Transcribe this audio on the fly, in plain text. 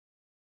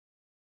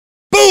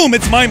Boom,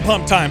 it's Mind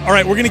Pump time. All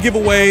right, we're going to give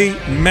away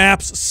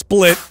MAPS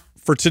Split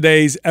for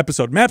today's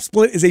episode. MAPS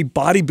Split is a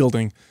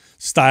bodybuilding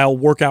style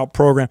workout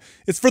program.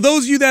 It's for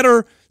those of you that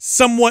are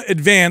somewhat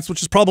advanced,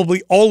 which is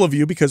probably all of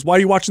you, because why are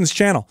you watching this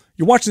channel?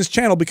 You're watching this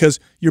channel because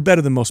you're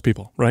better than most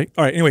people, right?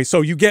 All right, anyway,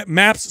 so you get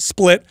MAPS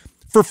Split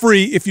for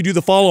free if you do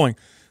the following.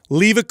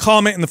 Leave a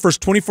comment in the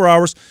first 24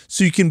 hours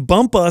so you can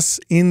bump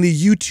us in the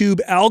YouTube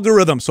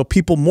algorithm so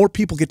more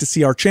people get to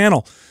see our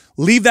channel.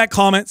 Leave that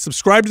comment,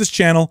 subscribe to this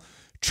channel,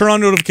 turn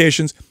on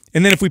notifications,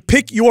 and then if we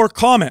pick your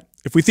comment,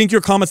 if we think your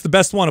comment's the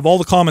best one of all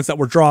the comments that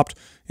were dropped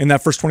in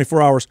that first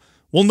 24 hours,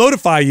 we'll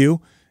notify you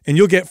and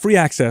you'll get free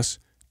access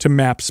to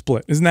MAPS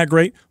Split. Isn't that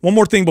great? One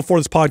more thing before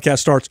this podcast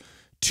starts.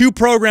 2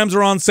 programs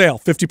are on sale,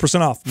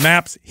 50% off.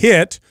 MAPS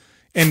Hit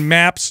and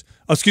MAPS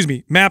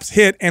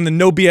Hit and the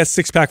No BS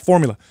 6-pack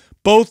formula.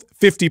 Both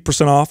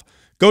 50% off.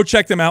 Go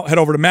check them out. Head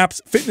over to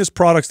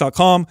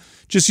mapsfitnessproducts.com.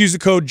 Just use the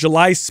code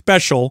July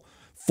Special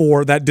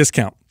for that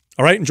discount.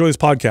 All right, enjoy this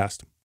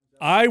podcast.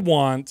 I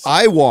want. Let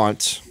me tell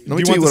you what I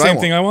want. Do you want the same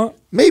thing I want?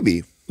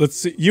 Maybe. Let's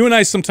see. You and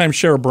I sometimes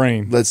share a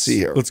brain. Let's see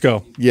here. Let's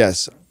go.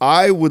 Yes,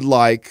 I would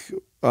like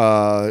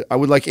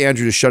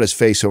Andrew to shut his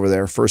face over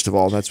there. First of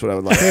all, that's what I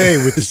would like. Hey,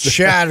 with the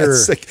chatter.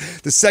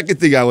 The second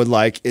thing I would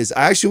like is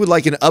I actually would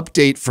like an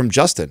update from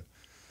Justin.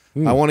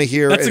 I want to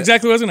hear. That's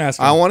exactly what I was going to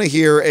ask you. I want to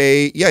hear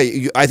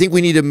I think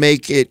we need to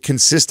make it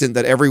consistent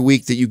that every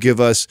week that you give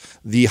us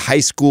the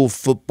high school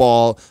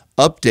football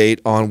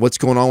update on what's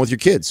going on with your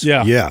kids.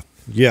 Yeah.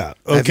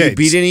 Okay. Have you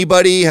beat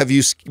anybody? Have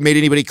you made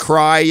anybody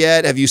cry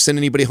yet? Have you sent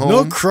anybody home?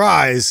 No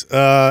cries.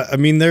 I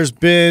mean, there's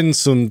been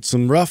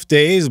some rough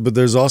days, but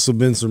there's also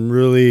been some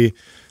really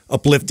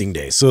uplifting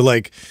days. So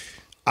like,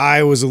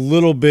 I was a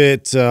little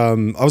bit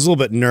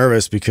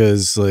nervous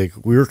because like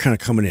we were kind of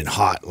coming in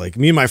hot. Like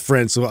me and my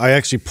friends. So I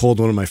actually pulled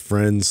one of my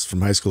friends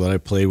from high school that I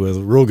played with,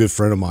 a real good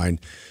friend of mine,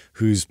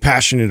 who's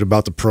passionate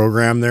about the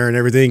program there and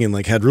everything, and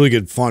like had really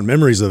good fond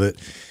memories of it.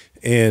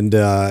 And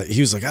he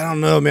was like, I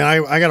don't know, man,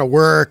 I got to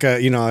work.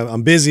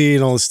 I'm busy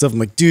and all this stuff. I'm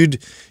like, dude,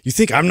 you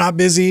think I'm not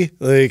busy?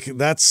 Like,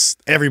 that's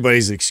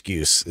everybody's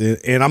excuse.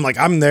 And I'm like,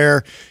 I'm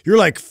there. You're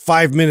like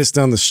 5 minutes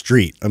down the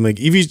street. I'm like,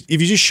 if you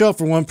just show up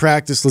for one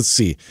practice, let's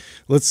see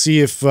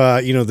if,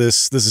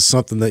 this is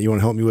something that you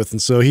want to help me with.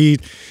 And so he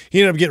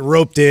ended up getting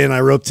roped in. I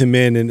roped him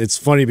in. And it's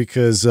funny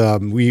because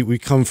we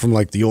come from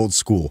like the old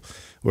school,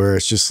 where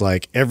it's just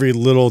like every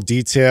little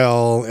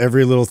detail,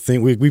 every little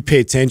thing. We pay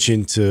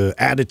attention to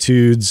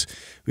attitudes.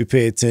 We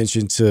pay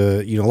attention to,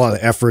 a lot of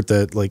effort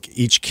that like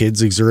each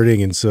kid's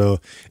exerting. And so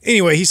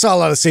anyway, he saw a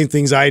lot of the same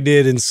things I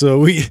did. And so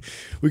we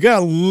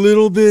got a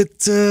little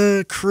bit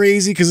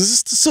crazy because this is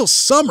still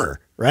summer,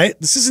 right?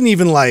 This isn't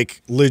even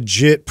like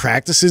legit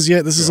practices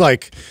yet. This is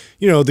like,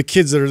 the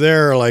kids that are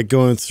there are like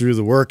going through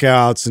the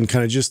workouts and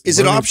kind of just. Is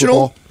it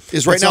optional? Football.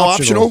 Is right now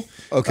optional?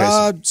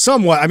 Okay.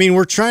 Somewhat. I mean,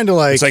 we're trying to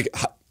like. It's like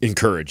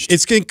encouraged.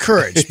 It's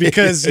encouraged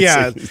because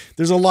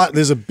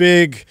there's a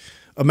big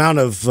amount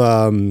of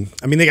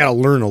they got to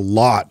learn a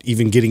lot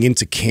even getting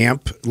into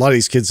camp. A lot of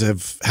these kids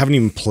haven't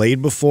even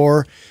played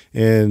before,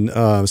 and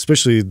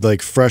especially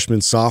like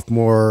freshman,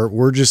 sophomore,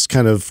 we're just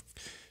kind of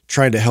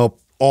trying to help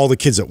all the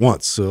kids at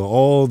once. So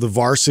all the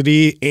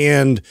varsity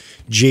and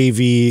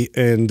JV,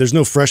 and there's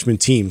no freshman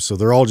team, so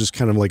they're all just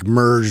kind of like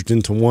merged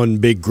into one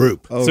big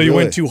group. Oh, so you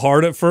went too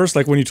hard at first,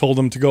 like when you told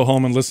them to go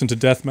home and listen to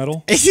death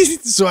metal?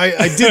 So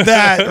I did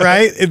that,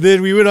 right? And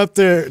then we went up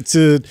there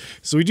so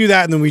we do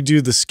that, and then we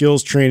do the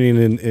skills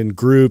training in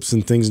groups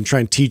and things and try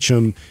and teach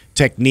them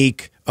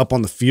technique up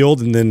on the field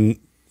and then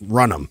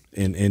run them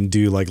and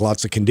do like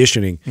lots of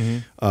conditioning.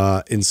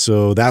 And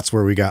so that's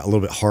where we got a little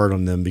bit hard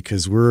on them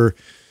because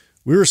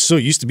we were so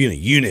used to being a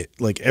unit.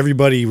 Like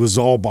everybody was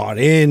all bought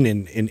in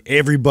and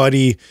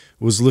everybody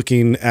was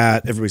looking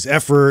at everybody's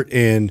effort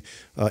and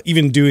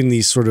even doing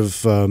these sort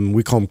of,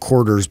 we call them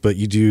quarters, but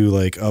you do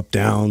like up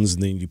downs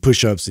and then you do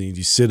push-ups and you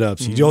do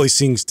sit-ups. You do all these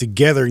things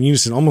together in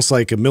unison, almost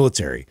like a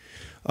military.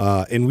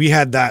 And we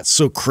had that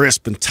so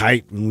crisp and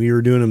tight when we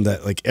were doing them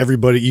that like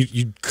everybody,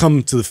 you'd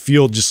come to the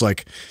field just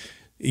like,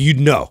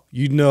 you'd know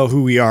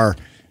who we are.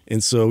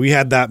 And so we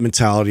had that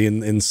mentality,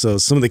 and so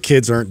some of the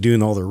kids aren't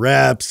doing all the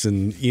reps,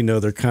 and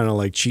they're kind of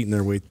like cheating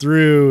their way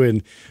through,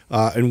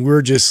 and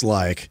we're just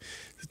like,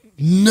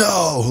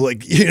 no,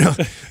 like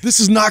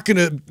this is not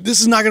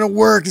gonna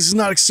work. This is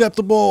not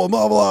acceptable.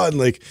 Blah blah. And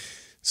like,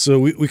 so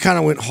we kind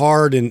of went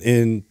hard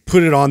and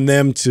put it on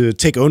them to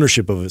take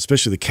ownership of it,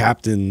 especially the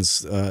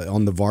captains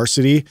on the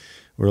varsity.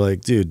 We're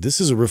like, dude,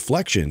 this is a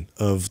reflection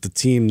of the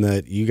team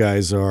that you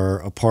guys are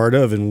a part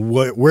of, and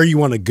where you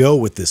want to go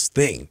with this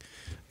thing.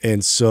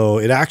 And so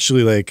it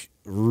actually like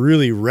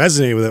really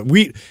resonated with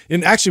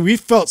it. We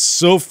felt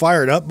so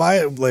fired up by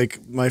it.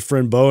 Like my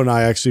friend Bo and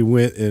I actually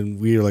went and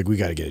we were like, we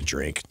got to get a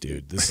drink,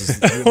 dude. This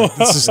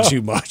is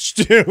too much,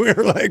 dude. We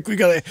were like, we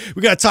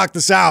gotta talk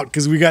this out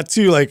because we got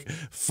too like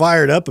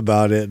fired up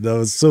about it. That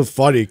was so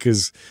funny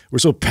because we're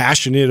so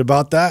passionate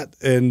about that.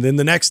 And then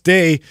the next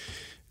day,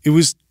 it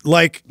was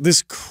like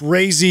this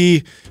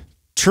crazy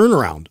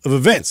turnaround of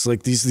events.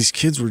 Like these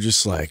kids were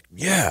just like,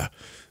 yeah.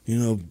 you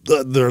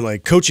know, they're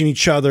like coaching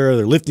each other,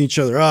 they're lifting each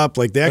other up.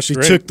 Like they actually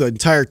great. took the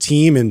entire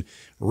team and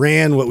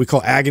ran what we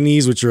call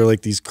agonies, which are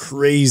like these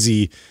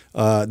crazy,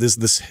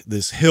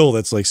 this hill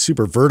that's like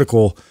super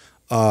vertical.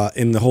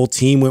 And the whole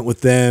team went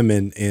with them,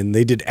 and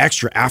they did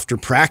extra after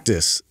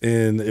practice,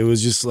 and it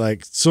was just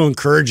like so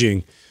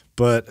encouraging.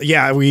 But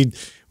yeah, we're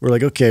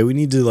like, okay, we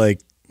need to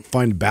like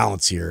find a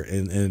balance here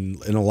and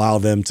allow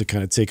them to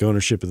kind of take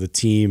ownership of the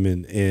team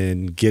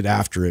and get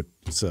after it.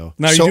 So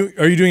now,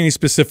 are you doing any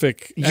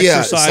specific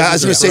exercises? Yeah, I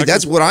was going to say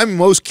that's what I'm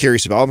most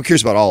curious about. I'm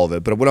curious about all of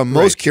it, but what I'm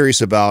most curious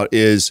about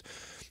is,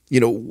 you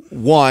know,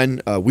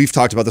 one, we've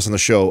talked about this on the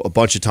show a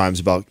bunch of times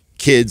about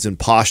kids and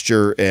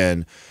posture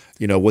and,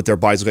 you know, what their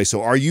bodies look like.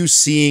 So are you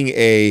seeing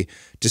a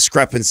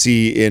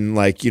discrepancy in,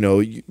 like, you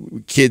know,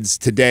 kids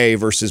today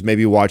versus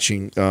maybe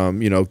watching,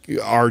 you know,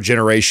 our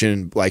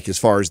generation, like as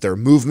far as their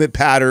movement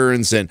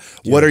patterns and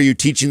what are you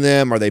teaching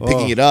them? Are they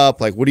picking it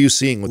up? Like, what are you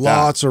seeing with that?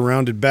 Lots of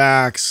rounded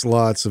backs,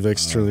 lots of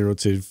externally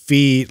rotated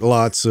feet,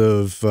 lots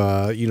of,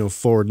 you know,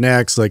 forward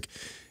necks. Like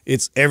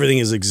everything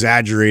is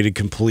exaggerated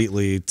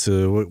completely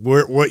to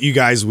what you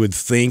guys would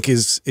think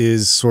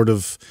is sort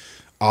of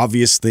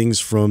obvious things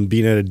from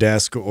being at a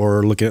desk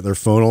or looking at their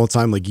phone all the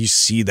time. Like you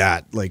see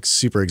that like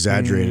super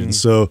exaggerated. And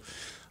so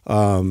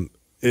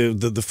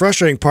the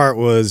frustrating part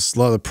was a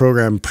lot of the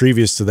program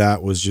previous to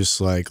that was just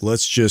like,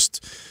 let's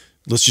just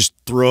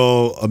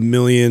throw a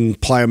million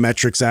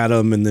plyometrics at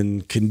them and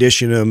then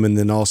condition them. And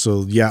then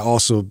also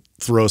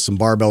throw some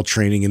barbell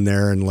training in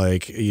there and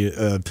like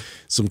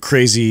some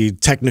crazy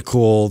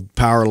technical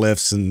power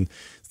lifts and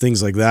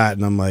things like that.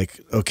 And I'm like,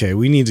 okay,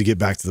 we need to get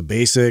back to the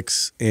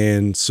basics.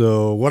 And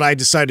so what I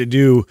decided to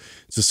do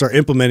to start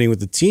implementing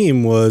with the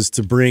team was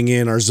to bring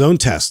in our zone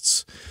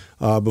tests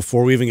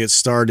before we even get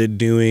started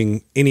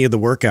doing any of the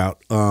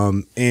workout.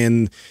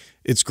 And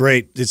it's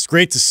great. It's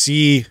great to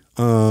see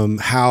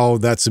how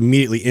that's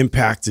immediately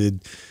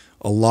impacted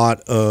a lot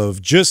of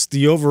just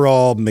the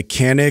overall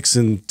mechanics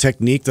and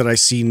technique that I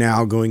see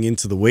now going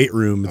into the weight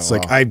room. It's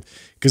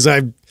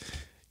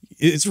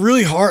it's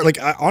really hard. Like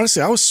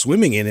honestly, I was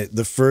swimming in it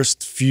the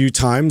first few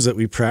times that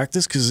we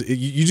practiced because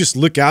you just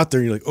look out there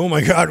and you're like, oh my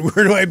God,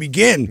 where do I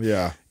begin?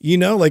 Yeah. You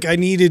know, like I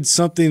needed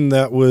something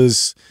that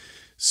was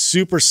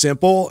super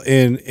simple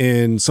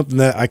and something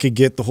that I could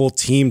get the whole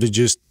team to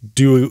just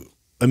do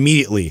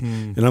immediately.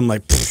 And I'm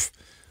like,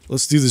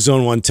 let's do the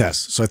zone 1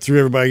 test. So I threw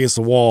everybody against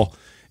the wall,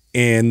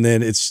 and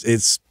then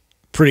it's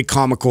pretty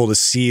comical to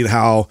see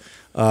how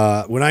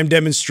when I'm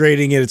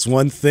demonstrating it, it's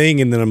one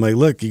thing, and then I'm like,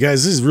 look, you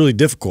guys, this is really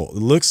difficult. It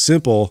looks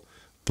simple,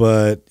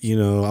 but you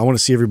know, I want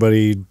to see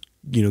everybody,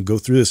 you know, go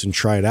through this and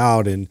try it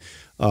out, and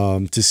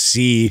to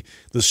see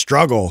the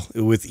struggle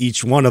with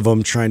each one of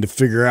them trying to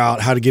figure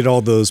out how to get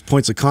all those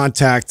points of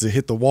contact to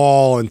hit the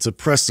wall and to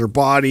press their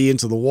body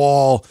into the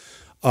wall.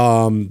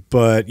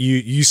 But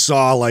you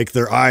saw like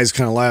their eyes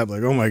kind of light up,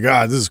 like, oh my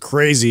God, this is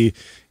crazy.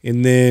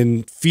 And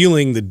then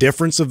feeling the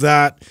difference of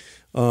that,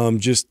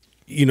 just,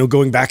 you know,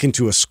 going back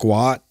into a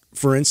squat,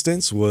 for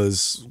instance,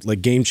 was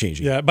like game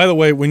changing. Yeah. By the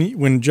way,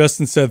 when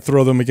Justin said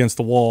throw them against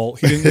the wall,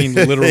 he didn't mean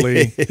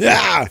literally.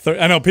 Yeah.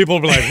 I know people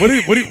will be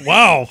like,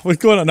 wow, what's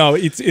going on? No,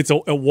 it's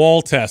a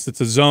wall test.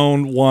 It's a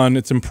zone 1.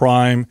 It's in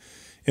prime,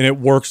 and it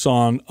works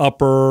on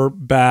upper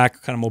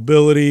back kind of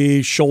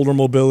mobility, shoulder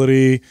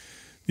mobility.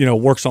 You know,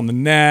 works on the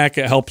neck.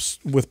 It helps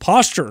with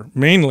posture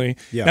mainly.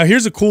 Yeah. Now,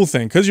 here's a cool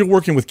thing, because you're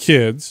working with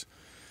kids.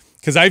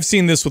 Because I've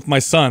seen this with my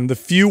son. The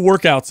few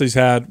workouts he's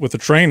had with a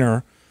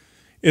trainer,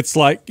 it's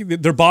like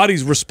their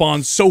bodies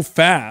respond so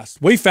fast,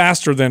 way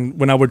faster than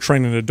when I would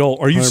train an adult.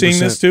 Are you 100%. Seeing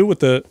this too with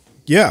the?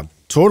 Yeah,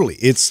 totally.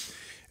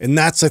 And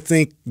that's, I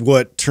think,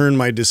 what turned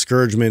my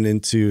discouragement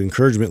into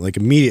encouragement, like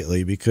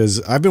immediately, because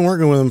I've been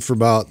working with them for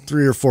about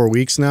 3 or 4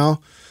 weeks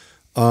now.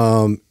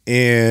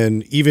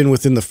 And even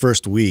within the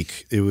first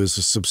week, it was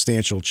a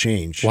substantial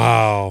change.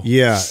 Wow.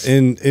 Yeah.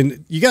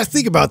 And you got to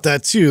think about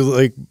that too.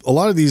 Like a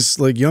lot of these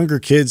like younger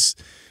kids,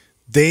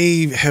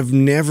 they have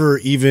never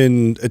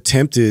even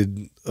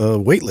attempted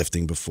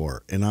weightlifting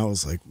before. And I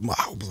was like,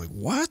 wow,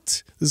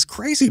 what? This is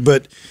crazy.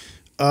 But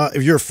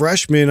if you're a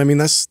freshman, I mean,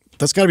 that's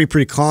got to be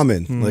pretty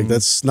common. Like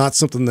that's not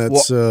something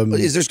that's.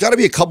 There's got to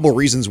be a couple of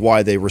reasons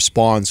why they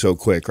respond so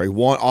quick. Right,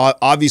 one,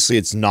 obviously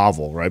it's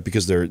novel, right?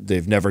 Because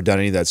they've never done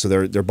any of that, so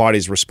their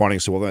body's responding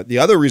so well. The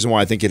other reason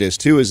why I think it is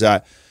too is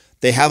that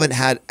they haven't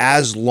had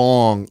as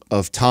long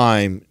of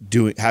time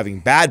having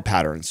bad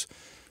patterns.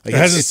 Like it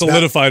hasn't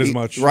solidified as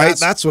much, right?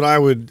 That's what I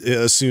would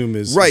assume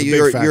is right.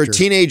 You're a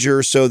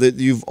teenager, so that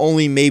you've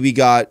only maybe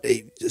got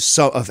a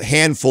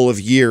handful of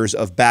years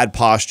of bad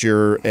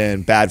posture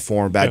and bad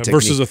form, bad technique.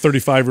 Versus a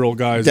 35-year-old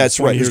guy. That's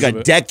right. Who's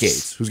got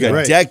decades? Who's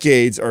got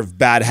decades of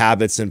bad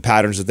habits and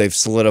patterns that they've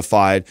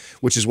solidified.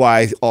 Which is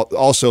why I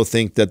also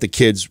think that the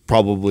kids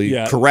probably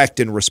correct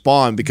and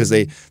respond because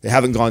they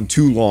haven't gone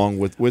too long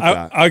with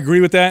that. I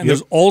agree with that. And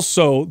there's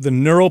also the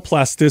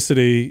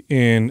neuroplasticity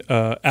in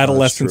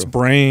adolescent's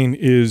brain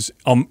is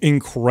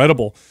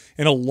incredible,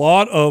 and a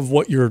lot of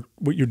what you're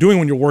doing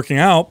when you're working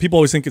out, people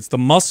always think it's the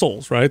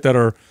muscles, right, that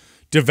are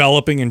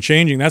developing and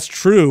changing. That's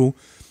true,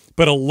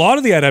 But a lot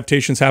of the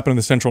adaptations happen in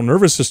the central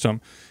nervous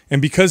system.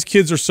 And because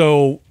kids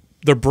are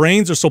their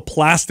brains are so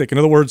plastic, in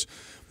other words,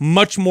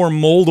 much more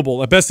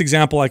moldable. The best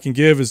example I can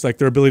give is like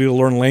their ability to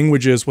learn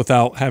languages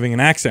without having an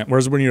accent.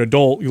 Whereas when you're an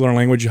adult, you learn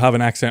language, you have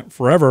an accent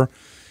forever.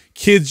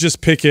 Kids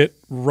just pick it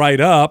right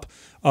up,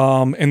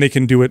 and they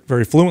can do it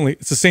very fluently.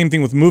 It's the same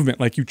thing with movement.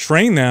 Like you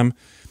train them.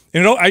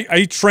 And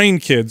I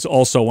trained kids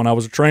also when I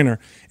was a trainer,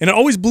 and it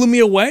always blew me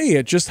away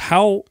at just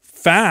how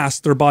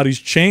fast their bodies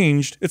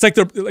changed. It's like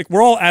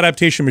we're all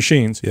adaptation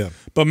machines. Yeah.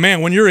 But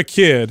man, when you're a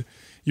kid,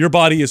 your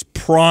body is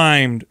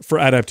primed for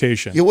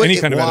adaptation. Yeah, any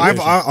kind of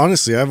adaptation.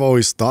 Honestly, I've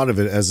always thought of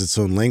it as its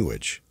own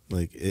language,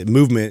 like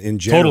movement in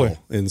general.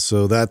 Totally. And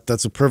so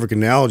that's a perfect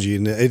analogy.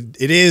 And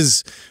it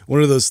is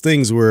one of those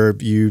things where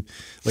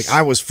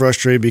I was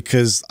frustrated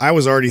because I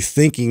was already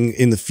thinking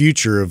in the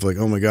future of like,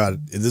 oh my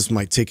God, this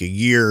might take a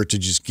year to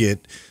just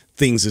get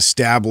things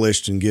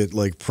established and get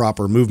like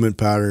proper movement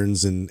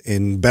patterns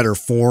and better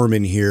form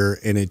in here.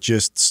 And it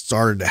just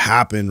started to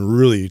happen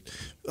really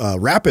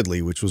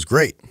rapidly, which was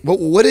great. But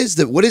what is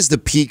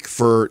the peak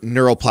for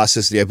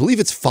neuroplasticity? I believe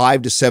it's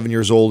 5 to 7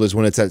 years old is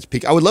when it's at its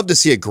peak. I would love to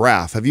see a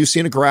graph. Have you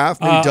seen a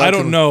graph? I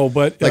don't know,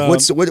 but like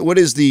what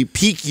is the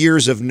peak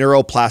years of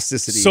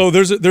neuroplasticity? So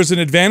there's an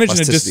advantage and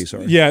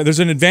there's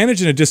an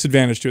advantage and a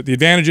disadvantage to it. The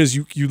advantage is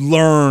you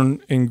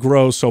learn and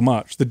grow so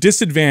much. The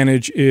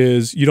disadvantage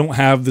is you don't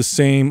have the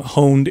same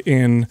honed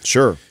in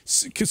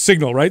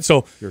signal, right?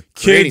 So you're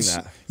creating kids,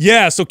 that.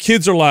 Yeah, so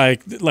kids are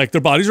like their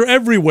bodies are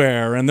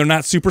everywhere and they're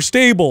not super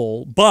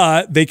stable,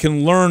 but they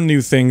can learn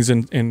new things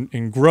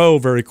and grow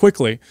very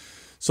quickly.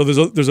 So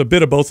there's a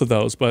bit of both of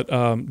those, but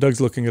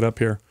Doug's looking it up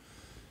here.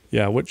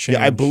 Yeah, what changed?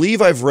 Yeah, I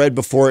believe I've read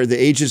before the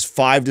ages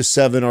 5 to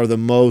 7 are the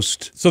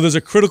most. So there's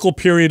a critical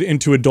period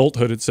into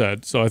adulthood, it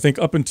said. So I think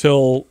up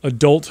until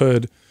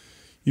adulthood,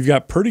 you've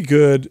got pretty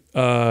good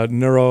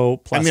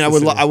neuroplasticity. I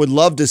mean, I would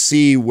love to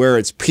see where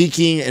it's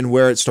peaking and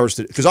where it starts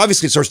to, because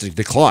obviously it starts to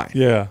decline.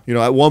 Yeah. You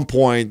know, at one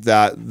point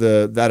that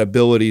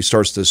ability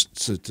starts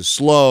to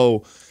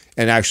slow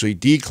and actually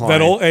decline.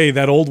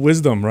 That old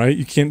wisdom, right?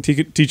 You can't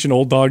teach an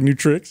old dog new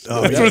tricks.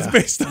 Oh, that's what it's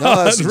based on.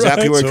 No, that's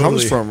exactly right? where it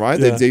comes from, right?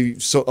 Yeah.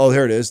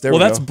 There it is. There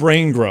that's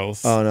brain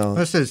growth. Oh no.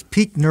 It says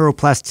peak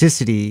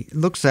neuroplasticity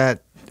looks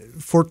at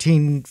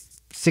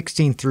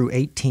 16 through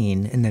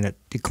 18, and then it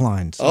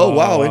declines. Oh,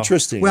 wow,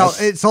 interesting. Well,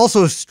 it's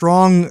also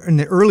strong in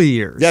the early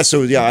years. Yeah,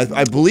 so yeah,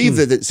 I believe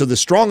that. So the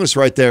strongest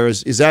right there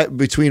is that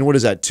between, what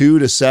is that, 2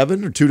 to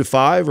 7 or 2 to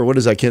 5, or what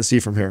is that? I can't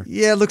see from here.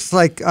 Yeah, it looks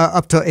like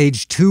up to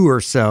age 2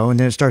 or so, and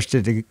then it starts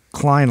to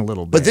decline a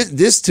little bit. But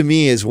this to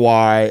me is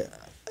why.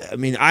 I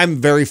mean, I'm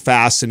very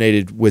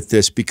fascinated with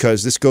this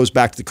because this goes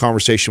back to the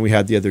conversation we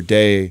had the other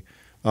day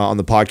on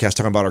the podcast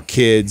talking about our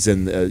kids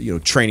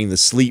and training the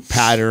sleep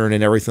pattern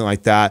and everything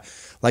like that.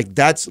 Like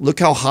look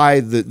how high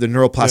the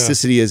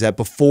neuroplasticity is at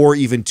before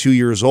even 2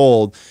 years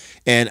old.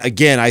 And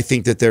again, I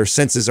think that their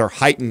senses are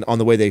heightened on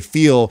the way they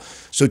feel.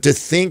 So to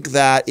think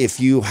that if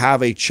you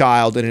have a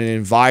child in an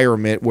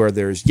environment where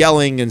there's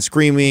yelling and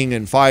screaming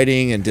and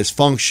fighting and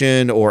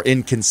dysfunction or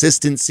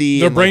inconsistency,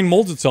 their brain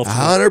molds itself to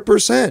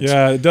 100%.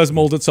 Yeah, it does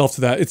mold itself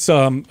to that. It's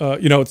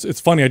it's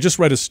funny. I just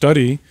read a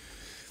study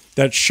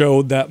that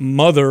showed that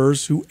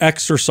mothers who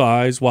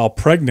exercise while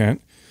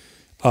pregnant,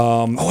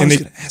 I was going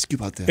to ask you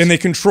about this. And they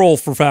control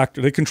for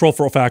factors. They control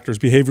for all factors,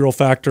 behavioral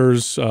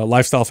factors,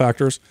 lifestyle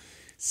factors.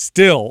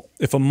 Still,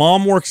 if a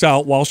mom works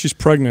out while she's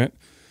pregnant,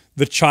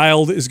 the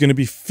child is going to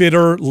be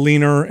fitter,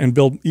 leaner, and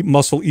build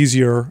muscle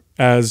easier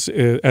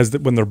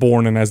when they're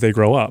born and as they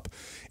grow up.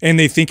 And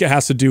they think it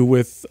has to do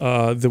with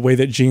the way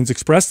that genes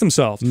express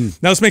themselves.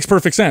 Now, this makes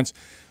perfect sense.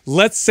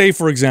 Let's say,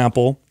 for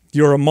example,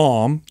 you're a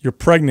mom, you're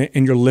pregnant,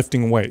 and you're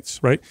lifting weights,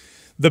 right?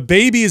 The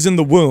baby is in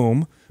the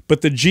womb,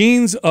 but the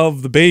genes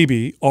of the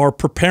baby are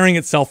preparing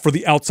itself for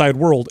the outside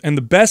world. And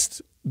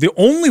the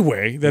only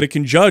way that it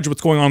can judge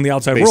what's going on in the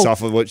outside world, based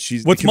off of what's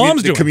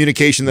mom's doing, the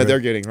communication that they're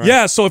getting, right?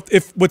 Yeah. So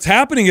if what's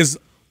happening is,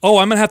 I'm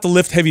going to have to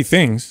lift heavy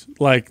things,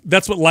 like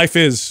that's what life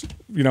is.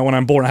 When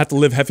I'm born, I have to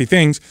lift heavy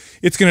things.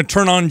 It's going to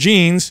turn on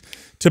genes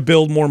to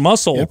build more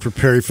muscle. Yeah,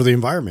 prepare you for the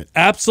environment.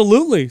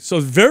 Absolutely. So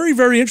very,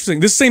 very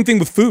interesting. This same thing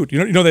with food.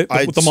 You know that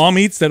what the mom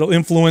eats that'll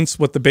influence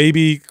what the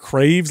baby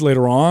craves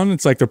later on.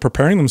 It's like they're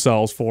preparing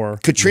themselves for.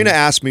 Katrina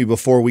asked me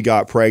before we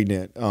got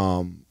pregnant,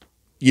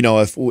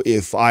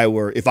 if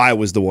I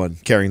was the one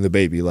carrying the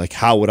baby, like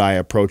how would I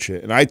approach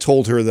it? And I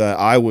told her that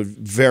I would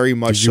very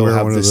much so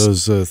have one of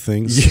those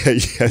things.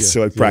 Yeah.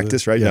 So I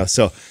practice right now.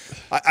 So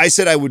I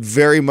said I would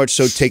very much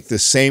so take the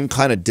same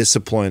kind of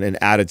discipline and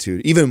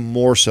attitude, even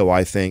more so,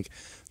 I think,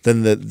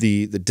 than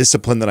the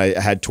discipline that I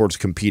had towards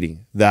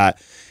competing.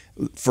 That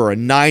for a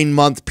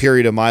 9-month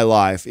period of my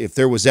life, if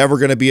there was ever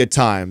going to be a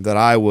time that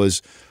I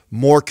was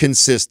more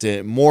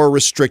consistent, more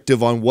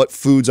restrictive on what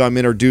foods I'm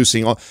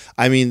introducing,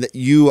 I mean,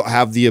 you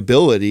have the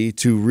ability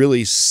to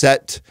really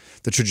set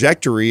the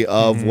trajectory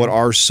of what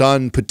our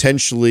son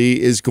potentially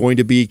is going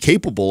to be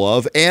capable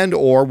of and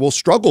or will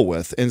struggle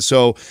with. And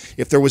so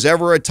if there was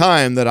ever a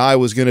time that I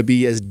was going to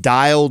be as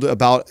dialed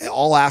about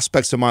all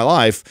aspects of my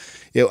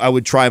life, I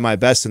would try my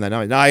best in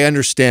that. Now I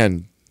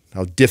understand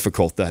how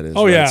difficult that is.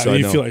 Oh right? yeah, so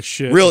you feel like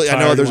shit. Really, I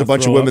know tired, there's a you wanna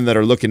bunch of throw women up. that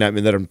are looking at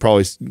me that are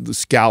probably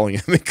scowling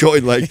at me,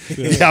 going like,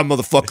 "Yeah,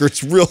 motherfucker,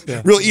 it's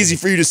real easy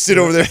for you to sit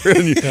over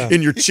there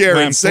in your chair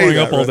I'm and say throwing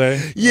that." up all right?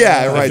 day.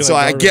 Yeah, I right. feel So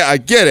like I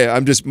get it.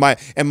 I'm just my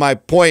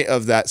point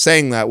of that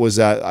saying that was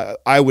that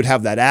I would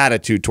have that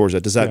attitude towards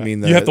it. Does that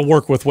mean that you have to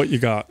work with what you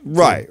got?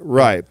 Right,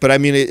 right. But I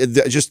mean,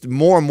 just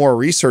more and more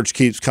research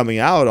keeps coming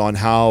out on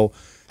how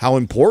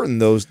important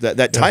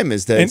that time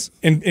is.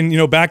 And you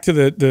know, back to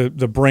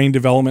the brain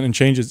development and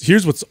changes.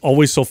 Here's what's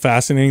always so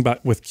fascinating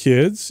about with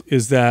kids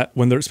is that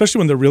especially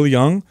when they're really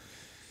young,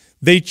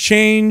 they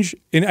change.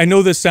 And I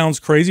know this sounds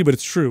crazy, but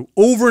it's true.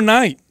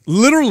 Overnight,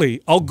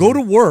 literally, I'll go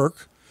to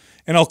work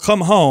and I'll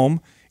come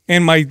home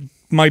and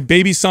my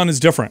baby son is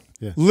different.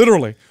 Yeah.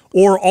 Literally.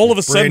 Or all of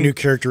a sudden, brand new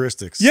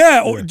characteristics.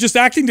 Yeah, or just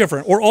acting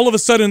different. Or all of a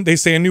sudden they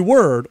say a new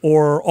word,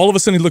 or all of a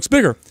sudden he looks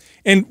bigger.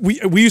 And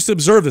we used to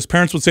observe this.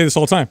 Parents would say this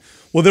all the time.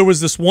 Well, there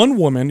was this one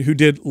woman who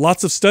did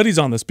lots of studies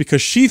on this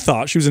because she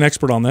was an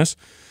expert on this.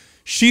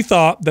 She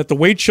thought that the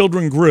way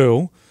children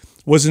grew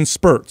was in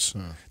spurts,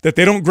 that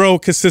they don't grow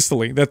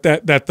consistently, that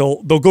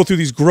they'll go through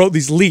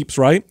these leaps,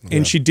 right? Yeah.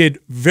 And she did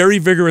very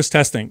vigorous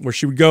testing where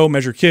she would go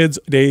measure kids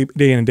day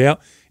in and day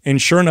out. And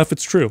sure enough,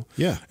 it's true.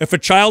 Yeah. If a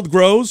child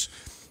grows,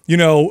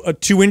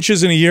 2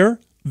 inches in a a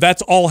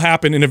that's all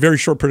happened in a very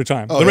short period of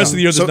time. The rest of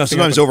the year, there's nothing.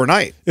 Sometimes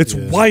overnight. It's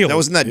wild. That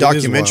was in that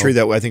documentary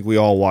that I think we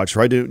all watched,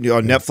 right? On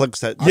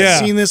Netflix.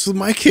 I've seen this with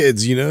my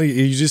kids. You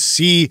just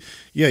see,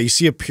 you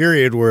see a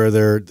period where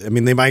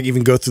they might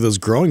even go through those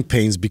growing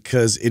pains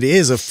because it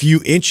is a few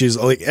inches,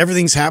 like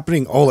everything's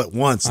happening all at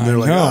once, and they're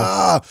like,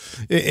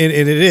 and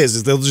it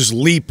is they'll just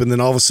leap, and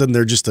then all of a sudden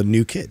they're just a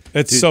new kid.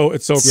 It's so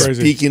crazy.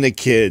 Speaking of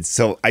kids,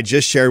 so I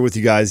just shared with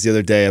you guys the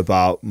other day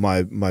about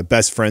my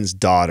best friend's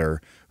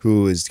daughter,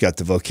 who has got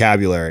the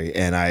vocabulary,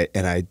 and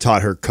I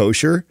taught her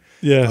kosher.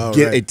 Yeah.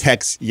 A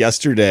text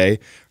yesterday.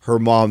 Her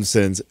mom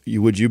sends,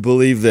 would you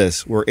believe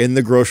this? We're in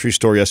the grocery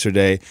store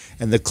yesterday,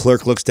 and the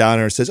clerk looks down at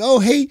her and says, "Oh,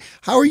 hey,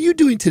 how are you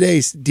doing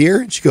today, dear?"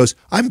 And she goes,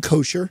 "I'm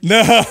kosher."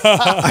 No.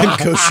 I'm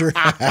kosher.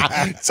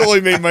 It's only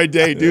made my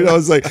day, dude. I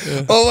was like,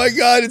 oh my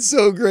God, it's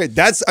so great.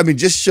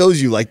 Just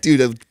shows you, like,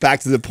 dude,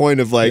 back to the point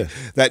of like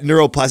that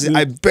neuroplasticity.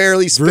 I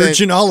barely spent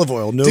virgin olive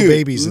oil, no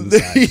babies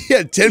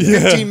inside.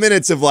 15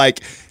 minutes of like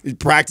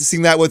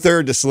practicing that with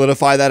her to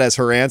solidify that as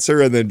her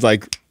answer, and then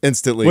like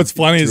instantly. What's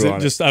funny is it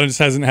just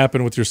hasn't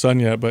happened with your son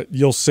yet, but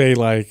you'll say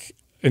like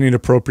an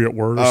inappropriate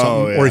word or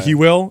something, or he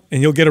will,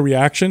 and you'll get a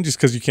reaction just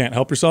because you can't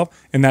help yourself,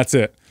 and that's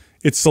it.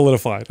 It's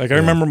solidified. Like I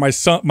remember my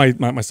son, my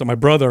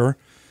brother,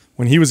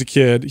 when he was a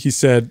kid, he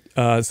said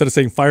instead of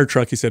saying fire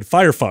truck, he said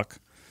fire fuck.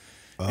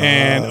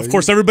 And of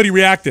course, everybody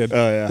reacted.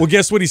 Well,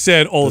 guess what he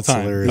said all the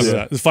time?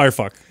 It was fire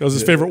fuck. That was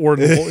his favorite word.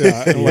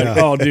 And like,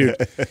 oh, dude,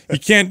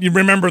 you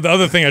remember the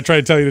other thing I tried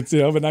to tell you to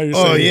do, but now you're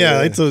saying. Oh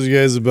yeah, I told you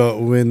guys about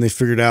when they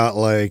figured out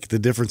like the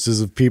differences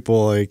of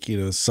people, like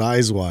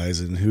size wise,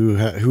 and who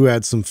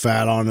had some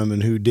fat on them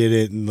and who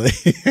didn't, and like,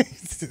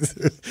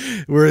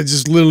 where it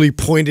just literally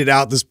pointed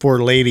out this poor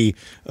lady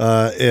they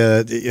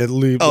have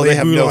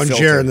no on filter.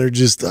 chair, and they're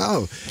just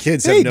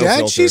kids hey have no dad,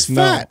 filter. she's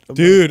fat,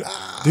 dude.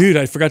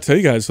 I forgot to tell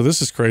you guys. So this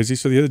is crazy.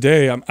 So the other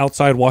day, I'm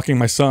outside walking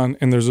my son,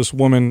 and there's this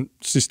woman.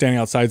 She's standing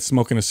outside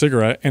smoking a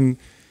cigarette, and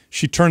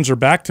she turns her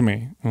back to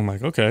me. I'm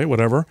like, okay,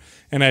 whatever.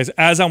 And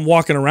as I'm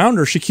walking around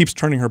her, she keeps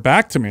turning her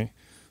back to me.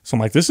 So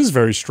I'm like, this is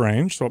very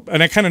strange.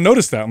 And I kind of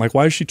noticed that. I'm like,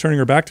 why is she turning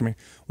her back to me?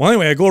 Well,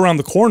 anyway, I go around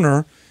the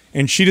corner,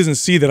 and she doesn't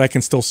see that I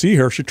can still see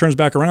her. She turns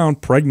back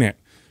around, pregnant,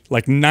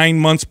 like 9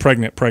 months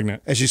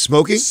pregnant. And she's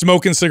smoking?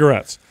 Smoking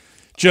cigarettes.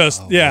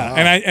 Wow.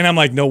 And I'm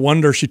like, no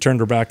wonder she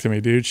turned her back to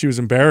me, dude. She was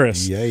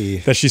embarrassed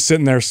that she's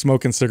sitting there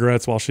smoking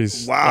cigarettes while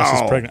she's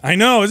pregnant. I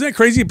know, isn't it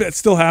crazy? But it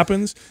still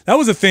happens. That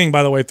was a thing,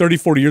 by the way, 30,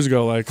 40 years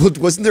ago. Like,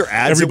 wasn't there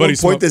ads at one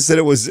point that said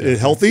it was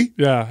healthy?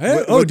 Yeah.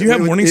 Hey, do you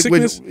have morning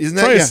sickness?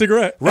 Try a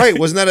cigarette. Right.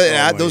 Wasn't that an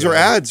ad? Those are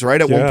ads,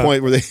 right? At one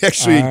point where they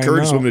actually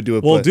encouraged women to do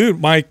it. Well, dude,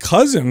 my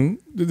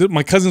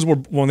cousins were,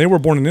 when they were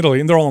born in Italy,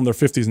 and they're all in their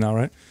 50s now,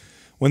 right?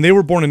 When they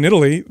were born in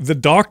Italy, the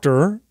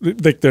doctor,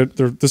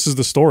 this is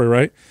the story,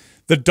 right?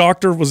 The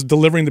doctor was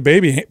delivering the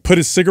baby, put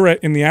his cigarette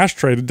in the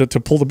ashtray to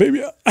pull the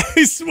baby out.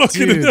 He's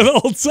smoking it the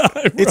whole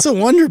time. Bro. It's a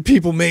wonder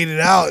people made it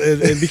out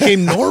and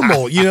became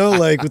normal,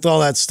 like with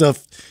all that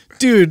stuff.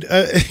 Dude,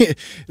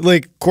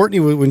 like Courtney,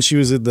 when she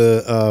was in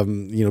the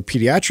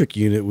pediatric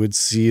unit, would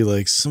see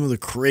like some of the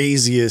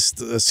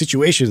craziest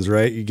situations.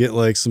 Right, you get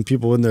like some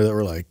people in there that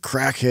were like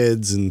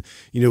crackheads and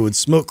would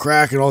smoke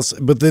crack and all.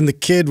 But then the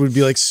kid would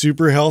be like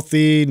super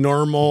healthy,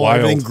 normal,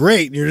 everything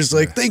great, and you're just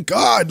like, thank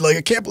God, like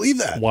I can't believe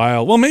that.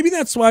 Wild. Well, maybe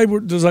that's why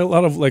there's a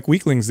lot of like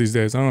weaklings these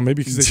days. I don't know.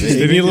 Maybe because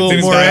they need a little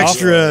more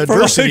extra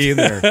diversity in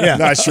there. Yeah,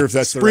 not sure if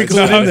that's the right.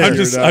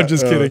 I'm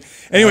just kidding.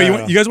 Anyway,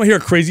 you guys want to hear a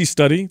crazy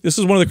study? This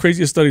is one of the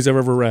craziest studies I've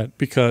ever read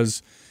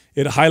because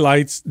it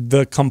highlights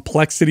the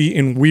complexity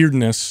and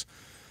weirdness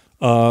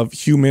of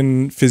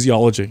human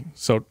physiology.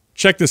 So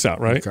check this out,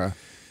 right? Okay.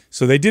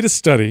 So they did a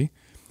study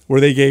where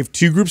they gave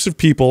 2 groups of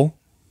people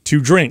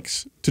 2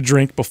 drinks to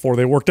drink before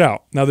they worked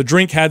out. Now the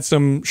drink had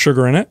some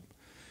sugar in it,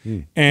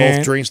 And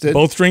Both drinks did?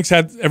 Both drinks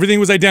had, everything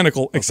was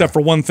identical except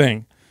for one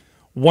thing.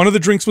 One of the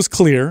drinks was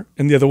clear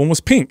and the other one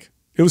was pink.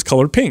 It was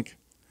colored pink.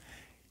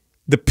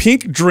 The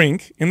pink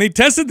drink, and they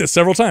tested this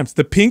several times,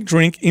 the pink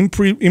drink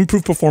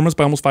improved performance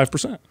by almost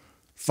 5%.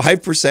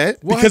 5%?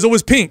 Because it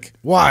was pink.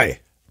 Why?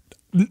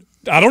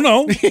 I don't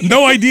know.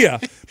 No idea.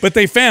 But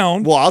they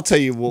found Well, I'll tell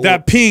you.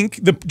 that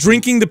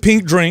drinking the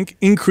pink drink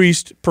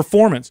increased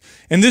performance.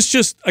 And this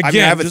just, again. I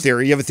mean, I have a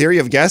theory. You have a theory? You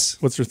have a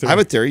guess? What's your theory? I have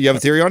a theory. You have a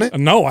theory on it?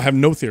 No, I have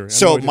no theory.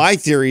 So my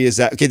theory is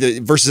that, okay,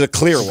 versus a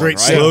clear one, Great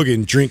right?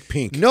 slogan, drink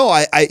pink. No,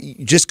 I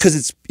just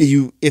because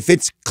if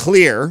it's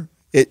clear,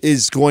 it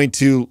is going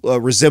to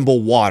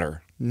resemble water.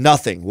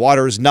 Nothing.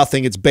 Water is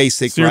nothing. It's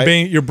basic, So right?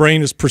 your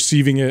brain is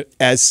perceiving it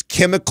As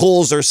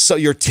chemicals, or so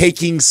you're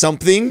taking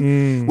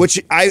something,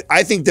 which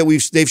I think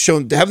that they've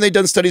shown. Haven't they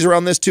done studies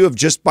around this too? Of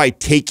just by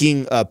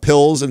taking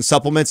pills and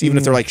supplements, even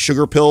if they're like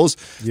sugar pills,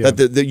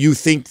 that you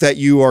think that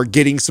you are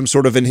getting some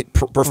sort of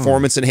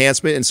performance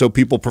enhancement, and so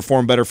people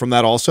perform better from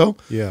that also.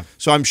 Yeah.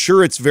 So I'm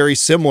sure it's very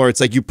similar. It's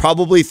like you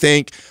probably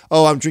think,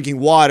 oh, I'm drinking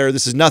water.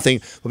 This is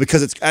nothing, but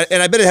because it's,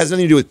 and I bet it has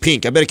nothing to do with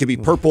pink. I bet it could be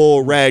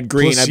purple, red,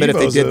 green. I bet if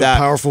they Placebo's did a that,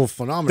 powerful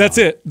phenomenon. That's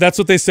it. That's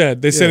what they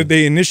said. They said that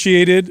they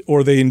initiated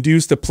or they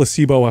induced a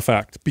placebo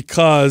effect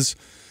because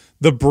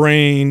the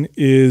brain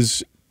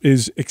is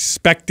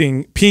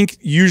expecting, pink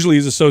usually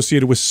is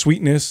associated with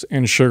sweetness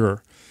and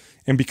sugar.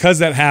 And because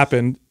that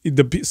happened,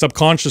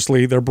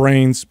 subconsciously their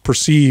brains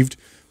perceived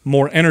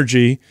more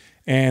energy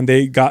and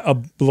they got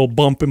a little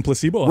bump in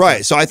placebo effect.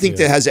 right? So I think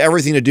that has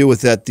everything to do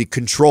with that. The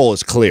control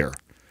is clear.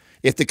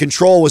 If the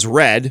control was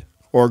red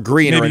or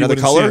green Maybe or you another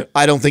wouldn't see color, it.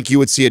 I don't think you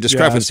would see a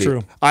discrepancy.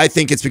 true. I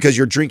think it's because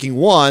you're drinking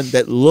one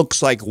that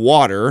looks like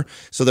water,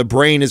 so the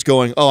brain is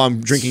going, "Oh,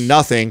 I'm drinking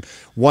nothing."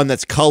 One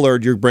that's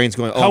colored, your brain's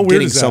going, "Oh, How I'm weird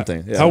getting is that?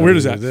 something." Yeah. How weird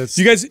is that? That's-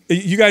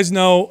 You guys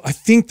know, I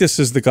think this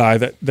is the guy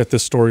that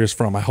this story is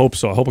from. I hope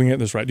so. I hope I'm getting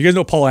this right. Do you guys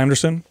know Paul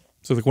Anderson?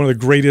 So like one of the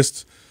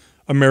greatest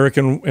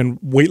American and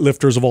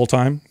weightlifters of all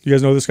time. Do you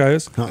guys know who this guy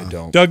is? I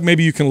don't. Doug,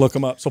 maybe you can look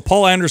him up. So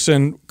Paul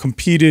Anderson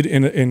competed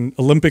in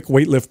Olympic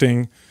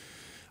weightlifting,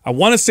 I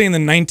want to say in the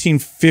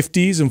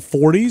 1950s and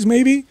 40s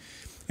maybe.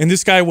 And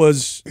this guy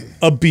was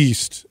a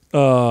beast.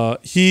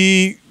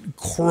 He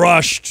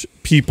crushed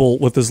people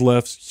with his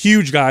lifts.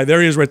 Huge guy. There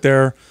he is right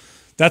there.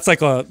 That's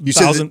like a You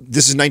said thousand.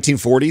 this is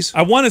 1940s.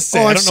 I want to say,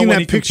 Oh, I I've don't know seen when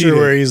that he picture competed.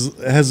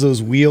 where he has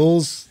those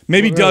wheels.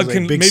 Maybe What are Doug those,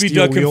 can like, big maybe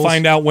steel Doug can wheels?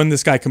 find out when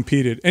this guy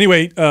competed.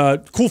 Anyway,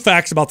 cool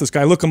facts about this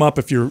guy. Look him up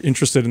if you're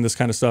interested in this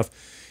kind of stuff.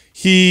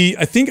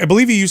 I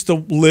believe he used to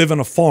live on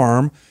a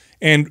farm,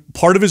 and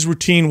part of his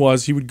routine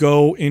was he would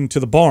go into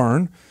the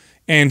barn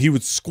and he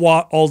would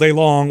squat all day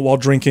long while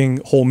drinking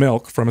whole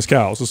milk from his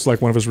cows. This is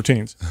like one of his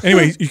routines.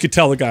 Anyway, you could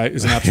tell the guy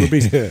is an absolute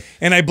beast.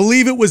 And I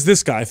believe it was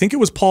this guy. I think it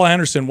was Paul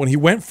Anderson. When he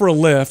went for a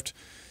lift,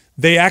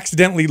 they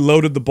accidentally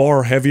loaded the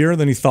bar heavier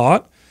than he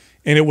thought,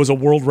 and it was a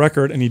world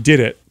record, and he did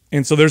it.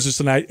 And so there's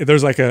just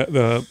there's like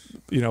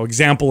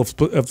example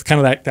of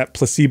kind of that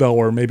placebo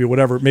or maybe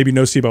whatever, maybe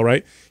nocebo,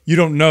 right? You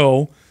don't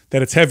know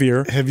that it's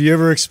heavier. Have you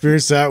ever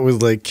experienced that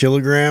with like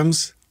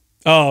kilograms?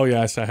 Oh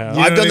yes, I have.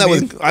 You know I've done what I that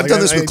mean? with I've done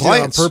this I with do it on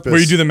clients. purpose. Where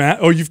you do the math?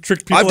 Oh, you've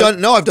tricked people. I've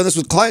done this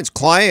with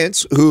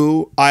clients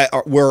who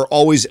were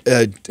always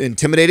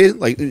intimidated.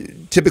 Like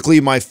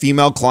typically my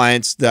female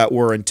clients that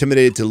were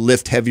intimidated to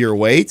lift heavier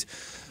weight,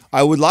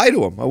 I would lie to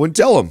them. I wouldn't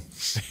tell them.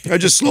 I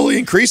just slowly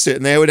increase it,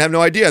 and they would have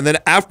no idea. And then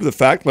after the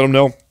fact, let them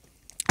know.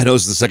 I know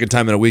this is the second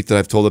time in a week that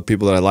I've told the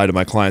people that I lie to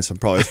my clients. I'm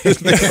probably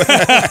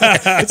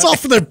It's all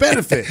for their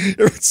benefit.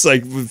 it's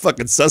like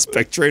fucking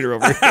suspect trader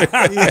over here.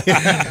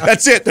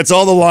 That's it. That's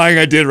all the lying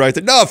I did right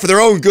there. No, for their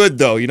own good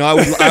though. You know,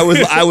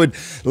 I would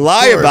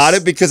lie about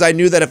it because I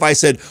knew that if I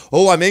said,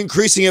 "Oh, I'm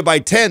increasing it by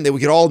 10," they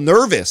would get all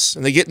nervous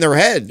and they get in their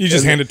head. You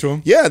just hand it to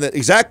them. Yeah,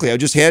 exactly. I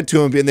would just hand it to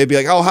them and they'd be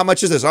like, "Oh, how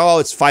much is this?" "Oh,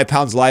 it's 5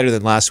 pounds lighter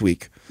than last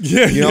week."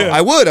 Yeah, You know, yeah.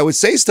 I would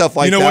say stuff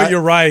like that. You know what?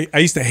 You're right. I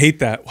used to hate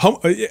that.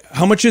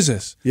 How much is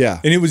this? Yeah.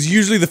 And it was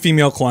usually the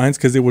female clients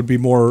because they would be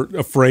more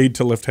afraid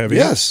to lift heavy.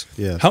 Yes.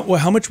 Yeah.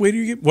 How much weight do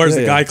you get? Whereas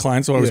the Yeah, guy yeah.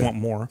 clients always want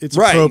more. It's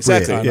Right, appropriate.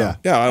 exactly. Yeah.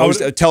 Yeah, I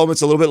always tell them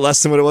it's a little bit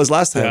less than what it was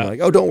last time. Yeah. Like,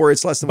 "Oh, don't worry,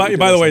 it's less than what By it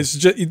the was way, last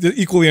it's just,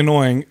 equally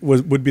annoying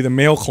would be the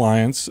male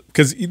clients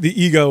because the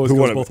ego time." goes Who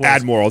both want to ways.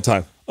 add more all the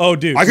time. Oh,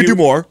 dude, I could do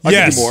more. I could do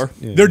Yes, more.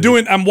 they're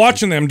doing. I'm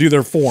watching them do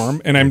their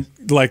form, and I'm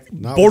like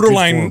Not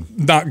borderline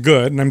with not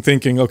good. And I'm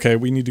thinking, okay,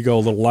 we need to go a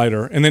little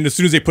lighter. And then as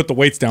soon as they put the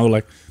weights down, they're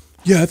like,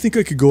 "Yeah, I think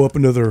I could go up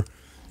another,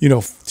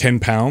 10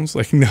 pounds."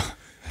 Like,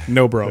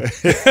 no, bro.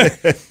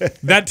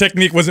 That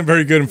technique wasn't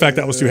very good. In fact,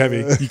 that was too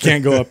heavy. You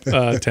can't go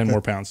up 10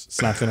 more pounds.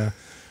 It's not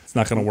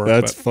gonna work.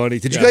 That's but- funny.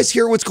 Did you yeah. guys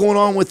hear what's going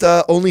on with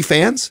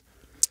OnlyFans?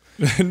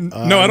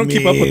 No, I don't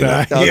keep up with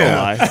that. No, don't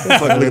lie.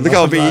 Look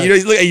how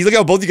look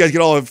how both you guys get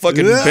all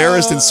fucking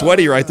embarrassed and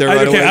sweaty right there.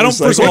 Right okay, away. I don't.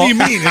 Just like, First of What all, do you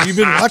mean? Have you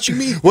been watching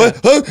me? what?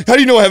 Huh? How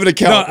do you know I have an no,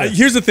 account?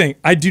 here's the thing.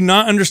 I do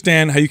not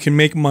understand how you can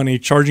make money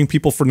charging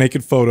people for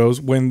naked photos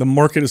when the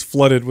market is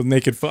flooded with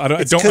naked photos.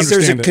 I don't Because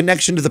there's a understand it.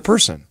 connection to the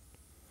person.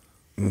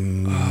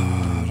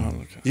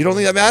 You don't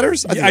think that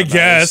matters? I, think I that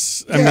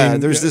guess.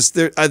 matters.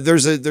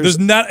 I mean, there's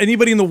not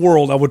anybody in the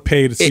world I would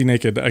pay to see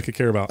naked that I could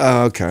care about.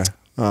 Okay.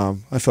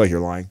 I feel like you're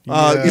lying.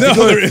 Yeah.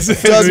 There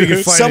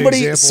isn't. Somebody.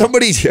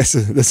 Yes,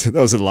 that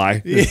was a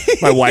lie.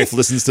 My wife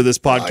listens to this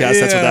podcast.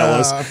 That's what that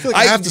was. I feel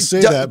like I have to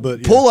say that,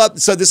 but pull up.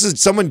 So this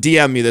is someone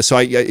DM me this. So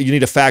you need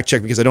to fact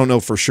check because I don't know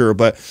for sure.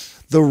 But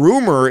the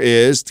rumor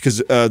is because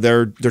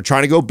they're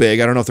trying to go big.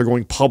 I don't know if they're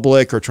going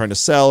public or trying to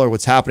sell or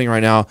what's happening right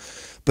now.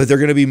 But they're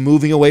going to be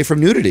moving away from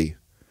nudity.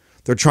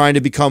 They're trying to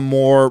become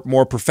more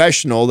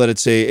professional. That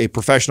it's a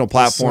professional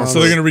platform. So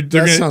they're going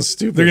to sounds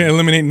stupid. They're going to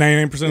eliminate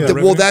 99% of the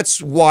revenue? Well,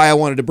 that's why I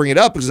wanted to bring it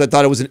up because I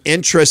thought it was an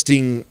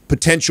interesting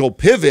potential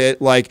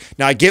pivot. Like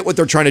now, I get what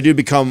they're trying to do,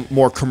 become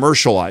more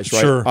commercialized,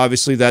 right? Sure.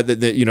 Obviously, that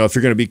you know, if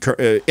you're going to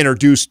be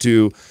introduced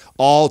to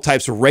all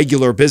types of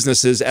regular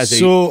businesses as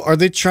so are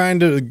they trying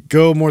to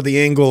go more the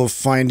angle of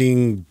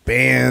finding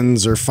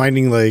bands or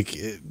finding like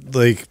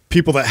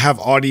people that have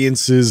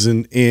audiences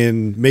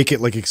and make it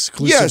like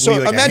exclusively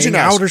like imagine a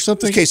us hangout or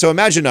something? Okay, so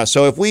imagine us.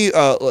 So if we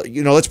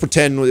you know, let's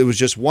pretend it was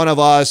just one of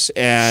us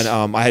and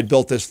I had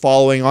built this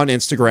following on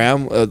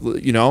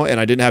Instagram, you know, and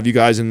I didn't have you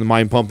guys in the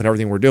mind pump and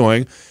everything we're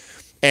doing.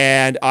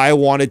 And I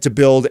wanted to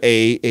build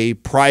a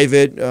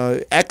private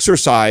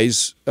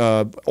exercise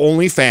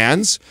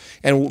OnlyFans,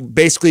 and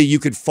basically you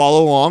could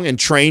follow along and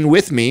train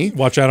with me.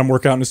 Watch Adam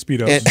work out in his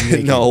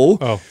Speedos. No,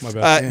 oh my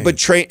bad. but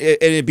train, and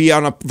it'd be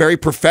on a very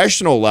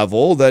professional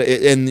level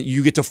and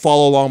you get to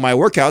follow along my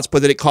workouts,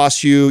 but that it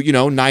costs you, you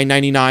know,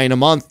 $9.99 a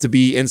month to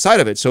be inside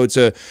of it. So it's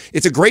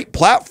a great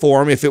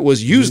platform if it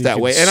was used that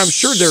way. And I'm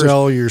sure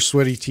sell your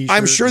sweaty t-shirt.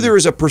 I'm sure there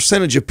is a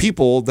percentage of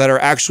people that are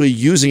actually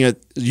using it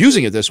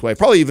this way.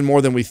 Probably even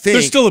more than we think.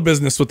 There's still a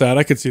business with that.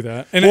 I could see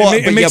that, and well,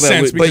 it makes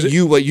sense. But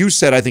what you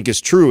said, I think, is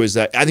true. Is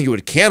that I think it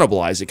would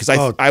cannibalize it because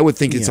I would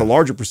think it's a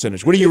larger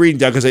percentage. What are you reading,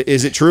 Doug?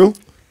 Is it true?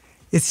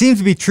 It seems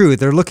to be true.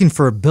 They're looking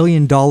for $1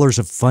 billion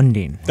of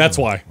funding. That's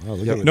why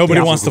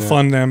nobody wants to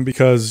fund them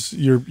because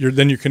you're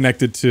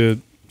connected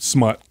to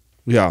smut.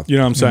 Yeah, you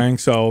know what I'm saying.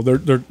 So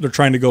they're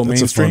trying to go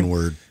mainstream. That's a fun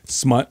word.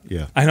 Smut.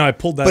 Yeah, I know. I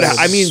pulled that. But out.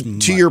 I mean,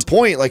 to your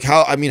point, like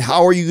how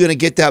are you going to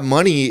get that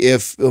money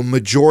if a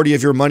majority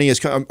of your money is,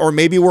 or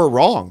maybe we're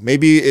wrong.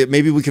 Maybe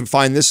we can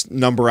find this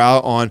number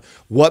out on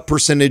what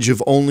percentage of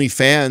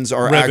OnlyFans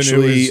are Revenue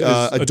actually is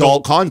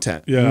adult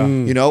content. Yeah,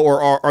 you know,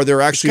 or are there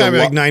actually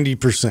like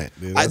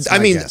 90%? I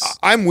mean,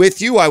 I'm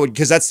with you. I would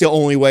because that's the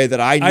only way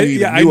that I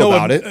knew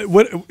about it.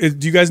 What do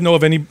you guys know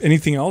of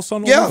anything else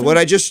on? Yeah, OnlyFans? what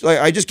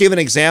I just gave an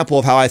example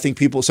of how I think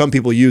some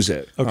people use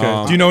it.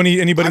 Okay. Do you know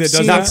anybody that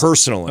does not that?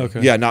 personally?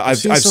 Okay. Yeah, no, I've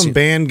seen some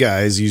band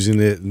guys using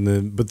it,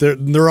 but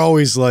they're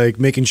always like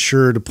making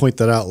sure to point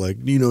that out. Like,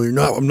 you know,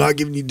 I'm not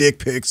giving you dick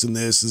pics, and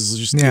this is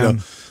just you know,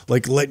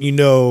 like letting you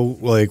know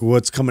like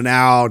what's coming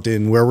out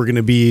and where we're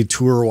gonna be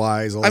tour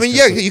wise. I mean,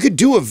 yeah, you could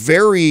do a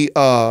very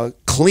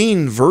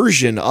clean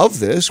version of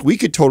this. We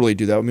could totally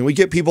do that. I mean, we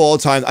get people all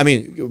the time. I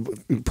mean,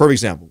 perfect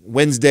example.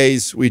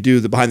 Wednesdays we do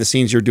the behind the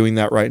scenes. You're doing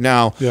that right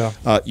now. Yeah.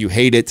 You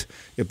hate it,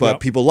 but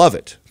people love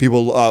it.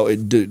 People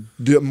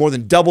do more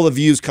than double the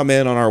views come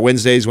in on our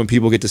Wednesdays when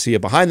people get to see a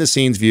behind the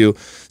scenes view.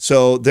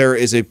 So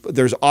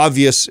there's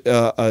obvious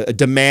a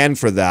demand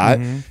for that.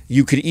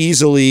 You could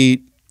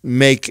easily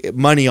make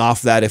money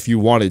off that if you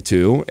wanted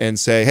to and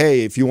say,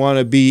 hey, if you want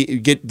to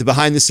get the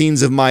behind the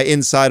scenes of my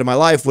inside of my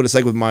life, what it's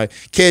like with my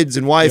kids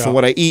and wife and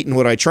what I eat and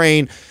what I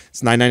train,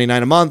 it's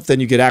 $9.99 a month,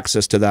 then you get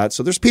access to that.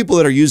 So there's people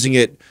that are using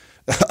it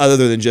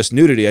other than just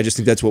nudity. I just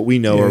think that's what we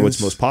know or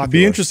what's most popular. It'd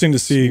be interesting to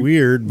see. It's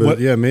weird, but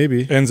yeah,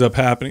 maybe ends up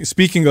happening.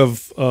 Speaking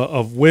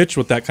of which,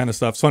 with that kind of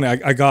stuff, it's funny.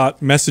 I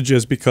got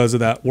messages because of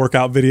that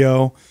workout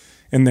video,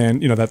 and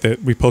then you know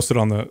that we posted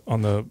on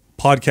the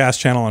podcast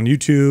channel on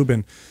YouTube,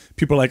 and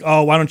people are like,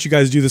 "Oh, why don't you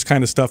guys do this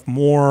kind of stuff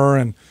more?"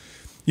 And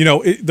you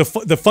know,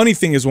 the funny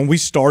thing is when we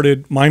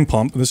started Mind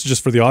Pump, and this is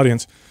just for the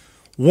audience,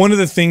 one of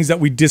the things that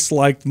we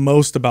disliked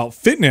most about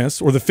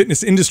fitness, or the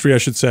fitness industry, I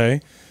should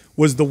say,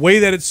 was the way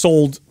that it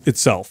sold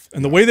itself.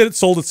 And the way that it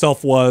sold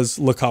itself was,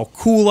 look how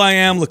cool I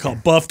am, look how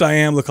buffed I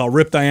am, look how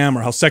ripped I am,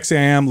 or how sexy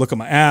I am, look at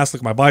my ass, look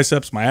at my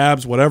biceps, my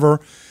abs,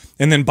 whatever,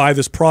 and then buy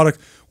this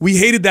product. We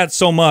hated that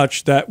so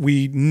much that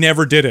we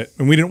never did it,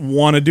 and we didn't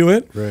want to do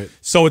it. Right.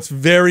 So it's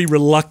very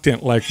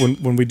reluctant. Like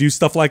when we do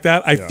stuff like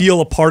that, I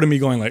feel a part of me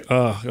going like,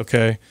 oh,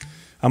 okay,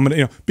 I'm gonna,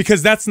 you know,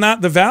 because that's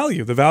not the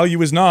value. The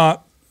value is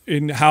not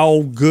in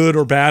how good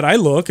or bad I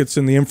look. It's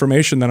in the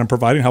information that I'm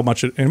providing, how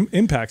much it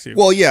impacts you.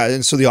 Well, yeah,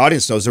 and so the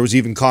audience knows there was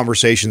even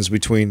conversations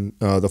between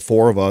the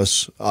four of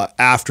us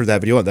after that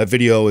video. That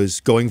video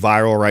is going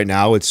viral right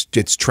now. It's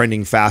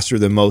trending faster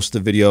than most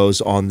of the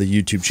videos on the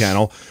YouTube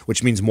channel,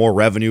 which means more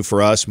revenue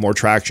for us, more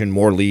traction,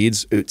 more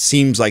leads. It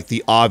seems like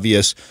the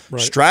obvious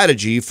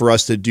strategy for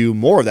us to do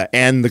more of that.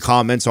 And the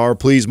comments are,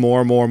 please,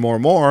 more.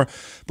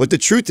 But the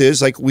truth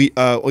is, like, we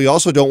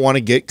also don't want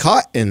to get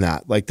caught in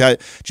that. Like, that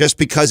just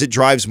because it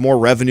drives more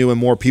revenue and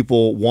more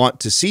people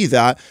want to see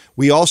that,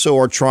 we also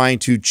are trying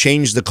to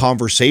change the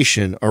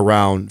conversation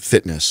around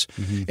fitness.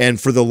 And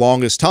for the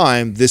longest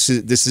time, this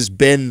has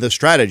been the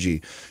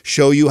strategy.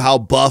 Show you how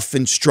buff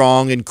and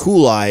strong and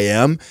cool I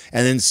am,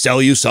 and then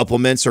sell you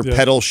supplements or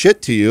peddle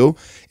shit to you.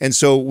 And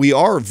so we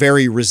are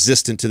very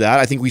resistant to that.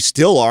 I think we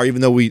still are,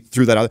 even though we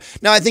threw that out.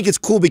 Now, I think it's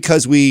cool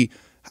because we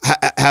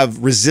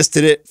have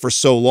resisted it for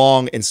so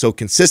long and so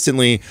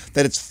consistently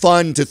that it's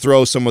fun to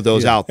throw some of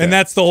those out there. And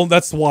that's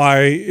why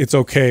it's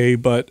okay.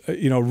 But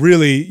you know,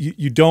 really,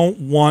 you don't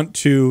want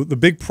to. The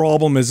big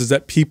problem is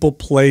that people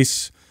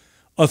place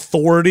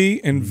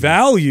authority and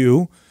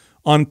value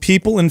on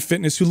people in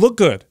fitness who look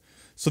good.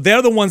 So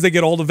they're the ones that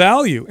get all the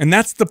value, and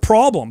that's the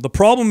problem. The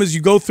problem is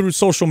you go through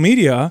social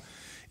media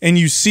and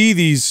you see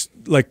these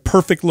like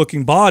perfect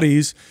looking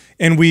bodies,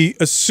 and we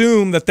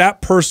assume that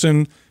that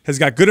person has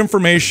got good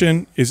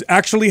information, is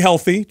actually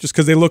healthy just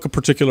because they look a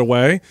particular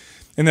way,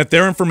 and that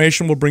their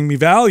information will bring me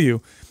value.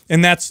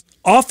 And that's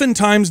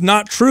oftentimes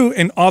not true.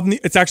 And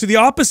it's actually the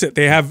opposite.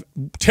 They have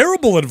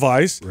terrible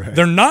advice. Right.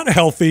 They're not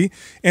healthy,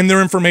 and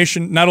their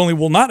information not only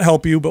will not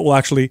help you, but will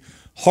actually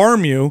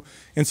harm you.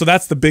 And so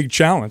that's the big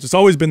challenge. It's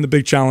always been the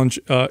big challenge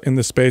in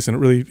this space. And it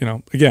really, you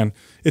know, again,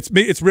 it's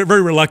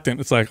very reluctant.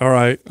 It's like, all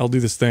right, I'll do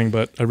this thing,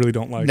 but I really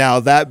don't like. Now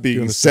that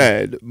being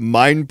said,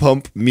 Mind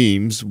Pump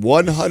memes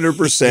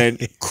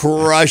 100%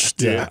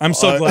 crushed it. I'm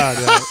so glad.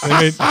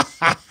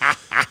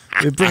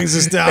 It brings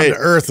us down to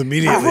earth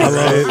immediately.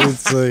 Right?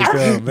 It's like,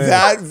 oh, man.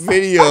 That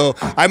video,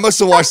 I must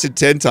have watched it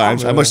 10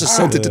 times. I must have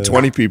sent it to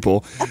 20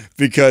 people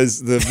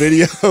because the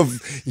video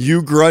of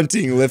you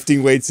grunting,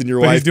 lifting weights in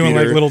your wife he's doing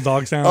beater, like little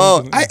dog sounds.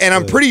 Oh, and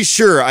I'm pretty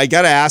sure, I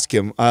got to ask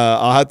him.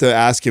 I'll have to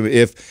ask him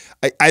if,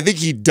 I think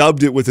he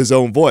dubbed it with his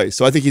own voice.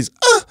 So I think he's,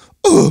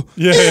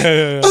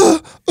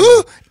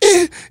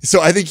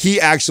 So I think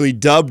he actually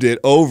dubbed it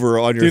over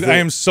on your Dude, I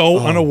am so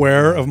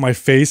unaware of my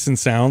face and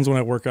sounds when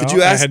I work out. Did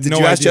you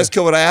ask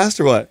Jessica what I asked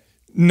or what?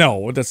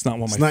 No, that's not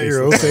what my face is.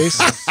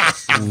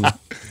 It's not your own face?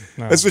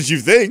 No. That's what you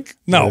think.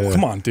 No,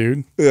 come on,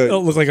 dude. It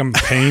don't look like I'm in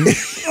pain.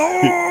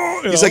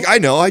 He's like, I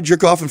know. I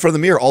jerk off in front of the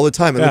mirror all the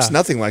time. It looks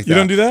nothing like that. You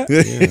don't do that?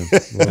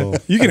 Well,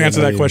 you can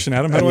answer that question,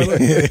 Adam. How do I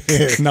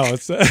look? No,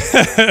 it's...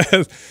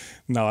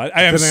 No,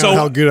 I am so...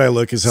 how good I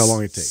look is how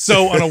long it takes.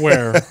 So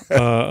unaware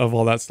of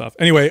all that stuff.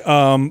 Anyway,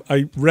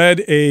 I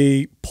read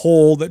a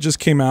poll that just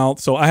came out.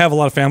 So I have a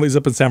lot of families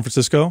up in San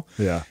Francisco.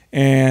 Yeah.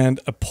 And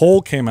a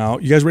poll came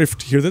out. You guys ready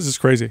to hear this? This is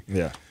crazy.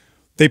 Yeah.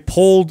 They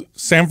polled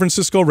San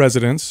Francisco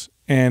residents,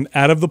 and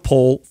out of the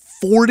poll,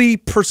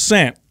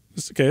 40%,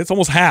 okay, it's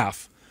almost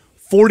half,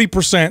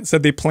 40%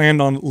 said they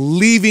planned on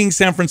leaving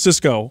San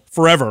Francisco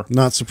forever.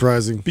 Not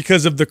surprising.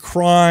 Because of the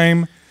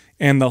crime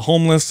and the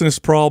homelessness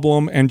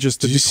problem and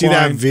just the Did you see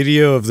that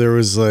video of there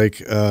was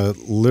like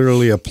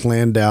literally a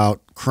planned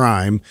out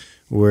crime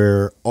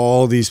where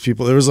all these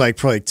people, there was like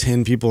probably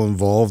 10 people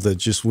involved that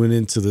just went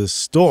into the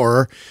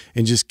store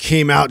and just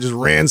came out, just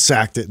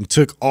ransacked it and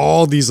took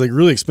all these like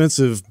really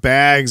expensive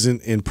bags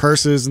and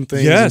purses and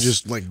things. Yes. And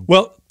just like,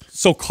 well,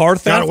 so car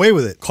theft, got away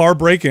with it. Car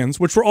break-ins,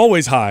 which were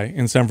always high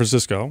in San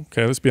Francisco.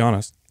 Okay, let's be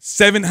honest.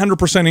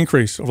 700%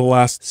 increase over the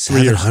last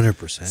 3 years.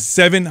 700%.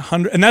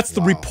 700, and that's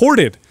the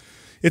reported.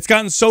 It's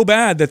gotten so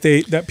bad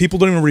that people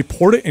don't even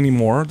report it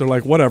anymore. They're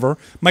like, whatever.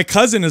 My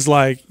cousin is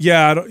like,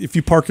 yeah, if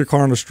you park your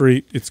car on the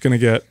street, it's going to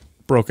get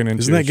broken into.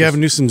 Isn't that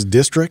Gavin Newsom's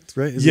district,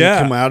 right? Isn't it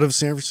come out of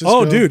San Francisco?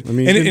 Oh, dude. I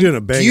mean, he's doing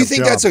a bang Do you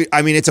think that's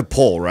I mean, it's a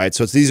poll, right?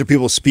 So these are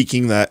people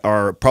speaking that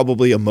are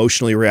probably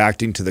emotionally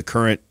reacting to the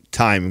current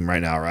time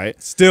right now,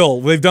 right?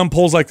 Still, they've done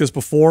polls like this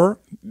before,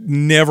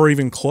 never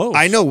even close.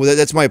 I know.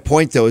 That's my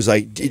point, though, is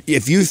like,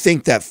 if you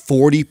think that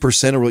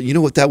 40% you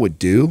know what that would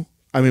do?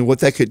 I mean,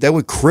 that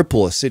would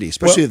cripple a city,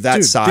 especially of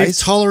that size. They've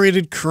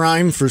tolerated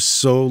crime for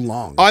so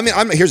long. I mean,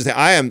 here's the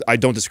thing. I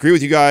don't disagree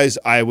with you guys.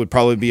 I would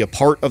probably be a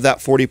part of that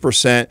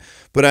 40%,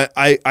 but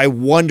I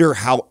wonder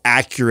how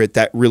accurate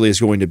that really is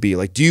going to be.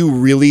 Like, do you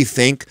really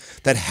think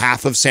that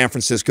half of San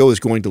Francisco is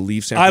going to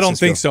leave San Francisco? I don't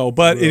think so,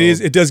 but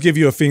it does give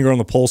you a finger on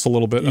the pulse a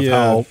little bit of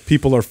how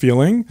people are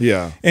feeling.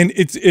 Yeah, and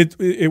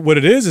what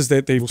it is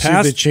that they've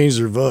passed. They changed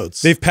their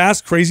votes. They've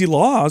passed crazy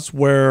laws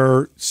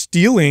where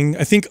stealing,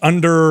 I think,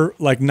 under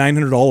like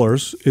 $900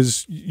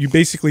 is you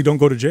basically don't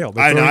go to jail.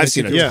 I know. I've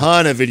seen a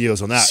ton of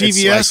videos on that.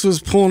 CVS was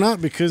pulling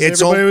up because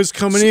everybody was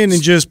coming in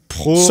and just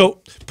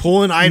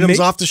pulling items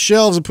off the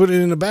shelves and putting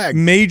it in a bag.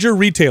 Major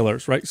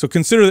retailers, right? So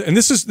consider, and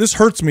this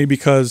hurts me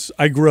because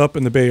I grew up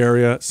in the Bay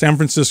Area. San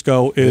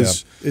Francisco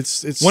is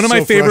it's one of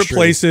my favorite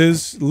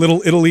places.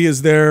 Little Italy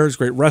is there. There's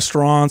great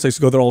restaurants. I used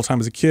to go there all the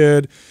time as a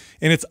kid,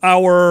 and it's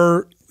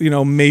our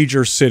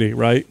major city,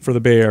 right, for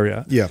the Bay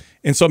Area. Yeah,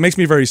 and so it makes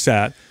me very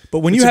sad. But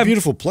when it's a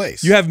beautiful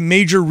place, you have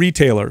major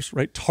retailers,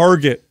 right?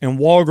 Target and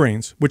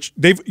Walgreens, which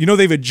they've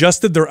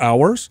adjusted their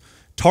hours.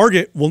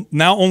 Target will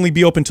now only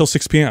be open until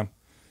 6 p.m.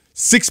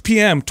 6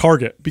 p.m.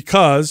 Target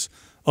because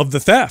of the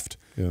theft.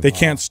 They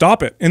can't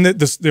stop it. And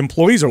the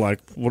employees are like,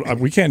 well,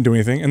 we can't do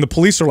anything. And the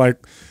police are like,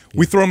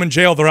 we throw them in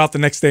jail. They're out the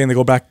next day and they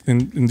go back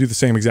and do the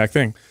same exact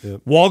thing.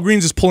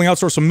 Walgreens is pulling out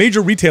stores. So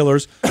major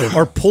retailers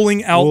are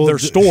pulling out their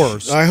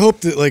stores. I hope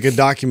that like a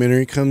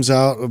documentary comes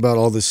out about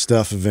all this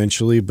stuff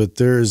eventually, but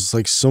there's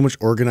like so much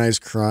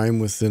organized crime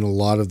within a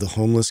lot of the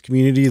homeless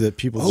community that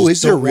people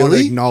just don't want to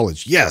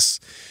acknowledge. Yes,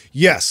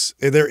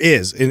 there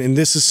is. And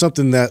this is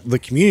something that the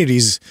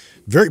community's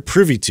very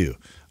privy to.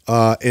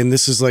 And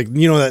this is like,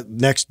 that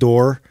next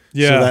door.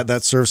 So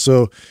that serves.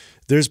 So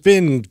there's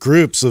been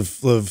groups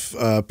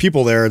of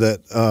people there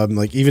that,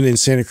 like even in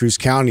Santa Cruz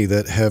County,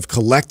 that have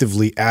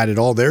collectively added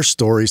all their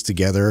stories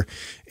together,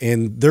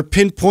 and they're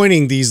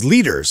pinpointing these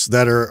leaders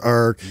that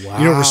are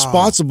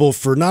responsible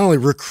for not only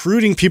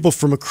recruiting people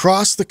from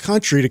across the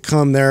country to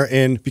come there,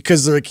 and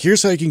because they're like,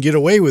 here's how you can get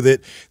away with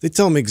it. They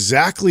tell them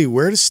exactly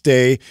where to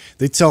stay.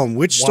 They tell them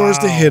which stores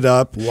to hit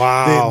up.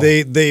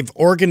 They've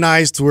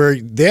organized where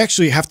they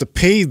actually have to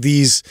pay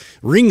these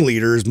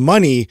ringleaders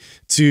money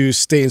to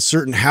stay in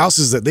certain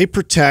houses that they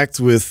protect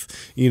with,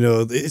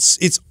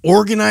 it's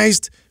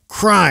organized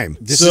crime.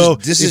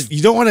 If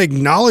you don't want to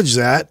acknowledge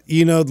that,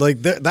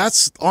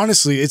 that's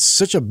honestly, it's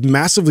such a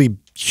massively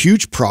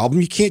huge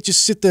problem. You can't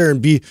just sit there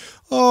and be,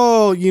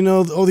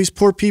 these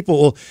poor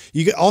people. Well,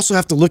 you also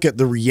have to look at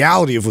the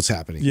reality of what's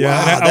happening. Yeah,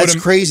 wow, that's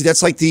crazy.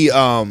 That's like the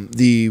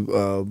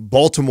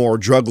Baltimore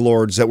drug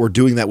lords that were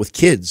doing that with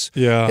kids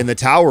in the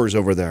towers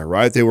over there,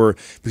 right?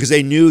 Because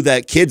they knew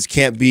that kids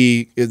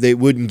they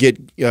wouldn't get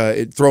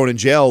thrown in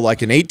jail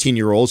like an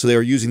 18-year-old, so they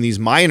were using these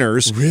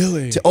minors.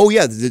 Really?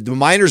 The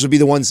minors would be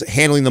the ones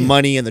handling the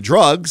money and the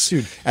drugs,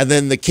 and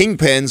then the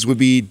kingpins would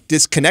be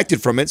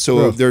disconnected from it,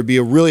 so it would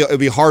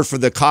be hard for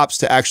the cops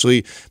to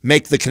actually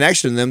make the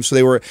connection to them.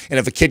 So and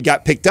if a kid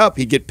got picked up,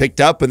 he'd get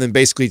picked up and then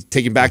basically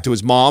taken back to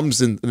his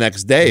mom's, and the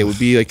next day it would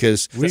be like a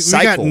cycle. We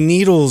got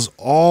needles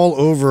all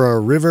over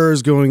our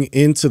rivers going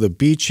into the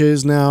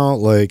beaches now.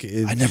 Like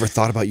I never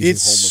thought about using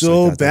it's homeless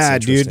so like that.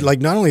 bad, dude.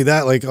 Like not only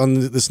that, like on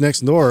this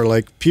next door,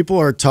 like people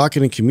are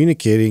talking and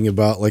communicating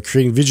about like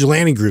creating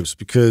vigilante groups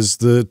because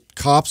the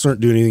cops aren't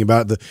doing anything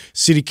about it. The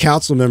city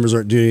council members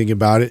aren't doing anything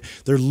about it.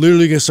 They're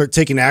literally going to start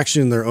taking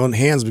action in their own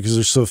hands because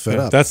they're so fed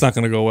up. That's not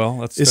going to go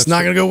well. It's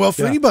not going to go well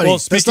for anybody. Well,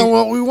 that's not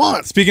what we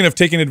want. Speaking of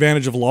taking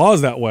advantage of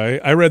laws that way,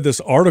 I read this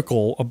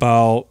article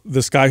about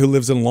this guy who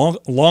lives in Long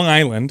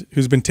Island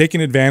who's been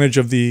taking advantage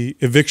of the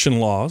eviction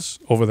laws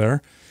over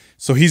there.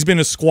 So he's been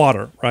a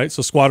squatter, right?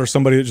 So squatter,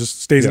 somebody that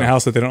just stays in a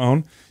house that they don't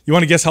own. You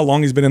want to guess how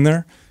long he's been in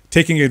there?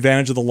 Taking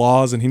advantage of the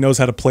laws, and he knows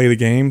how to play the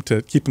game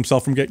to keep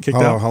himself from getting kicked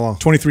out. How long?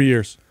 23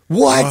 years.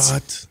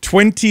 What?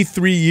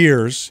 23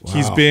 years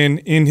he's been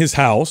in his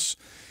house.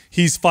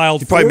 He's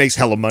filed. He probably makes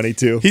hella money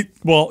too.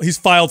 He's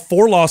filed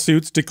 4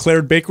 lawsuits,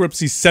 declared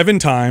bankruptcy 7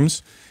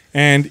 times,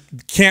 and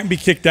can't be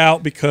kicked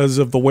out because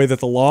of the way that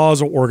the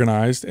laws are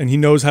organized, and he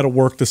knows how to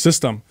work the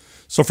system.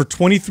 So for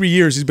 23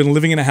 years, he's been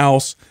living in a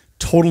house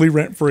totally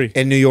rent-free.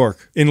 In New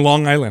York. In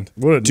Long Island.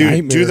 What a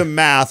nightmare. Do the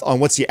math on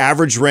what's the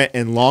average rent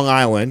in Long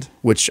Island,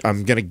 which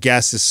I'm going to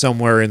guess is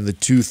somewhere in the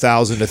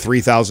 $2,000 to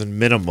 $3,000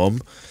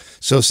 minimum.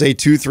 So say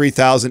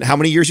 3,000. How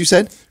many years you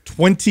said?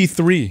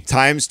 23.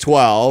 Times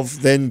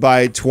 12, then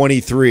by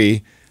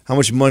 23. How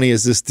much money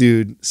has this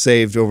dude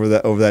saved over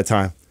that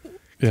time?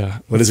 Yeah.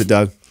 What is it,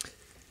 Doug?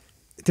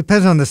 It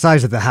depends on the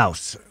size of the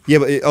house. Yeah,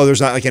 but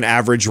there's not like an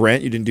average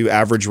rent. You didn't do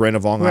average rent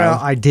of Long Island. Well,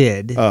 I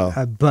did.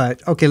 Oh.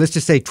 But okay, let's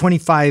just say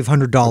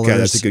 $2,500. Okay,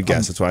 that's a good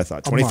guess. That's what I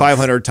thought.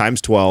 2,500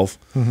 times 12.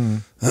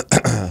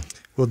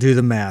 We'll do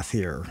the math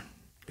here.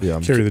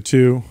 Yeah, Carry the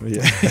 2.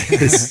 Yeah.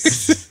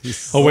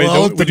 Oh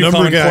wait, the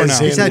number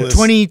guys. You said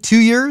 22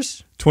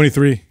 years.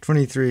 23.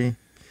 23.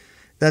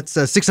 That's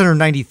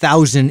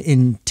 $690,000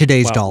 in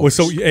today's dollars.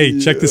 So hey,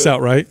 check this out,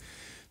 right?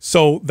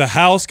 So the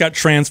house got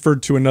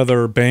transferred to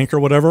another bank or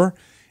whatever,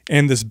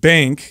 and this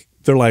bank,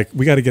 they're like,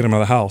 we got to get him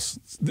out of the house.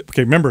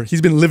 Okay, remember,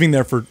 he's been living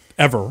there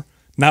forever,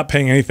 not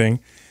paying anything.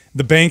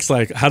 The bank's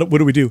like, what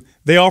do we do?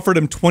 They offered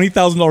him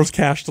 $20,000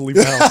 cash to leave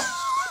the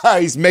house.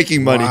 He's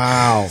making money.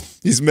 Wow.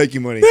 He's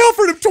making money. They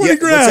offered him 20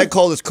 grand. What's that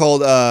called? It's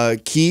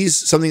called keys.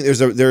 Something.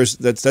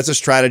 That's a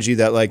strategy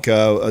that like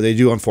they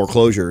do on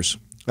foreclosures.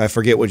 I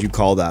forget what you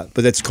call that,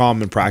 but that's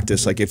common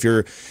practice. Like if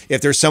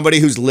there's somebody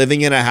who's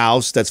living in a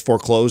house that's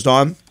foreclosed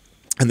on,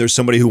 and there's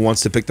somebody who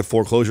wants to pick the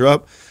foreclosure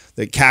up,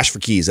 the cash for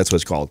keys. That's what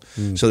it's called.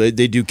 So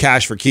they do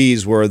cash for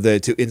keys, where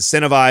to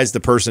incentivize the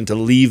person to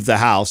leave the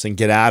house and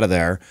get out of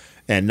there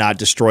and not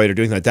destroy it or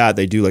doing like that.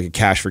 They do like a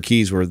cash for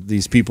keys, where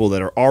these people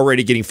that are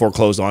already getting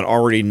foreclosed on,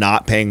 already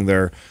not paying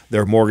their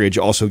mortgage,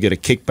 also get a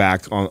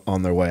kickback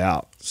on their way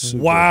out.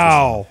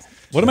 Wow.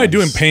 What am I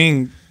doing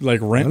paying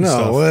like rent and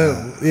stuff?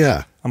 Well,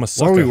 yeah. I'm a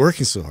sucker. Why are we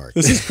working so hard?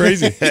 This is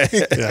crazy.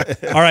 Yeah.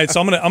 All right, so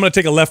I'm gonna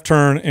take a left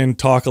turn and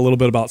talk a little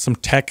bit about some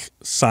tech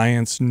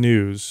science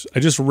news.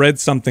 I just read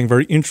something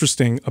very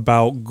interesting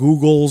about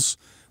Google's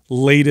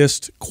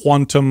latest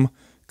quantum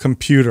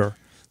computer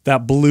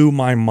that blew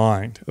my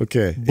mind.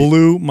 Okay.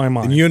 Blew my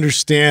mind. And you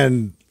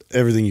understand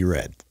everything you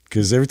read.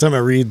 Because every time I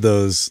read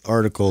those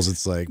articles,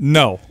 it's like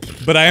No,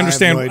 but I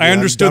understand. no idea. I I'm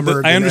understood.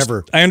 dumber than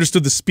ever. I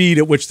understood the speed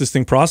at which this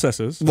thing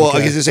processes. Well, I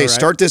was going to say,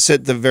 start this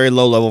at the very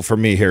low level for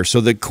me here. So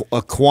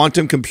a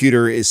quantum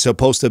computer is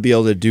supposed to be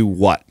able to do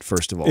what,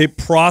 first of all? It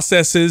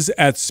processes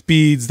at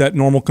speeds that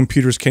normal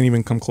computers can't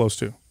even come close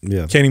to.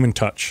 Yeah. Can't even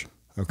touch.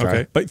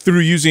 Okay. But through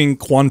using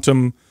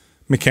quantum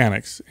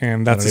mechanics,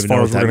 and that's as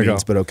far as we're going to go.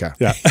 But okay.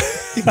 Yeah.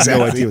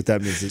 No idea what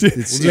that means. We'll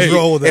just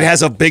roll with It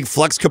has a big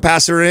flux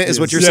capacitor in it, is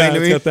what you're saying to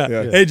it's me? got that.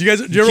 Yeah. Hey, do you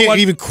You ever can't watch?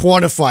 even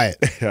quantify it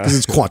because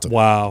it's quantum.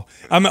 Wow.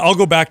 I'll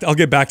go back. I'll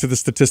get back to the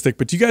statistic.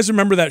 But do you guys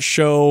remember that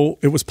show?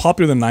 It was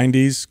popular in the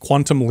 '90s.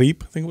 Quantum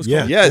Leap, I think it was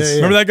called. Yes. Yeah.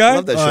 Remember that guy?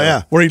 Love that show. Oh,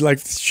 yeah. Where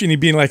he'd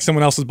be in like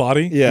someone else's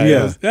body. Yeah.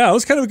 Yeah, it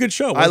was kind of a good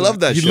show. I wasn't love it?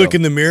 that You'd show. look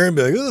in the mirror and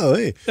be like, oh,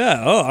 hey.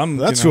 Yeah. Oh, I'm.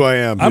 That's who I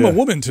am. I'm a Yeah.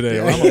 woman today,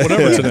 or I'm a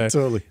whatever Yeah, today.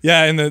 totally.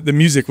 Yeah, and the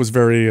music was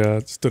very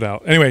stood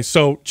out. Anyway,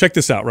 so check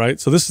this out, right?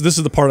 So this is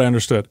the part I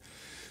understood.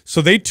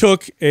 So they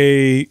took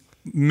a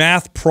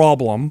math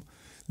problem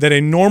that a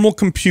normal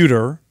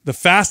computer, the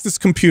fastest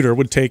computer,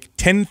 would take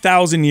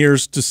 10,000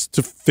 years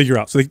to figure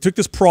out. So they took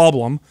this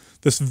problem,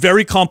 this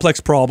very complex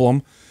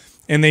problem,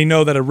 and they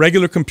know that a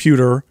regular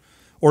computer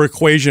or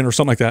equation or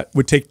something like that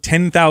would take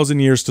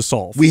 10,000 years to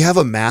solve. We have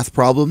a math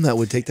problem that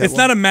would take that It's long?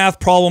 not a math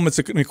problem. It's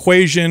an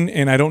equation,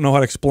 and I don't know how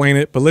to explain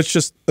it. But let's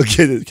just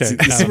Okay.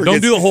 don't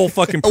do the whole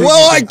fucking. proof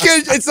Well, thing. I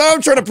can't. It's not.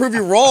 I'm trying to prove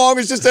you wrong.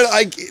 It's just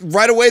that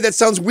right away that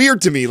sounds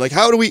weird to me. Like,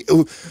 how do we?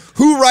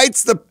 Who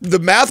writes the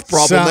math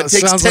problem that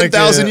takes Sounds like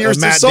 10,000 a years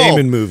to Matt solve?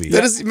 Damon movie.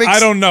 That is, makes, I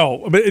don't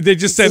know, but they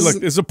just said, look,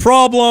 it's a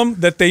problem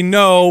that they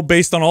know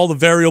based on all the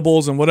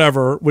variables and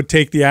whatever would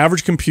take the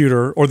average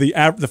computer or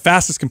the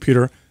fastest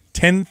computer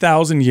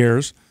 10,000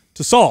 years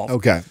to solve.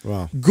 Okay.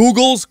 Wow.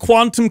 Google's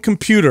quantum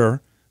computer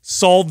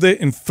solved it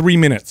in 3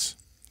 minutes.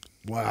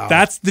 Wow.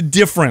 That's the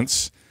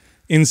difference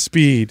in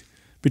speed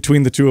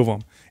between the two of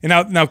them.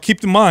 And now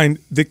keep in mind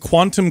the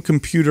quantum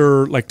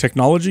computer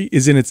technology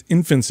is in its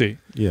infancy.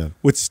 Yeah.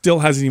 Which still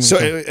hasn't even So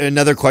come.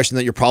 another question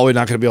that you're probably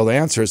not going to be able to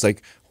answer is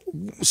like,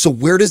 so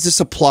where does this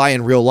apply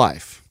in real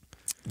life?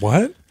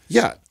 What?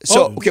 Yeah.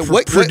 So okay,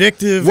 what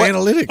predictive what-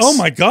 analytics? Oh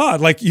my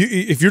God!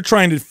 If you're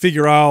trying to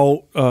figure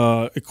out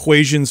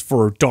equations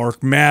for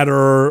dark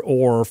matter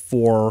or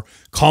for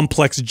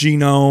complex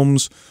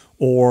genomes,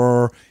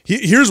 or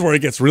here's where it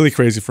gets really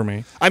crazy for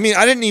me. I mean,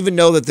 I didn't even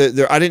know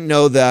that I didn't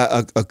know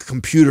that a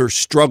computer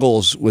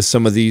struggles with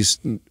some of these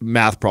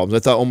math problems. I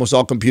thought almost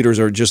all computers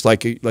are just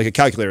like a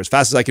calculator. As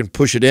fast as I can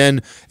push it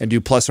in and do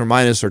plus or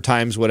minus or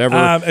times whatever.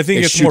 I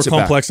think it's more shoots it back.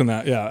 complex than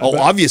that. Yeah. Oh,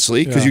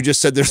 obviously, because you just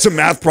said there's a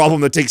math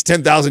problem that takes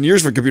 10,000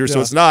 years for a computer,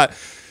 so it's not.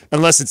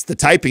 Unless it's the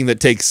typing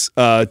that takes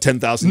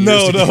 10,000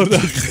 years No.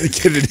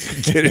 get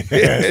it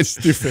in.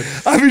 Stupid.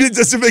 I mean, it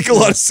doesn't make a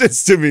lot of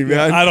sense to me,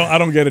 man. I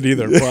don't get it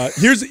either. But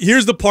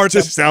here's the part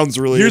Just sounds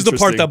really Here's the part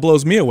interesting. that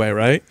blows me away,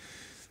 right?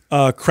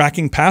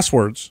 Cracking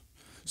passwords.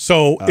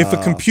 So if a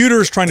computer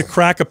is trying to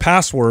crack a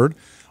password,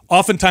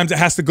 oftentimes it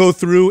has to go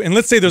through, and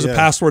let's say there's a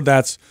password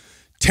that's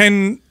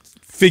 10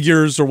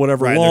 figures or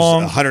whatever Right, long.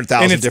 there's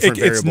 100,000 and different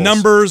It's variables.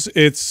 numbers,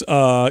 it's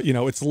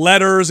it's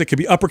letters, it could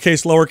be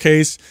uppercase,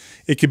 lowercase,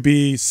 it could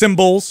be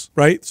symbols,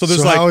 right? So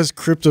there's how is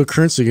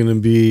cryptocurrency going to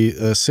be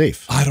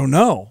safe? I don't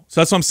know.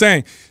 So that's what I'm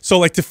saying.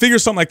 So to figure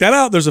something like that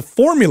out, there's a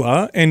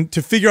formula, and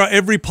to figure out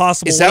every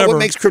possible Is that what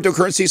makes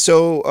cryptocurrency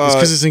so?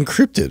 Because it's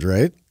encrypted,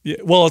 right? Yeah,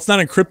 well, it's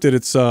not encrypted.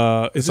 It's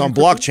on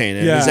blockchain.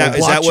 And Yeah. is that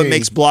what Blockchain.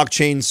 makes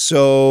blockchain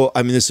so?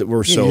 I mean,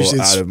 we're so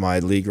it's- out of my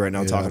league right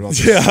now talking about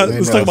this. Yeah,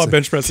 let's talk about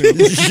bench pressing.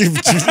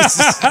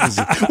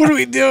 What are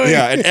we doing?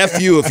 Yeah, and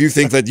F you if you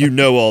think that you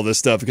know all this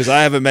stuff, because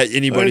I haven't met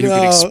anybody who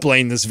can know.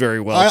 explain this very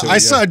well. to me. I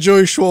saw a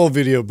Joey Schwoll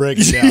video break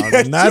it down,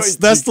 and that's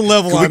the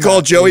level. Can we I'm call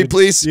at, Joey, dude.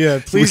 please? Yeah,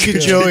 please We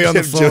get can Joey on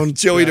the get phone.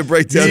 Joey to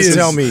break down. Please some-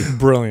 tell me.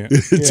 Brilliant.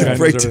 to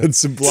break down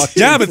some blockchain.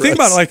 Yeah, but for think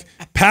us. about it.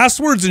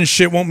 Passwords and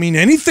shit won't mean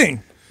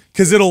anything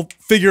because it'll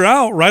figure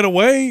out right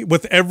away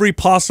with every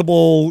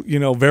possible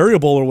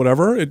variable or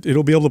whatever.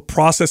 It'll be able to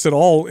process it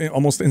all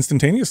almost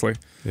instantaneously.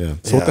 Yeah.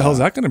 So what the hell is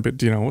that going to be?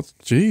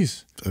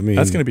 Jeez. I mean,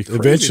 that's going to be crazy.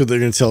 Eventually, they're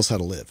going to tell us how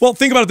to live. Well,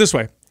 think about it this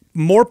way.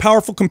 More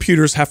powerful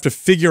computers have to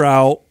figure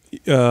out,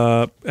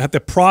 have to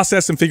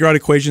process and figure out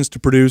equations to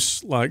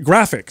produce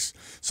graphics.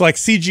 So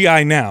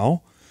CGI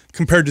now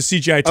compared to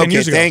CGI 10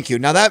 years ago. Thank you.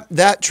 Now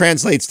that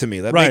translates to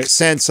me. That Right. makes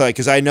sense,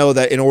 because I know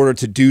that in order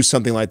to do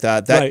something like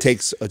that, Right.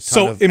 takes a ton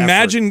So of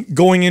imagine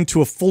going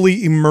into a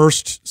fully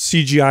immersed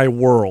CGI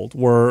world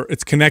where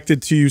it's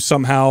connected to you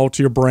somehow,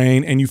 to your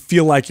brain, and you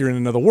feel like you're in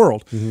another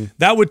world.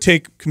 That would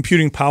take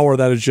computing power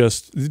that is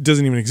it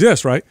doesn't even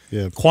exist, right?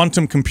 Yeah.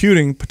 Quantum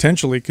computing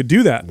potentially could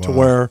do that to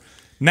where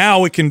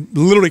now it can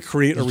literally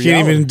create a You reality.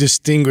 can't even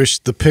distinguish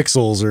the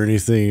pixels or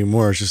anything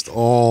anymore. It's just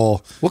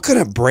all. What kind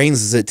of brains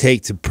does it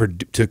take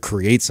to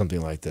create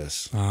something like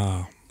this?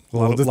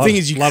 Well, the thing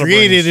is, you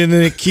create it and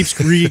then it keeps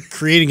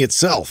recreating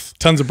itself.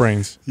 Tons of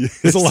brains.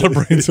 There's a lot of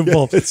brains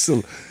involved.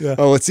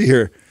 Oh, let's see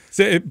here.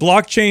 So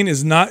blockchain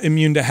is not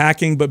immune to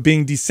hacking, but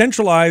being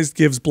decentralized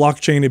gives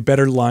blockchain a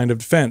better line of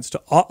defense. To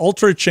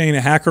alter a chain,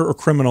 a hacker or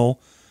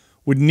criminal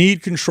would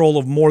need control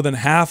of more than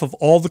half of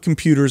all the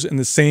computers in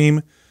the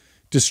same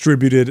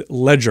distributed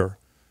ledger.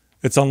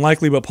 It's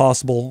unlikely but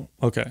possible.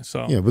 Okay,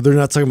 so Yeah, but they're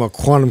not talking about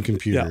quantum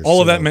computers. yeah,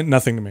 all of that meant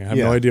nothing to me. I have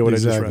no idea what I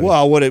just read.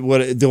 Well, what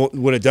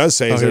it does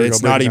say is that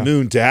it's not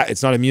immune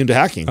to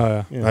hacking.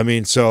 Oh, yeah. I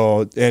mean,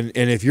 so and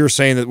if you're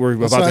saying that we're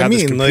about to have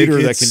this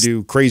computer that can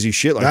do crazy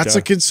shit like that, that's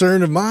a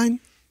concern of mine.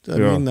 I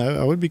mean,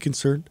 I would be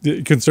concerned.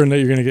 Concerned that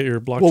you're going to get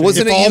your blockchain. Well,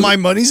 wasn't If it all you- my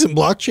money's in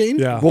blockchain?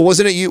 Yeah. Well,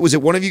 wasn't it you? Was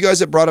it one of you guys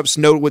that brought up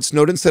what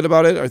Snowden said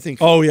about it? I think.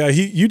 Oh yeah,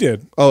 you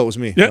did. Oh, it was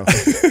me. Yeah. No.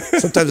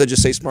 Sometimes I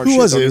just say smart shit.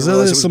 Who was don't it? even Is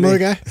realize that was some me. other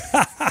guy?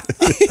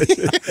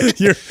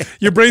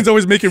 your brain's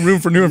always making room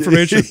for new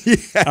information.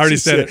 I already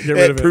said it. Get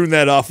rid of it. Prune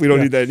that off. We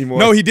don't need that anymore.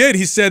 No, he did.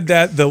 He said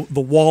that the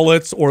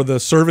wallets or the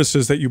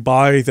services that you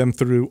buy them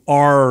through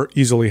are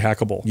easily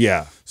hackable.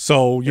 Yeah.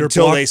 So you're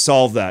Until they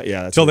solve that.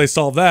 Yeah. until they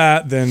solve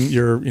that, then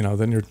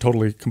you're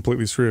totally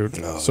completely screwed.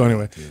 So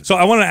anyway, so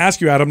I wanted to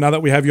ask you, Adam, now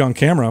that we have you on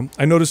camera,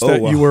 I noticed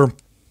that you were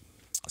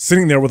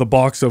sitting there with a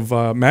box of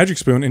Magic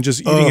Spoon and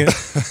just eating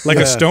it like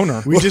a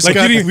stoner. We just like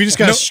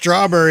got a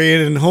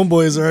strawberry and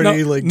homeboy's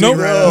already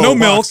no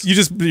milk. You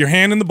just your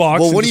hand in the box.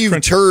 Well, and one of just you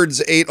crunch.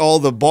 turds ate all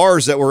the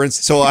bars that were in.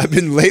 So I've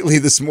been lately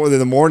in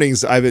the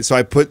mornings.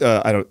 I put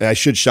I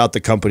should shout the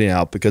company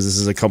out because this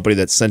is a company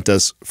that sent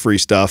us free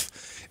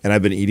stuff. And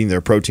I've been eating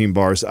their protein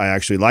bars. I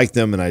actually like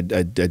them, and I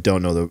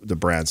don't know the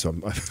brand, so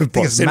I'm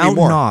it's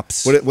Mountain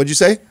Ops. What'd you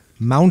say?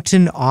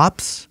 Mountain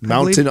Ops.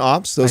 Mountain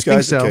Ops. Those I think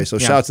guys. so. Okay, so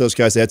Yeah. shout out to those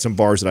guys. They had some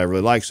bars that I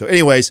really like. So,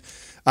 anyways,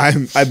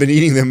 I've been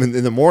eating them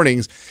in the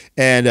mornings,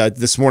 and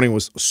this morning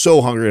was so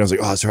hungry, and I was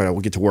like, oh, that's all right. I'll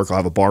get to work. I'll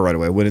have a bar right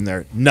away. I went in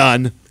there,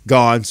 none,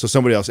 gone. So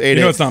somebody else ate it.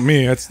 You know, it's not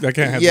me. I can't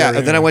have. Yeah,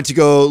 and then I went to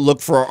go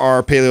look for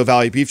our Paleo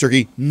Valley beef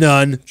jerky.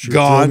 None,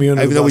 gone. threw me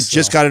under Even the though we bus,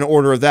 just though. got an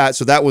order of that,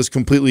 so that was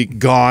completely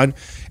gone.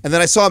 And then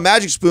I saw a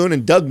Magic Spoon,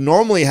 and Doug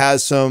normally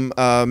has some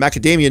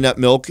macadamia nut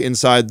milk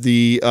inside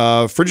the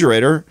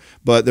refrigerator,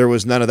 but there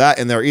was none of that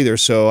in there either.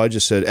 So I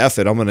just said, "F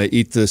it, I'm going to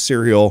eat the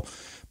cereal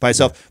by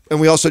itself." And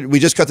we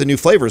just got the new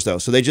flavors though,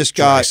 so they just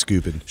got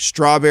scooping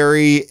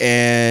strawberry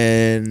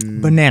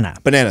and Banana.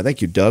 Banana.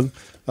 Thank you, Doug.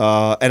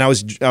 And I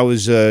was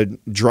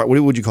dry. What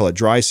would you call it?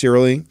 Dry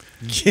cerealing.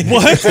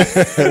 What?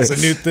 That's a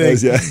new thing.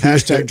 Yeah.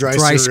 Hashtag dry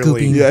Dry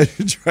cerealing. scooping. Yeah,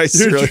 dry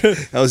cerealing.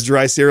 I was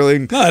dry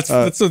cerealing. No, that's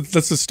what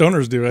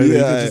stoners do, right? They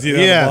just eat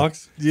it out of the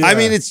box. Yeah. I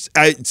mean, it's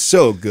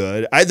so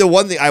good. The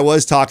one thing I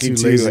was talking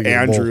Too lazy to to get a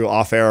Andrew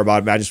off air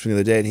about Magic Spoon the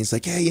other day, and he's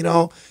like, "Hey,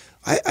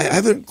 I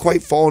haven't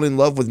quite fallen in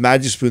love with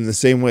Magic Spoon the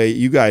same way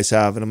you guys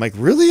have." And I'm like,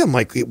 "Really?" I'm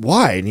like,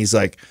 "Why?" And he's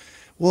like,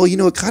 "Well,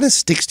 it kind of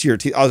sticks to your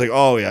teeth." I was like,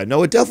 "Oh yeah,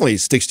 no, it definitely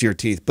sticks to your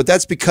teeth." But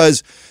that's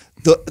because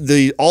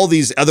all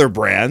these other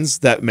brands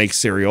that make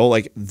cereal,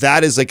 like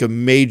that is like a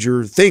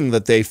major thing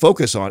that they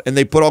focus on, and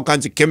they put all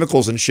kinds of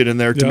chemicals and shit in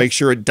there to make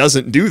sure it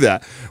doesn't do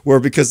that.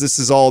 Where because this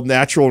is all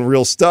natural and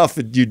real stuff,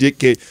 you do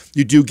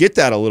get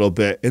that a little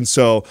bit. And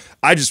so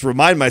I just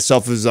remind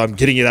myself as I'm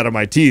getting it out of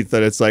my teeth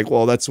that it's like,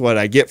 well, that's what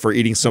I get for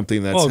eating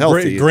something that's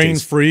healthy, grain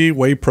free,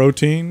 whey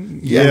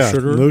protein, Yeah,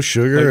 sugar. no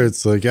sugar.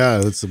 It's like,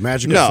 it's a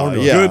magical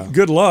formula. yeah.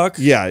 Good luck.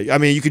 Yeah, I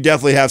mean, you could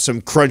definitely have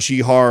some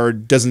crunchy,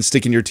 hard, doesn't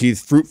stick in your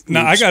teeth fruit.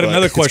 Now I got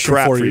another question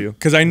for you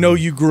because I know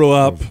you grew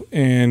up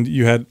and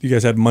you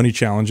guys had money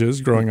challenges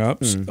growing up.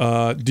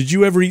 Did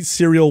you ever eat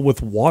cereal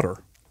with water?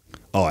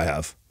 Oh, I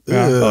have.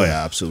 Yeah. Oh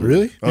yeah, absolutely.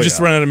 Really? You just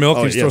run out of milk.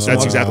 Oh, and you yeah, just throw some that's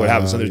water. exactly what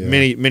happens. So there's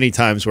many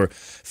times where, in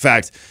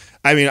fact,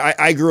 I mean,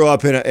 I grew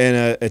up in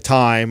a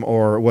time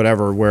or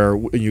whatever where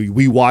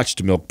we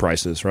watched milk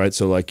prices, right?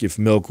 So like if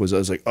milk was, I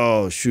was like,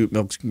 oh shoot,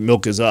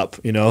 milk is up,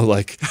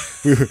 like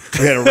we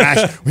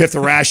had we have to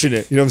ration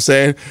it, you know what I'm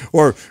saying?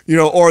 Or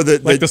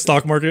the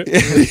stock market.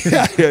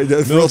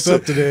 Milk's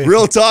up today.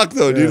 Real talk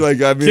though, dude.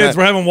 Like I mean, Kids,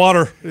 we're having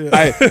water.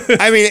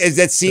 I mean,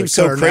 that seems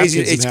Cut so our crazy.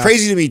 napkins in It's half.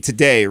 crazy to me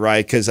today,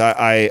 right? Because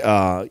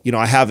I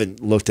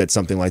haven't looked at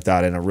something like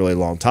that in a really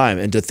long time,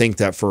 and to think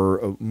that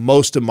for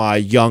most of my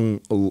young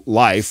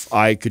life,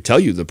 I could tell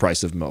you the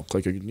price of milk.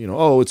 Like,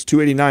 oh, it's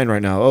 $2.89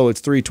 right now. Oh,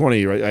 it's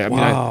 $3.20. Right? I mean,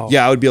 Wow.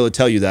 I would be able to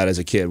tell you that as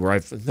a kid. Where I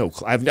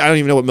don't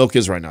even know what milk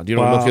is right now. Do you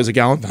know what milk is a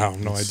gallon? No,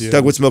 no idea.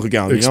 Doug, what's milk a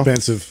gallon?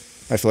 Expensive.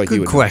 I feel like you Good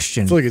would know.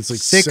 question. I feel like it's like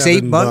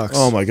 $6, $7. $8.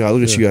 Oh my God,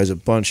 look at you guys, a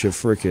bunch of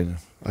freaking.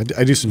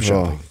 I do some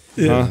shopping.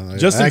 Yeah.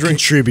 Justin I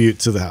drinks. contribute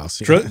to the house.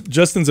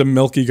 Justin's a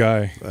milky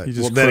guy. He just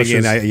Well, then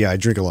crushes. again, I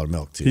drink a lot of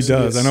milk too. He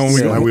does. I know when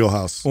we my go.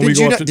 wheelhouse. When we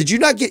go up to, Did you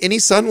not get any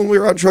sun when we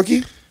were out in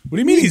Truckee? what do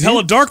you mean? He's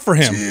hella dark for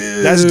him.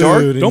 That's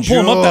dark. Don't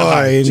pull him up that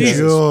high. Jesus.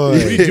 Enjoy.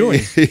 What are you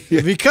doing?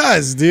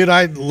 Because, dude,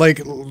 I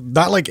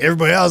not like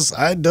everybody else.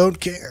 I don't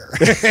care.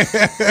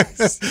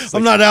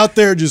 I'm not out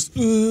there just.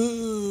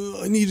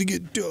 I need to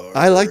get dark.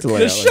 I like the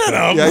way. Shut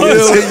up.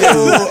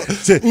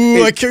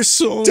 Ooh, I care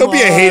so much. Don't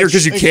be a hater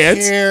 'cause you I can't.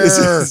 care.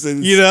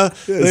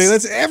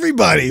 That's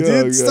everybody, dude.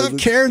 Oh, God. Stop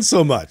caring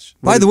so much.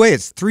 By the way,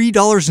 it's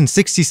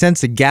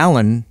 $3.60 a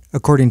gallon,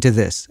 according to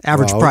this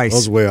average Wow, price. I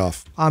was way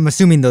off. I'm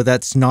assuming though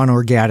that's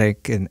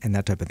non-organic and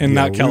that type of thing. And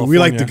not We California.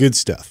 like the good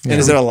stuff. And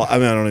is that a lot? I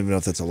mean, I don't even know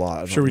if that's a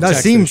lot. Sure, we that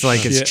tax seems the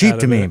like it's shit cheap out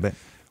to of me, it. but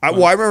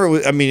Well, I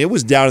remember. I mean, it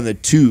was down in the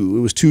two.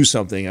 It was two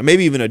something,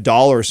 maybe even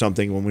 $1 or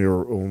something when we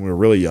were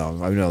really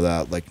young. I know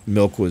that like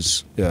milk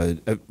was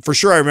for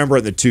sure. I remember it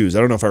in the twos. I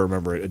don't know if I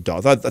remember it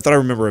 $1. I thought I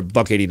remember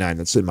 $1.89.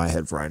 That's in my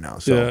head right now.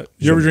 So, yeah.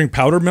 You ever drink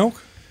powdered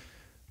milk?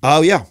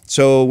 Oh yeah.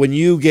 So when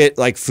you get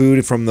like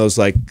food from those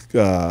like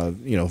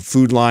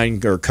food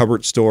line or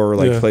cupboard store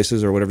like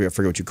places or whatever, I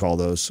forget what you call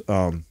those.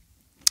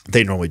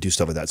 They normally do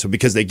stuff like that. So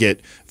because they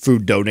get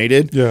food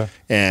donated,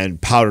 and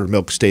powdered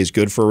milk stays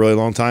good for a really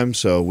long time.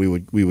 So we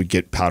would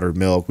get powdered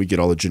milk. We get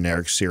all the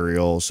generic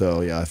cereal.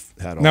 So yeah, I've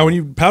had all. Now when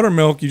you powder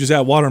milk, you just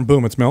add water and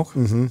boom, it's milk.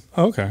 Mm-hmm.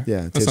 Oh, okay.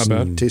 Yeah, that's not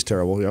bad. It tastes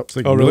terrible. Yep. It's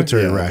like really?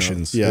 military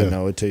rations.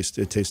 No, it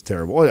tastes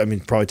terrible. Well, I mean,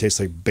 probably tastes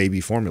like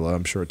baby formula.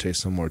 I'm sure it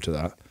tastes similar to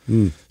that.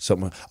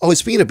 Something. Oh,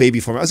 speaking of baby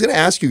formula, I was going to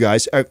ask you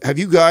guys: have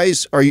you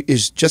guys?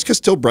 Is Jessica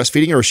still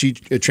breastfeeding, or is she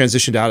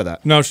transitioned out of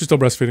that? No, she's still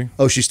breastfeeding.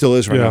 Oh, she still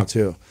is right now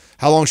too.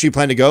 How long she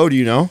plan to go? Do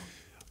you know?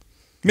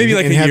 Maybe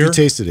like a year. Have you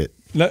tasted it?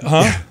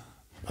 Huh?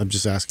 I'm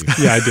just asking.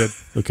 Yeah, I did.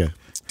 Okay.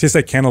 Tastes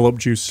like cantaloupe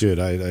juice. Good.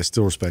 I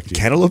still respect you.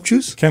 Cantaloupe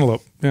juice?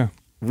 Cantaloupe. Yeah.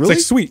 Really? It's like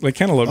sweet, like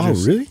cantaloupe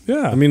juice. Oh, really?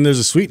 Yeah. I mean, there's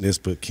a sweetness,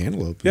 but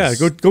cantaloupe. Yeah.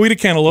 Go eat a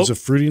cantaloupe. There's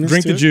a fruitiness.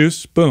 Drink the to it?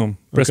 juice. Boom.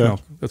 Breast Okay.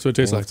 milk. That's what it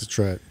tastes I'll like. have to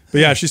try it.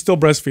 But yeah, she's still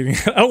breastfeeding.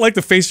 I don't like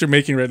the face you're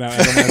making right now,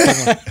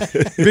 Adam.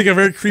 You're making a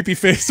very creepy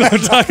face when I'm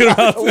talking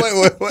about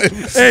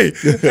this. Wait.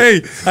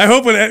 Hey, I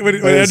hope when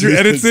Andrew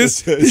edits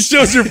this, he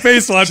shows your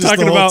face while I'm Just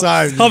talking the whole about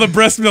time. how the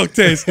breast milk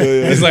tastes.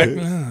 He's like, what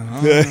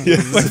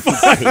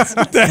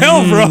the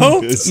hell,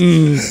 bro?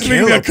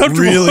 Making me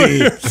uncomfortable.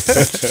 Really?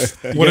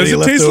 What does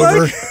it taste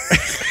like?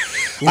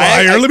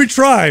 Liar, let me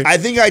try. I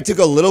think I took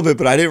a little bit,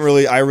 but I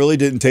really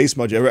didn't taste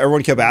much.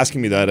 Everyone kept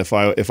asking me that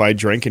if I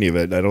drank any of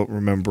it. I don't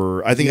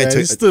remember. I think I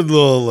took just a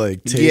little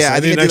like taste. Yeah, I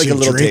think I did like a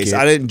little taste. It.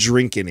 I didn't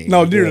drink any.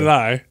 No, neither did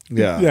I.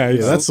 Yeah,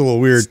 That's a little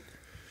weird.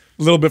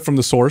 A little bit from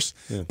the source.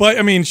 Yeah. But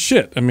I mean,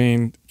 shit. I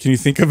mean, can you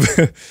think of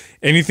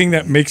anything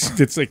that makes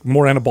it's like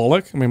more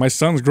anabolic? I mean, my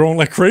son's growing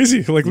like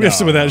crazy. Like we have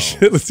some of that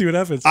shit. Let's see what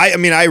happens. I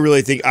mean, I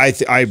really think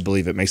I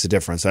believe it makes a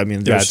difference. I mean,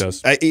 it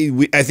does. I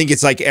think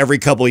it's like every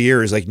couple of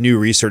years, like new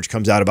research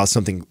comes out about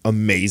something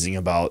amazing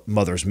about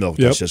mother's milk.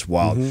 That's just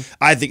wild.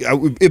 I think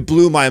it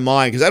blew my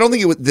mind because I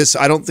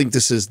don't think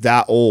this is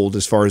that old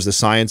as far as the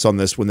science on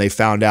this when they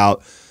found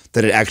out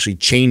that it actually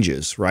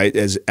changes, right?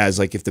 As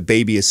like if the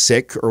baby is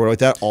sick or like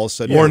that, all of a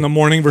sudden. Or in the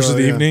morning versus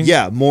the evening.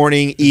 Yeah,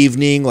 morning,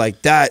 evening,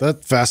 like that.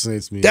 That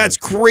fascinates me. That's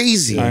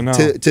crazy I know.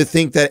 to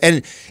think that,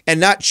 and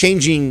not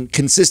changing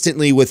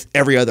consistently with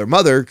every other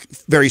mother,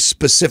 very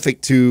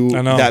specific to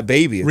that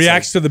baby. It's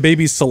reacts to the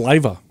baby's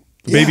saliva.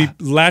 The baby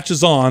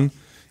latches on,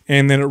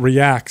 and then it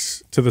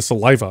reacts to the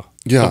saliva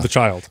of the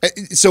child.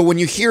 So when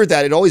you hear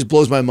that, it always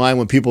blows my mind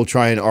when people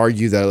try and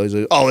argue that,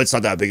 like, oh, it's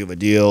not that big of a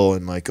deal,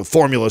 and like a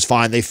formula is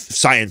fine.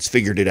 Science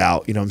figured it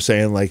out. You know what I'm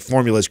saying? Like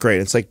formula is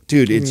great. It's like,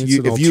 dude, it's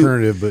an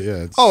alternative, but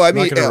yeah.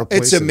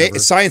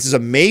 Science is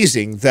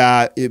amazing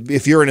that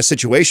if you're in a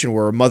situation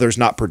where a mother's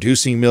not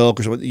producing milk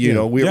or something, you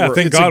know,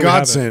 thank it's God a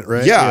godsend,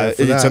 right? Yeah,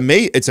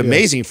 it's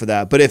amazing for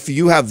that. But if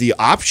you have the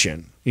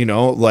option, you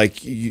know,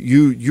 like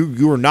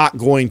you are not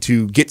going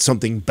to get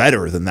something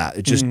better than that.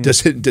 It just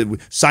doesn't.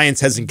 Science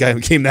hasn't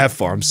came that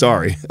far. I'm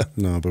sorry.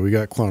 No, but we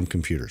got quantum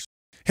computers.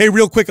 Hey,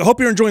 real quick, I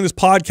hope you're enjoying this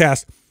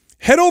podcast.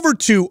 Head over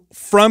to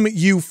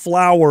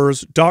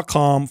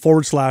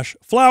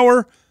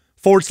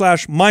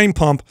FromYouFlowers.com/flower/mind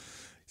pump.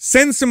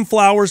 Send some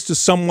flowers to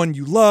someone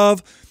you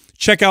love.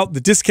 Check out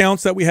the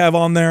discounts that we have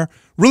on there.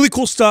 Really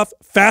cool stuff,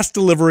 fast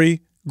delivery,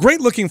 great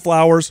looking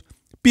flowers.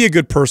 Be a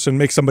good person.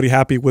 Make somebody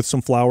happy with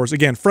some flowers.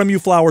 Again,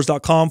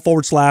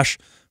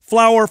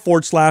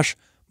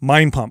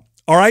 FromYouFlowers.com/flower/mind pump.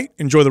 All right,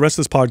 enjoy the rest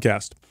of this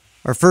podcast.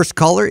 Our first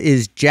caller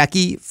is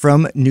Jackie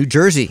from New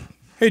Jersey.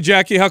 Hey,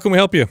 Jackie, how can we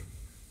help you?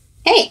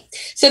 Hey,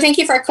 so thank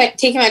you for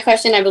taking my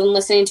question. I've been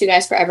listening to you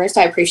guys forever, so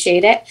I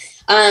appreciate it.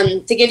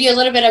 To give you a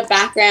little bit of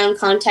background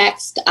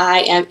context,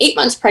 I am 8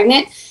 months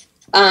pregnant,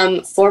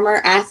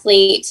 former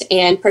athlete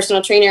and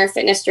personal trainer,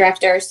 fitness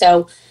director.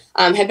 So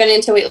have been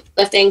into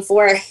weightlifting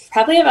for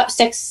probably about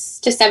 6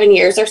 to 7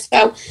 years or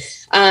so.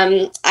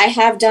 I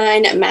have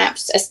done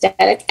MAPS,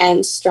 Aesthetic,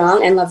 and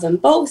Strong, and love them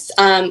both.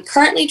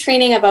 Currently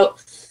training about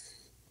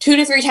 2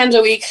 to 3 times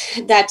a week.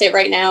 That's it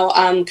right now.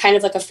 Kind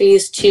of like a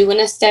phase 2 in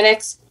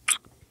aesthetics,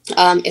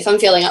 if I'm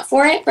feeling up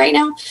for it right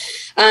now.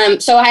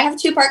 So I have a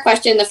 2-part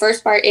question. The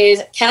first part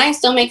is, can I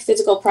still make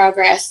physical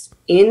progress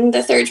in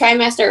the 3rd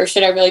trimester, or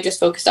should I really just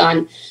focus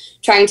on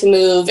trying to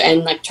move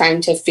and like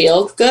trying to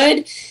feel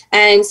good?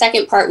 And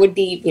second part would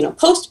be, you know,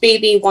 post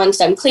baby, once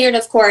I'm cleared,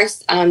 of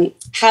course,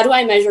 how do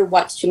I measure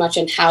what's too much,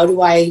 and how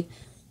do I,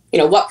 you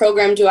know, what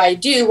program do I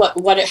do?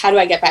 How do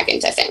I get back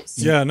into things?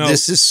 Yeah, no.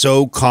 This is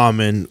so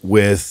common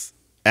with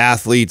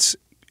athletes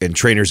and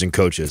trainers and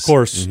coaches. Of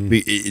course.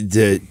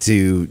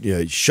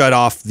 To shut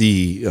off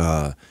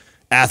the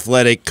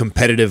athletic,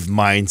 competitive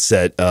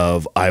mindset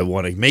of I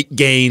want to make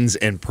gains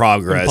and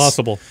progress.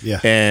 Impossible. Yeah.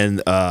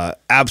 And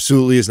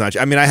absolutely is not.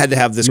 I mean, I had to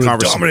have this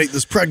conversation. Dominate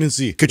this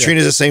pregnancy.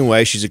 Katrina's the same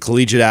way. She's a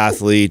collegiate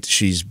athlete.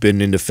 She's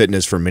been into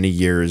fitness for many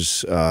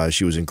years.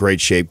 She was in great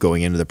shape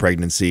going into the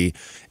pregnancy.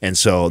 And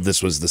so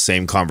this was the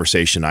same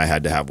conversation I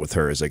had to have with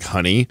her. Is like,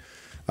 honey,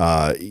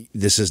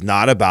 this is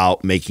not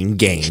about making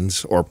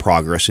gains or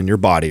progress in your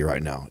body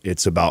right now.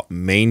 It's about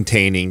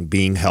maintaining,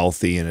 being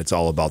healthy, and it's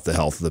all about the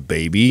health of the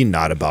baby,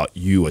 not about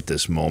you at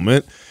this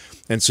moment.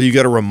 And so you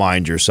got to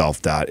remind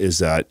yourself that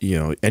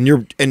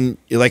and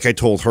like I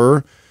told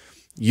her,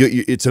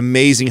 it's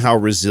amazing how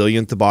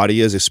resilient the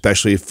body is,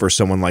 especially for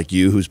someone like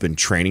you who's been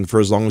training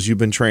for as long as you've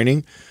been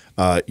training.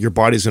 Your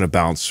body's going to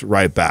bounce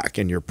right back,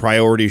 and your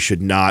priority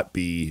should not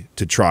be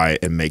to try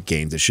and make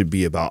gains. It should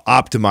be about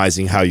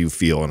optimizing how you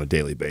feel on a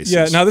daily basis.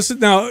 Yeah.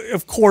 Now,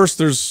 of course,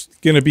 there's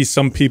going to be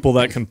some people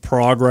that can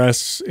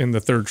progress in the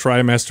third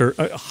trimester.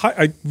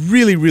 I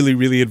really, really,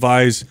 really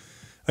advise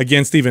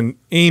against even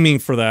aiming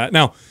for that.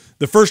 Now,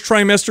 the first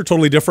trimester,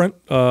 totally different.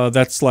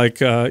 That's like,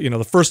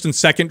 the first and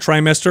second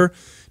trimester,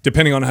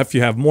 depending on if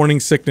you have morning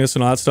sickness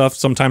and all that stuff,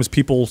 sometimes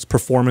people's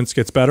performance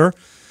gets better.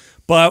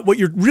 But what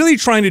you're really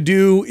trying to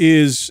do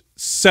is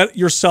set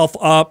yourself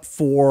up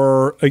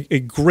for a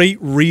great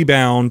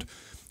rebound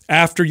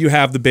after you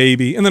have the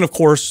baby. And then, of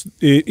course,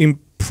 it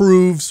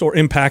improves or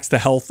impacts the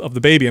health of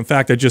the baby. In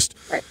fact, I just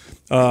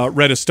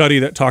read a study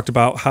that talked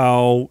about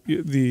how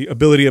the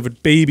ability of a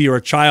baby or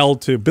a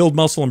child to build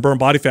muscle and burn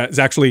body fat is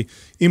actually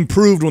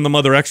improved when the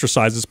mother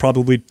exercises,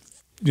 probably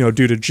due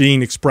to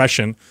gene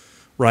expression,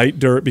 right,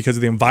 because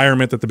of the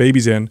environment that the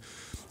baby's in.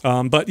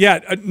 But yeah,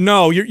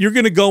 no, you're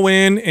going to go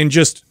in and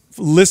just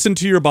listen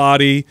to your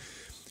body,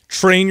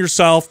 train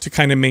yourself to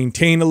kind of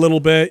maintain a little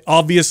bit.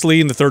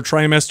 Obviously, in the third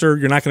trimester,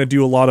 you're not going to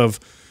do a lot of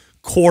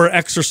core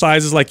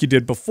exercises like you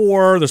did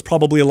before. There's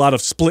probably a lot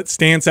of split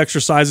stance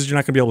exercises you're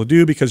not going to be able to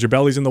do because your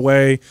belly's in the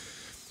way,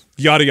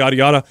 yada, yada,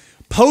 yada.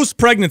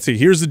 Post-pregnancy,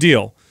 here's the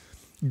deal.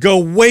 Go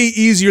way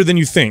easier than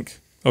you think,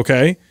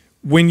 okay?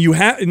 When you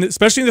have,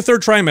 especially in the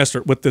third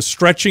trimester, with the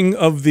stretching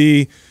of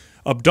the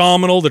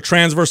abdominal, the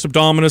transverse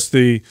abdominis,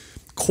 the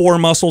core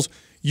muscles,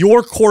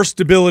 your core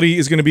stability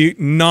is going to be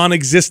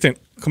non-existent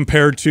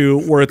compared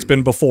to where it's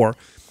been before.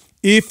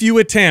 If you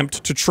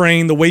attempt to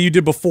train the way you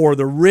did before,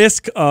 the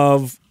risk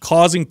of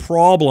causing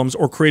problems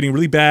or creating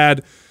really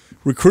bad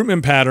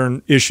recruitment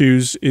pattern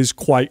issues is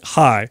quite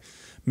high.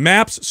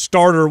 MAPS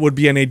Starter would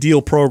be an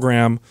ideal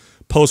program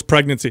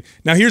post-pregnancy.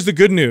 Now, here's the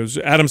good news.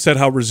 Adam said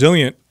how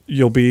resilient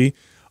you'll be.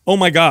 Oh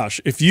my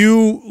gosh, if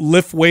you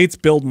lift weights,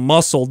 build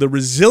muscle, the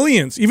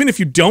resilience, even if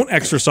you don't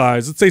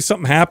exercise, let's say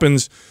something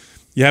happens,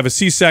 you have a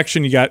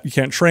C-section, you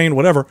can't train,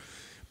 whatever.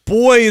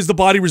 Boy, is the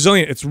body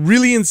resilient. It's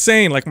really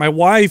insane. Like my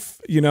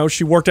wife,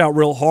 she worked out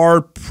real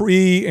hard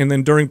pre and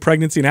then during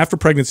pregnancy and after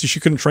pregnancy,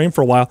 she couldn't train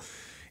for a while.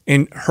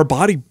 And her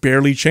body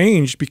barely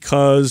changed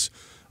because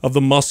of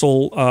the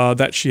muscle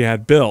that she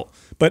had built.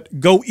 But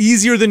go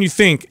easier than you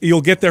think.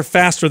 You'll get there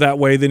faster that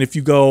way than if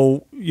you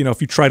go, if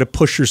you try to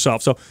push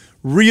yourself. So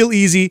real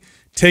easy.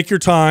 Take your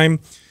time.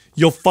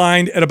 You'll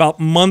find at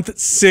about month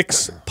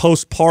 6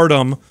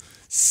 postpartum,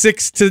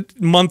 6 to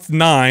month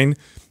 9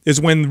 is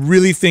when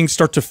really things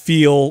start to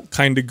feel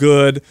kind of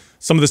good.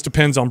 Some of this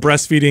depends on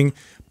breastfeeding.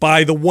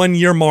 By the 1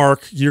 year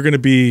mark, you're gonna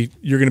be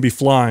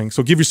flying.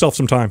 So give yourself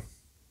some time.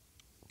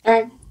 All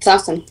right, it's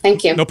awesome.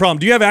 Thank you. No problem.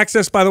 Do you have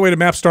access, by the way, to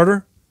MAP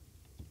Starter?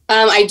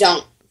 I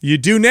don't. You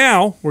do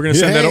now. We're gonna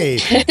send that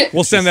over.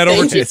 We'll send that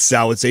over to you.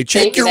 Sal would say,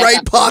 check your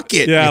right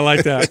pocket. Yeah, I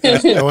like that.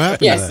 Yeah, what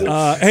happened to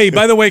that? Hey,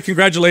 by the way,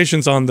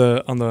 congratulations on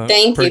the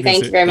Thank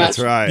pregnancy. you very much. That's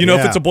right. You know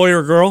if it's a boy or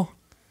a girl?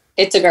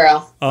 It's a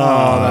girl.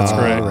 Oh, that's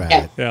great.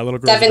 Right. Yeah, little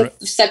girl.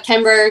 7th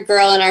September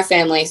girl in our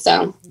family.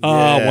 So.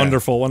 Oh,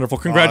 wonderful, wonderful.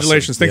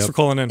 Congratulations. Awesome. Thanks for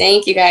calling in.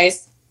 Thank you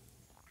guys.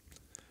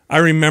 I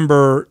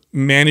remember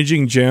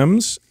managing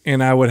gyms,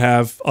 and I would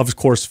have, of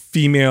course,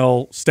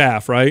 female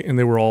staff, right? And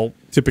they were all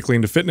typically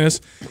into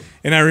fitness.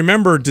 And I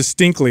remember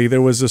distinctly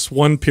there was this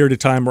one period of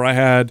time where I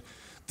had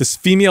this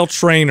female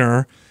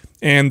trainer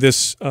and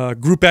this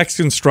Group X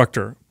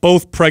instructor,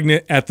 both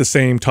pregnant at the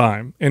same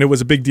time. And it was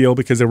a big deal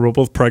because they were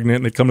both pregnant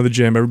and they'd come to the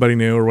gym, everybody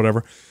knew or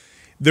whatever.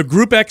 The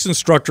Group X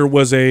instructor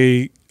was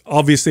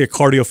obviously a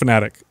cardio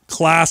fanatic.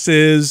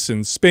 Classes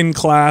and spin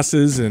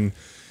classes and,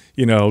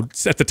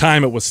 at the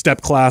time it was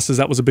step classes.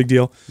 That was a big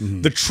deal.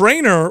 Mm-hmm. The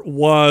trainer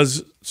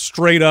was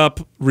straight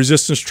up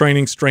resistance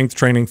training, strength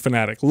training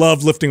fanatic.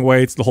 Loved lifting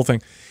weights, the whole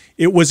thing.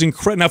 It was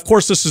incredible. Now, of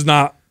course, this is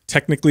not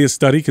technically a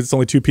study because it's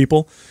only 2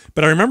 people,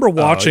 but I remember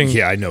watching.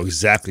 Yeah, I know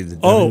exactly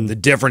the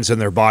difference in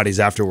their bodies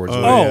afterwards.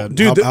 Yeah.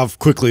 Dude, how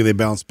quickly they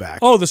bounce back.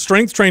 Oh, the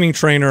strength training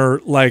trainer,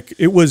 like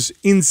it was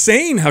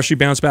insane how she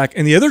bounced back.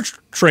 And the other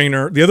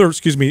trainer,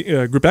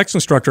 Group X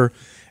instructor,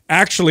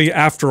 actually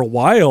after a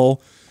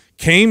while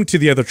came to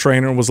the other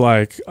trainer and was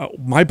like,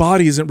 my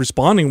body isn't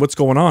responding. What's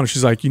going on? And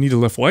she's like, you need to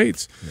lift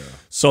weights. Yeah.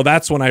 So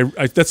that's when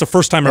that's the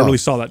first time I really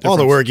saw that difference. All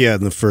the work,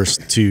 in the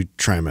first 2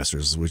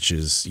 trimesters, which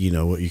is,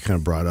 what you kind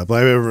of brought up.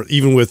 I remember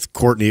even with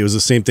Courtney, it was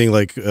the same thing,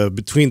 like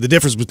between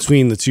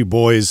the 2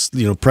 boys,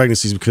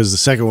 pregnancies, because the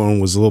second one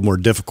was a little more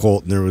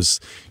difficult and there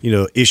was,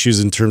 issues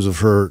in terms of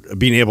her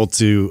being able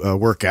to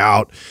work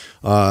out.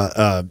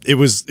 It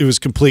was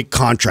complete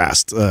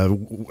contrast,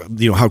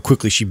 how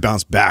quickly she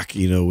bounced back,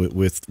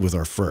 with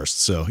our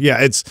first. So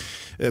yeah,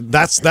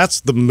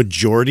 that's the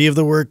majority of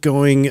the work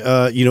going,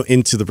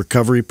 into the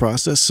recovery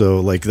process. So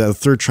like that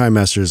 3rd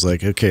trimester is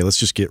like, okay, let's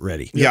just get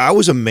ready. Yeah, I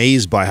was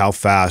amazed by how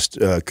fast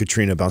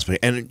Katrina bounced back.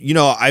 And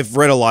I've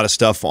read a lot of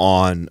stuff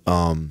on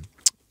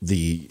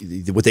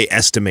what they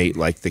estimate,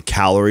 like the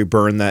calorie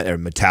burn that or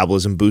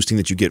metabolism boosting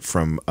that you get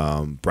from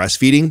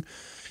breastfeeding.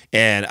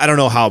 And I don't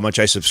know how much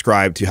I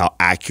subscribe to how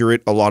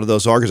accurate a lot of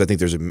those are, because I think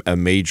there's a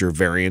major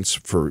variance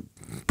per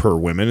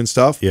women and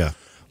stuff. Yeah.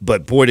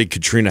 But boy, did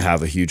Katrina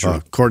have a huge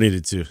Courtney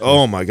did too.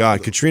 Oh my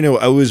God, Katrina!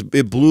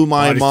 It blew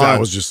my mind. Fat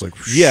was just like,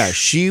 yeah,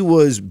 she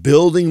was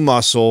building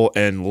muscle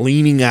and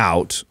leaning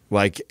out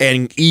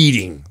and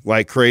eating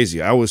like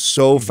crazy. I was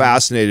so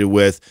fascinated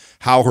with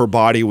how her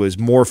body was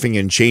morphing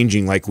and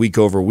changing like week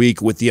over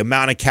week with the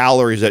amount of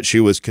calories that she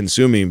was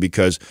consuming,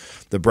 because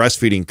the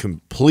breastfeeding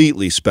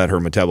completely sped her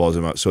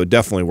metabolism up. So it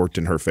definitely worked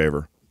in her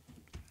favor.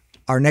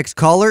 Our next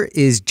caller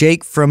is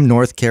Jake from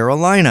North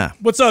Carolina.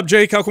 What's up,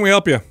 Jake? How can we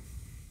help you?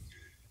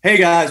 Hey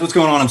guys, what's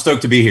going on? I'm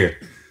stoked to be here.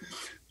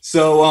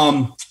 So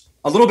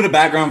a little bit of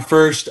background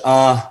first.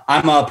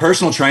 I'm a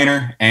personal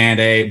trainer and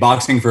a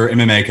boxing for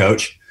MMA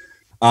coach.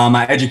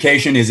 My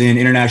education is in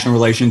international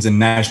relations and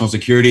national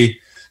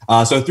security.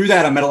 So through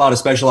that, I met a lot of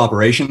special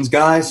operations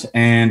guys,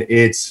 and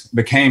it's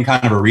became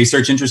kind of a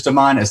research interest of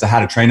mine as to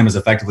how to train them as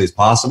effectively as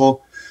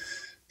possible.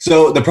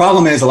 So the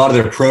problem is a lot of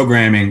their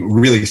programming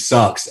really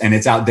sucks, and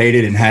it's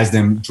outdated and has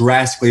them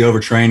drastically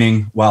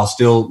overtraining while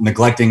still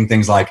neglecting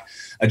things like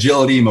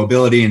agility,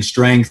 mobility, and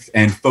strength,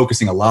 and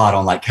focusing a lot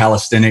on like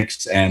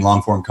calisthenics and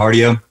long form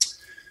cardio.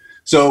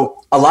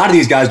 So a lot of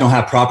these guys don't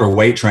have proper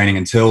weight training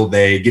until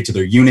they get to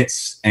their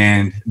units,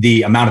 and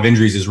the amount of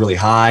injuries is really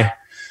high.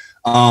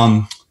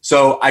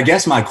 So I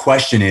guess my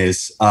question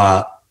is,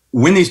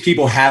 when these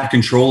people have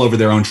control over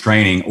their own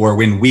training, or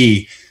when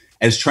we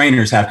as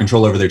trainers have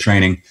control over their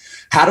training,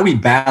 how do we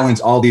balance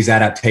all these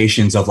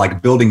adaptations of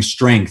like building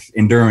strength,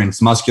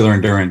 endurance, muscular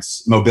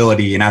endurance,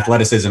 mobility, and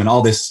athleticism and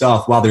all this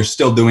stuff while they're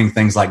still doing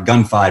things like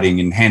gunfighting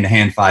and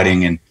hand-to-hand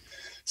fighting and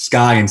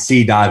sky and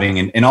sea diving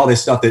and all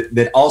this stuff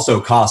that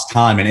also costs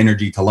time and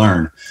energy to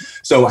learn?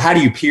 So how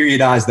do you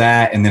periodize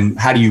that? And then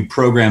how do you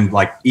program,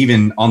 like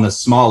even on the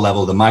small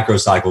level, the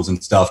microcycles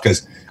and stuff?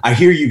 Because I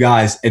hear you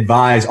guys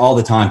advise all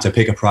the time to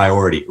pick a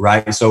priority,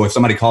 right? So if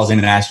somebody calls in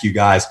and asks you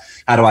guys,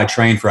 how do I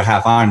train for a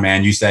half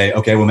Ironman? You say,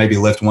 okay, well, maybe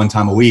lift 1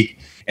 time a week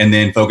and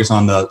then focus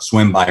on the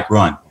swim, bike,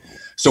 run.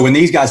 So when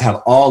these guys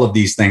have all of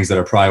these things that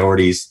are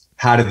priorities,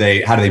 how do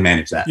they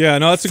manage that? Yeah,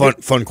 no, that's a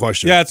fun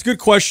question. Yeah, it's a good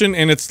question,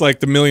 and it's like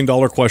the $1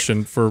 million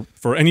question for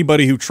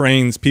anybody who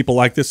trains people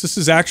like this. This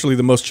is actually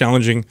the most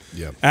challenging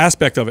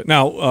aspect of it.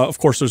 Now, of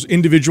course, there's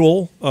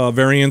individual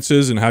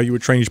variances in how you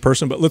would train each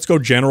person, but let's go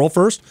general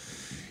first.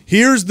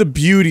 Here's the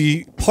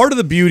beauty, part of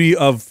the beauty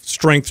of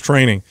strength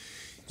training.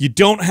 You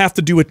don't have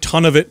to do a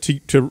ton of it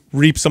to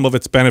reap some of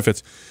its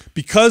benefits.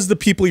 Because the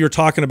people you're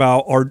talking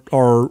about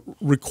are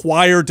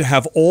required to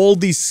have all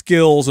these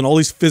skills and all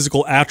these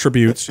physical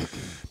attributes,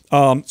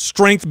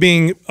 strength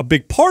being a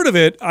big part of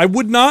it,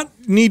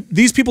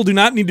 these people do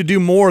not need to do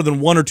more than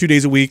 1 or 2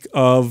 days a week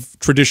of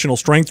traditional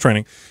strength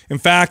training. In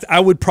fact, I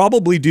would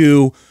probably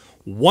do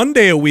 1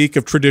 day a week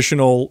of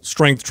traditional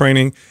strength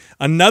training,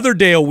 another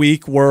day a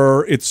week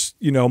where it's,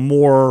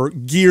 more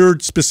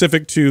geared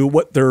specific to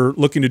what they're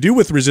looking to do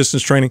with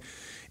resistance training.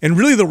 And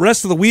really the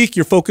rest of the week,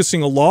 you're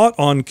focusing a lot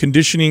on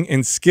conditioning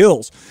and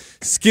skills.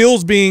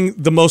 Skills being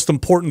the most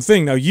important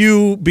thing. Now,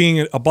 you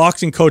being a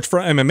boxing coach for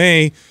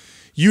MMA,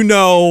 you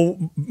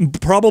know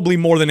probably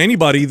more than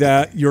anybody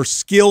that your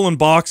skill in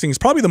boxing is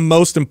probably the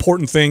most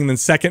important thing, and then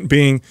second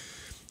being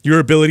your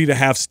ability to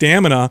have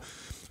stamina.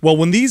 Well,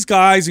 when these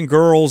guys and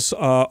girls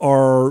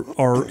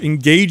are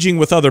engaging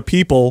with other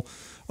people,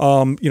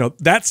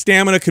 that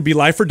stamina could be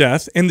life or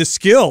death, and the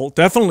skill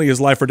definitely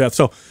is life or death.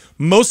 So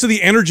most of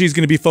the energy is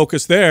going to be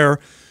focused there.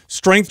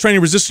 Strength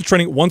training, resistance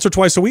training, once or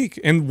twice a week,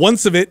 and 1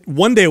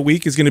 day a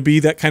week is going to be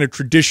that kind of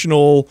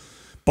traditional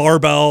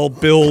barbell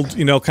build,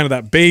 kind of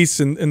that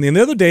base, and then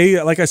the other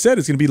day, like I said,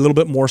 it's going to be a little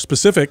bit more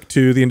specific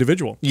to the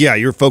individual. Yeah,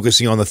 you're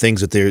focusing on the things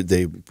that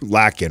they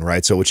lack in,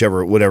 right? So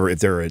whatever, if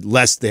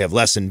they have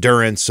less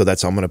endurance, so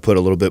I'm going to put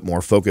a little bit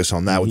more focus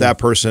on that with that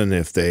person.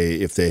 If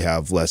they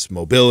have less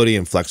mobility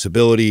and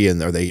flexibility,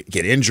 or they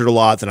get injured a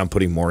lot, then I'm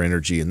putting more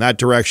energy in that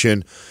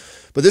direction.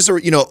 But this,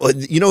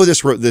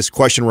 this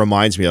question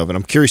reminds me of, and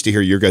I'm curious to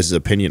hear your guys'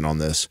 opinion on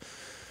this.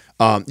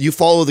 You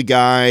follow the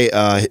guy,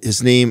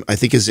 his name, I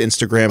think his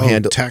Instagram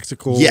handle.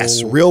 Tactical.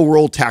 Yes, Real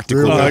World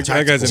Tactical. That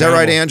guy's is that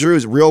right, Andrew?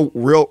 Is Real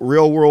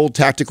World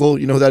Tactical?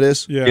 You know who that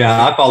is?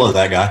 Yeah, I follow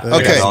that guy. That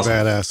Okay. guy's awesome.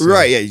 Badass.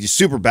 Right, yeah, he's a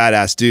super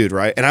badass dude,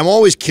 right? And I'm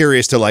always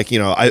curious to like,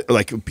 I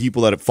like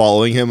people that are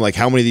following him, like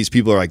how many of these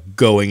people are like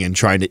going and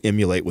trying to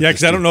emulate what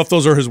because I don't know if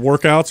those are his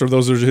workouts or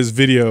those are his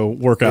video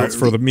workouts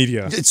for the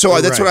media.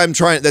 So that's what I'm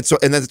trying. That's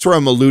where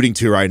I'm alluding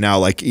to right now.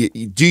 Like,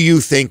 do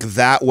you think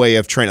that way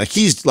of training? Like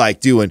he's like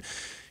doing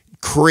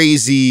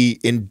crazy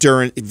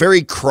endurance,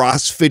 very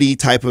CrossFit-y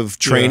type of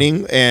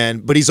training,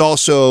 but he's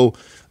also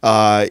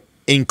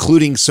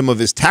including some of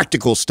his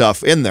tactical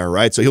stuff in there,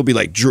 right? So he'll be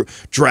like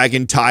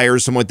dragging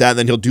tires, something like that, and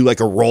then he'll do like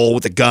a roll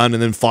with a gun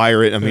and then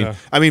fire it.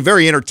 I mean,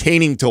 very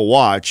entertaining to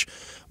watch.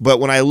 But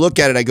when I look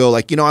at it, I go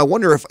like, I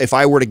wonder if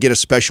I were to get a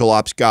special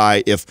ops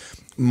guy, if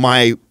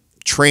my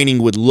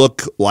training would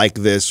look like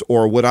this,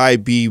 or would I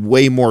be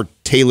way more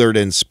tailored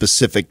and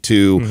specific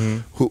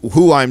to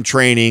who I'm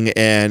training,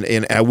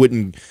 and I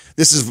wouldn't.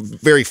 This is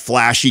very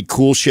flashy,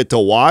 cool shit to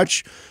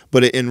watch,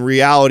 but in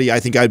reality, I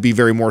think I'd be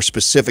very more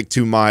specific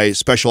to my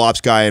special ops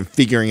guy and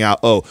figuring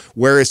out,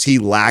 where is he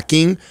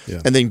lacking,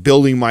 and then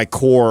building my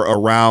core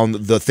around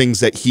the things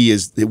that he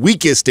is the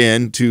weakest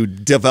in to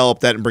develop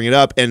that and bring it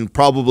up, and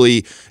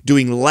probably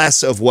doing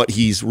less of what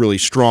he's really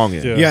strong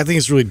in. Yeah, I think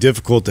it's really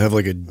difficult to have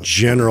like a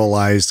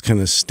generalized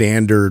kind of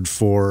standard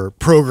for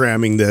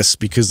programming this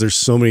because there's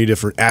so many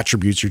different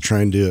attributes you're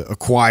trying to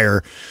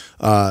acquire.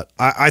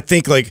 I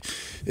think like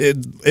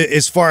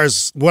as far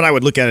as what I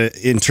would look at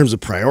it in terms of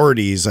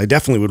priorities, I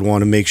definitely would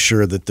want to make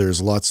sure that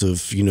there's lots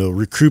of,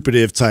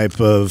 recuperative type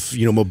of,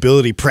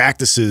 mobility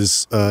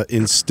practices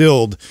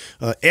instilled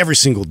every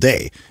single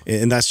day.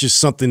 And that's just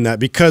something that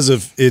because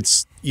of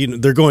it's,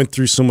 they're going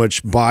through so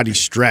much body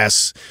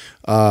stress.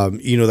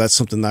 That's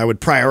something that I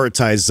would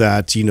prioritize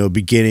that,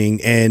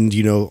 beginning and,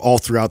 all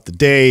throughout the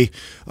day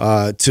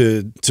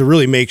to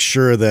really make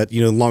sure that,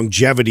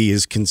 longevity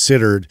is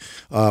considered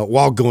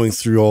while going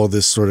through all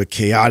this sort of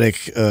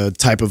chaotic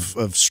type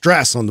of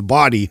stress on the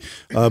body.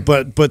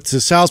 But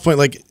to Sal's point,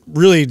 like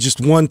really just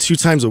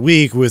 1-2 times a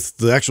week with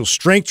the actual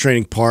strength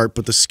training part,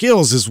 but the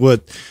skills is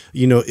what,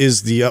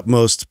 is the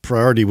utmost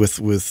priority with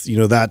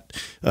that,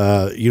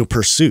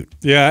 pursuit.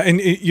 Yeah. And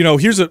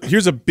here's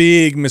a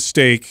big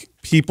mistake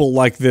people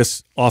like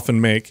this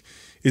often make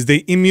is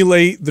they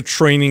emulate the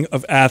training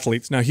of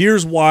athletes. Now,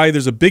 here's why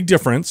there's a big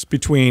difference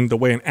between the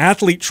way an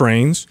athlete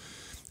trains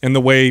and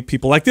the way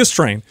people like this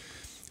train.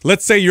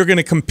 Let's say you're going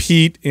to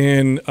compete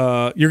in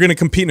a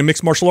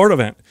mixed martial art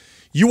event.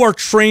 You are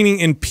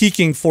training and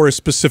peaking for a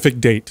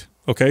specific date.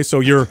 Okay,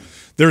 so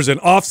there's an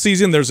off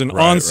season, there's an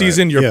on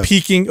season. You're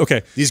peaking.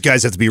 Okay, these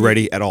guys have to be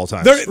ready at all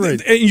times. There's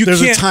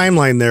a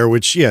timeline there,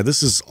 which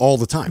this is all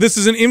the time. This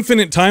is an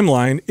infinite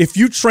timeline. If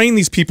you train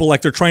these people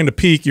like they're trying to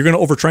peak, you're going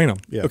to overtrain them.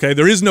 Yeah. Okay,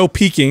 there is no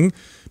peaking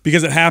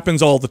because it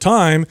happens all the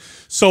time.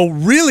 So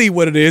really,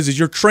 what it is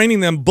you're training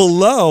them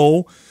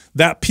below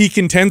that peak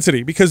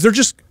intensity because they're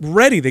just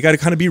ready. They got to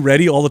kind of be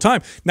ready all the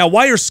time. Now,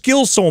 why are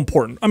skills so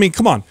important? I mean,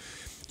 come on.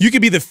 You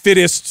could be the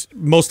fittest,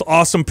 most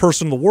awesome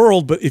person in the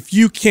world, but if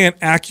you can't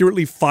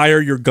accurately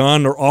fire your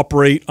gun or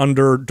operate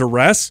under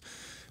duress,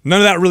 none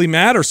of that really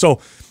matters.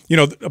 So,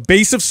 a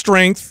base of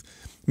strength,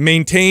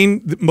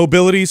 maintain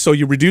mobility so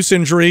you reduce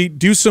injury,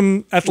 do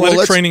some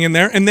athletic training in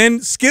there, and then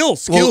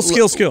skills.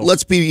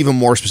 Let's be even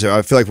more specific.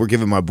 I feel like we're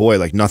giving my boy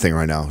like nothing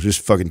right now,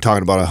 just fucking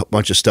talking about a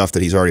bunch of stuff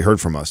that he's already heard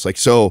from us. Like,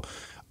 so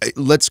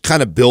let's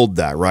kind of build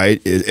that,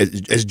 right?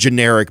 As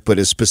generic, but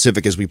as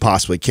specific as we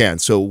possibly can.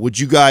 So would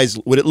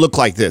it look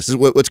like this? This is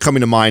what's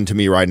coming to mind to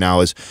me right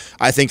now is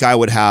I think I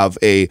would have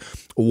a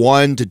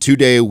 1 to 2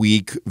 day a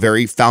week,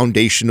 very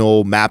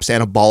foundational MAPS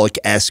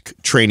anabolic-esque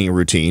training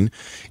routine.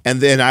 And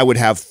then I would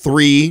have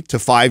 3 to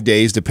 5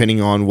 days,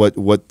 depending on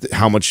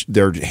how much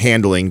they're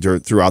handling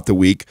throughout the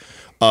week,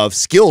 of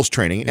skills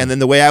training. And then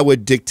the way I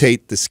would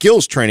dictate the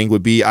skills training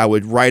would be I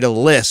would write a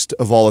list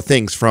of all the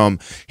things from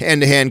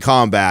hand-to-hand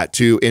combat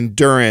to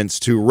endurance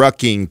to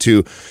rucking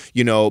to,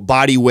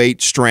 body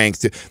weight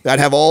strength. I'd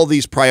have all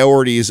these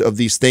priorities of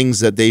these things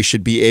that they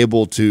should be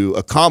able to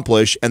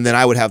accomplish. And then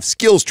I would have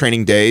skills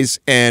training days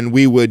and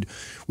we would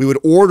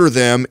order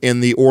them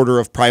in the order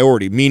of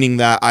priority, meaning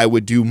that I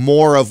would do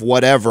more of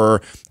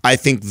whatever I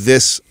think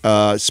this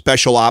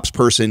special ops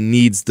person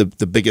needs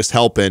the biggest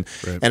help in.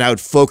 Right. And I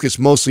would focus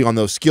mostly on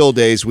those skill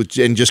days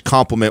and just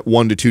complement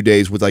 1 to 2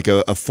 days with like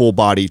a full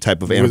body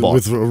type of anabolic.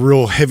 With a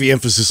real heavy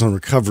emphasis on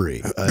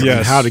recovery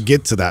and how to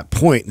get to that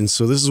point. And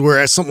so this is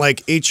where something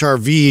like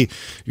HRV,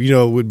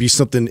 would be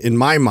something in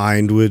my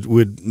mind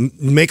would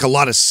make a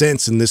lot of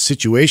sense in this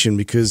situation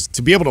because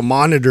to be able to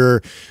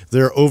monitor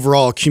their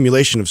overall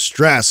accumulation of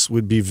stress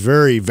would be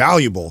very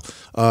valuable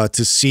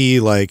to see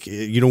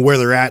where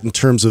they're at in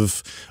terms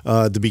of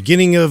the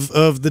beginning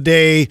of the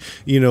day,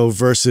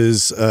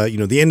 versus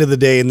the end of the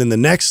day and then the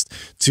next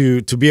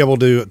to be able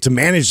to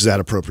manage that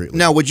appropriately.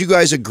 Now, would you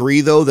guys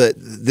agree though that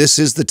this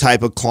is the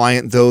type of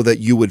client though that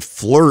you would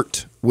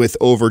flirt with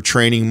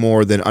overtraining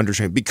more than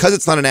undertraining because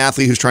it's not an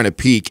athlete who's trying to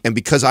peak, and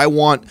because I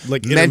want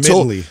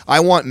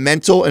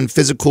mental and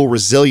physical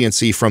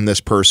resiliency from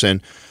this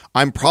person.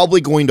 I'm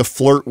probably going to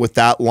flirt with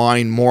that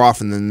line more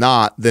often than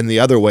not than the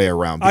other way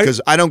around, because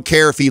I don't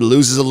care if he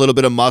loses a little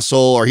bit of muscle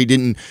or he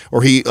didn't,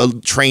 or he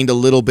trained a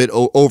little bit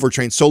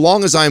overtrained, so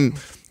long as I'm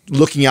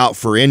looking out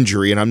for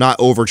injury and I'm not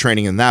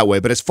overtraining in that way.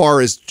 But as far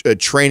as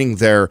training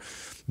their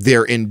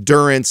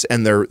endurance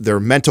and their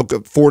mental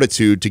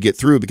fortitude to get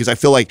through, because I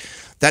feel like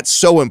that's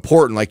so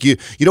important. Like you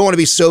don't want to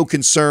be so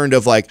concerned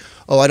of like,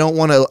 oh, I don't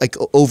want to like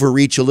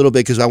overreach a little bit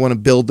because I want to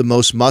build the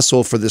most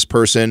muscle for this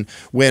person,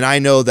 when I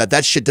know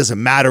that shit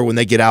doesn't matter when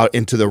they get out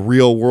into the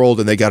real world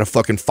and they got to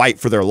fucking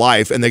fight for their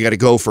life and they got to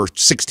go for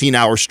 16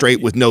 hours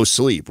straight with no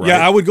sleep, right?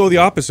 Yeah, I would go the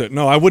opposite.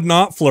 No, I would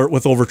not flirt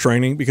with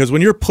overtraining, because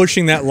when you're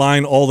pushing that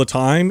line all the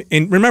time,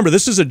 and remember,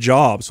 this is a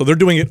job, so they're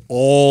doing it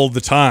all the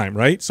time,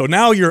 right? So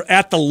now you're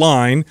at the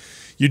line,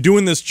 you're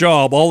doing this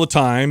job all the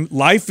time,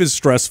 life is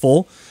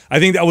stressful. I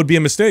think that would be a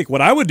mistake.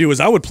 What I would do is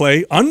I would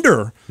play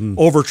under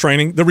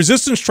overtraining. The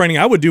resistance training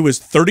I would do is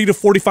 30 to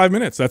 45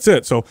 minutes. That's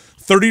it. So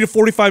 30 to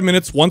 45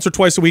 minutes once or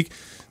twice a week.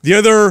 The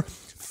other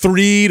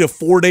 3 to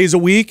 4 days a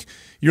week,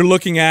 you're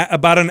looking at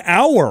about an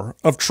hour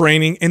of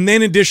training and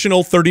then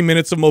additional 30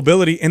 minutes of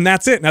mobility, and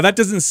that's it. Now, that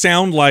doesn't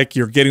sound like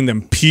you're getting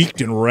them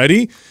peaked and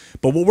ready,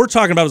 but what we're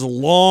talking about is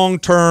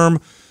long-term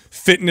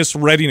fitness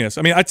readiness.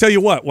 I mean, I tell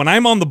you what, when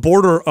I'm on the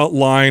border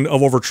line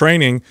of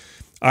overtraining,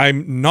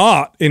 I'm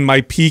not in my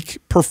peak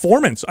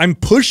performance. I'm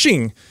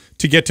pushing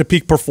to get to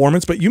peak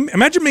performance, but you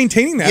imagine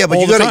maintaining that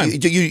all the time.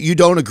 You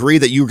don't agree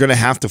that you're going to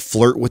have to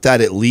flirt with that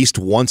at least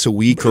once a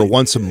week or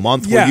once a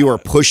month, where you are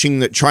pushing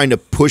that, trying to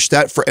push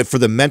that for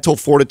the mental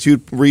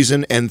fortitude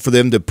reason, and for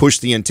them to push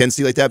the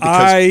intensity like that?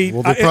 Because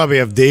well, they probably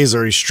have days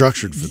already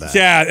structured for that.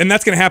 Yeah, and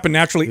that's going to happen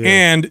naturally. Yeah.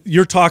 And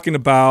you're talking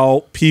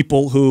about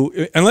people who,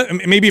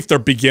 and maybe if they're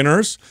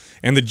beginners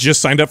and they just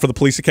signed up for the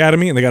police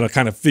academy and they got to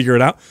kind of figure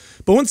it out.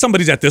 But when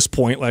somebody's at this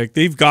point, like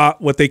they've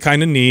got what they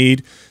kind of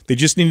need, they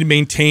just need to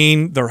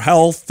maintain their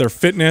health, their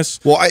fitness.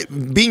 Well,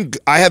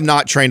 I have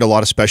not trained a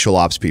lot of special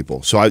ops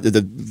people, so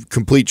the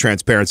complete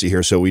transparency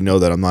here, so we know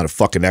that I'm not a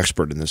fucking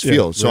expert in this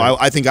field. So right.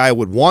 I think I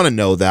would want to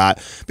know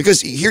that,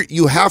 because here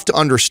you have to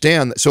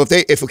understand. So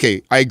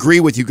okay, I agree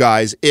with you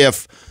guys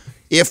if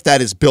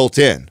that is built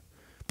in.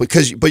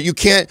 But you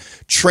can't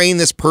train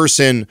this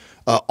person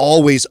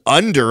always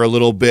under a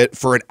little bit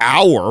for an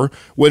hour,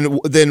 when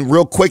then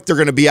real quick they're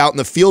going to be out in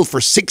the field for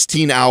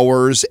 16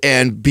 hours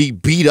and be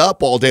beat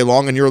up all day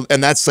long,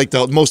 and that's like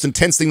the most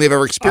intense thing they've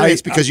ever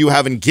experienced, because you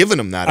haven't given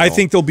them that. I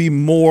think they'll be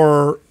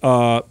more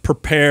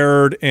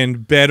prepared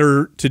and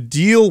better to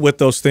deal with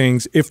those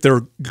things if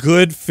they're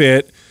good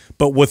fit,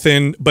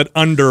 but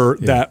under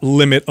that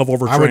limit of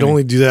overtraining. I would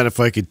only do that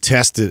if I could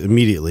test it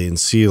immediately and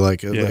see,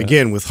 like,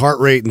 again, with heart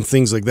rate and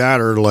things like that,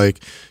 or like,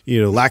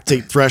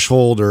 lactate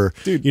threshold, or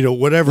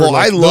whatever. Well,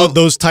 like, I love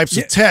those types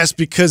of tests,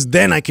 because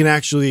then I can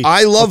actually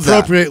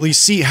appropriately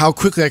see how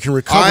quickly I can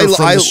recover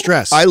from the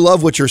stress. I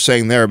love what you're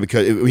saying there,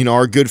 because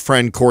our good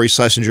friend Corey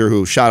Schlesinger,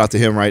 who, shout out to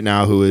him right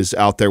now, who is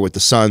out there with the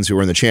Suns, who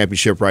are in the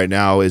championship right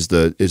now, is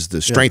the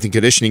strength and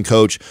conditioning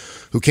coach,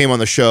 who came on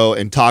the show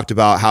and talked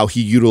about how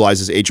he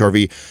utilizes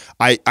HRV.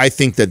 I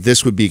think that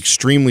this would be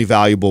extremely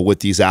valuable with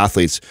these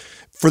athletes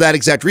for that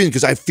exact reason,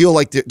 because I feel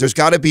like there's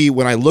got to be,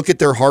 when I look at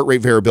their heart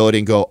rate variability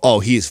and go, oh,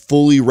 he is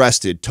fully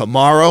rested.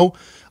 Tomorrow,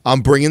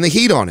 I'm bringing the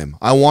heat on him.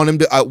 I want him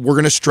to, we're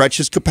going to stretch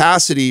his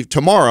capacity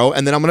tomorrow,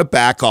 and then I'm going to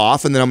back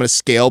off, and then I'm going to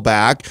scale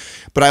back.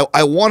 But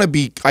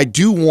I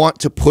do want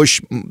to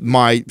push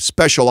my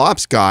special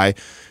ops guy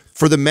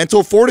for the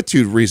mental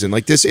fortitude reason.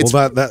 Like this, it's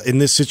that in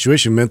this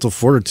situation, mental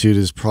fortitude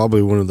is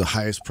probably one of the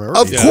highest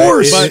priorities. Of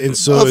course, and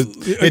so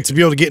to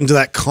be able to get into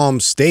that calm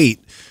state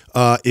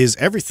is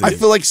everything. I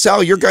feel like,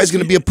 Sal, your guy's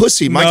going to be a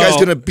pussy. My guy's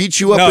going to beat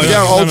you up and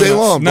down all day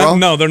long, bro.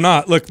 No, they're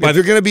not. Look, if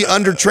you're going to be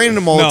undertraining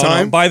them all the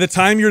time. By the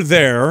time you're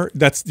there,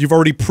 you've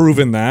already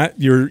proven that.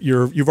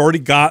 You've already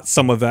got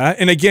some of that.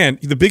 And again,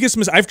 the biggest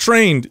I've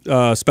trained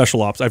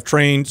special ops. I've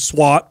trained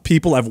SWAT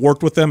people. I've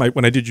worked with them.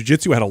 When I did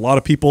jiu-jitsu, I had a lot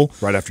of people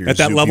right after your at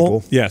that zoo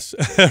level. People. Yes,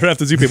 right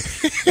after zoo people.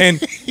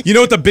 And you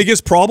know what the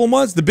biggest problem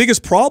was? The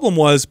biggest problem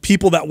was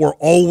people that were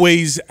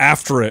always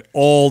after it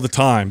all the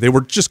time. They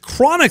were just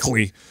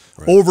chronically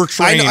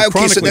overtrained.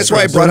 So that's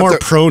why I brought up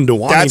prone to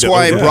wanting. That's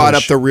why I brought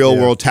up the real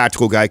world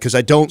tactical guy, because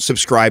I don't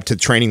subscribe to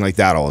training like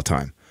that all the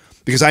time,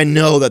 because I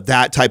know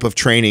that type of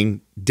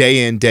training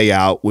day in, day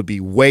out would be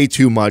way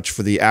too much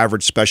for the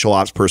average special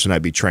ops person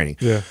I'd be training.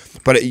 Yeah.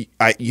 But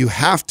you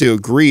have to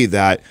agree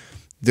that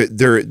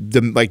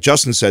like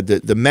Justin said,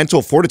 the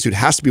mental fortitude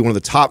has to be one of the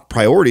top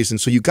priorities,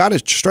 and so you got to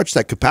stretch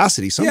that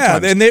capacity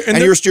sometimes. Yeah, and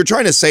you're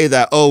trying to say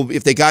that, oh,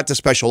 if they got to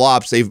special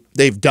ops,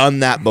 they've done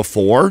that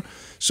before.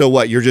 So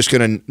what? You're just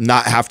going to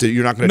not have to.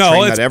 You're not going to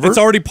train that ever. It's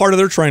already part of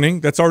their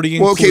training. That's already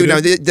included. Well,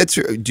 okay.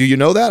 Now, do you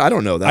know that? I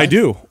don't know that. I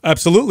do,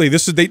 absolutely.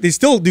 They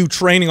still do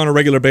training on a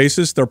regular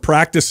basis. Their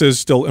practices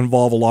still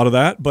involve a lot of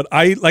that. But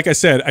like I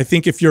said, I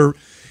think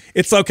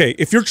it's okay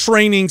if you're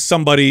training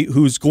somebody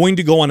who's going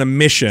to go on a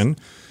mission.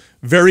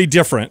 very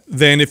different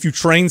than if you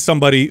train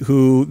somebody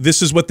who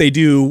this is what they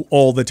do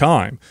all the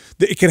time.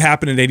 It could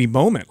happen at any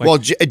moment. Like, well,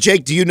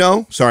 Jake, do you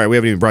know? Sorry, we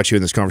haven't even brought you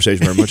in this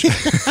conversation very much.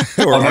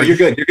 No, you're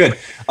good. You're good.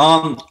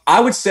 I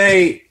would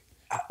say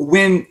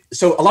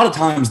so a lot of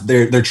times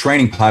their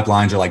training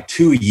pipelines are like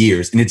 2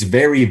 years, and it's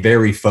very,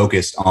 very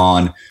focused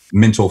on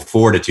mental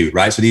fortitude,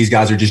 right? So these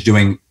guys are just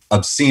doing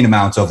obscene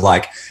amounts of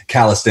like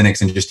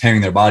calisthenics and just tearing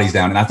their bodies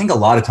down. And I think a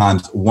lot of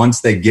times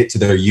once they get to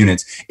their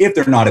units, if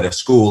they're not at a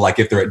school, like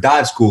if they're at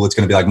dive school, it's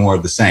going to be like more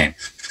of the same.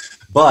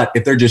 But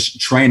if they're just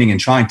training and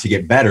trying to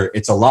get better,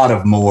 it's a lot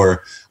of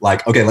more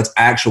like, okay, let's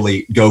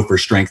actually go for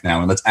strength now.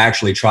 And let's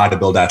actually try to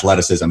build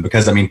athleticism.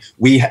 Because I mean,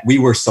 we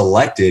were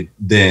selected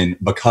then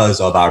because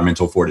of our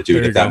mental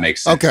fortitude, if that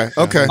makes sense.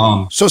 Okay.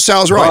 So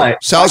Sal's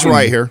right. Sal's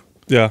right here.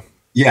 Yeah.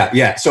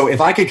 Yeah. So if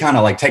I could kind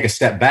of like take a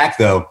step back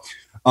though,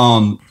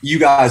 you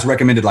guys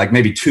recommended like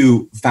maybe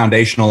 2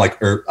 foundational,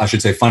 or I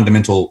should say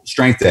fundamental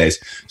strength days.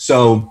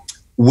 So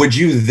would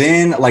you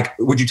then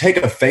would you take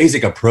a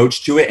phasic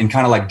approach to it and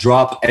kind of like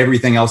drop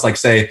everything else? Like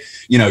say,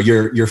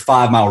 your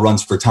 5 mile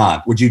runs for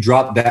time. Would you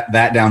drop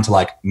that down to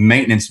like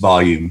maintenance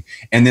volume?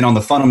 And then on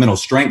the fundamental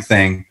strength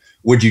thing,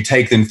 would you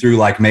take them through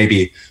like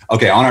maybe,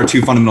 okay, on our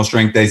 2 fundamental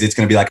strength days, it's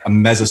going to be like a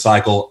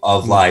mesocycle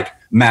of like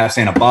MAPS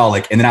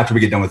anabolic. And then after we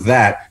get done with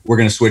that, we're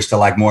going to switch to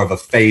like more of a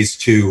phase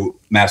 2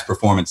 MAPS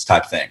performance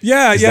type thing.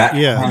 Yeah.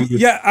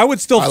 I would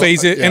still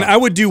phase it. And I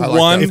would do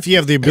one. If you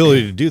have the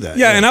ability to do that.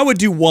 Yeah. And I would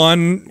do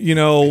one,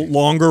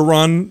 longer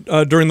run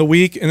during the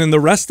week. And then the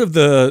rest of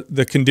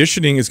the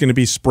conditioning is going to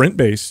be sprint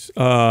based.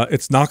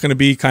 It's not going to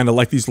be kind of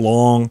like these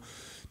long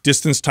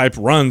distance type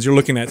runs. You're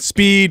looking at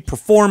speed,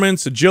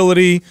 performance,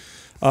 agility,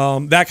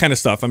 that kind of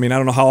stuff. I mean, I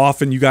don't know how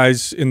often you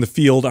guys in the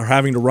field are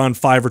having to run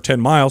 5 or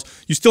 10 miles.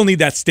 You still need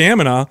that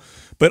stamina,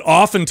 but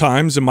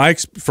oftentimes,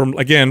 from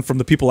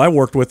the people I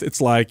worked with, it's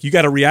like you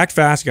got to react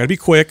fast, you got to be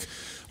quick,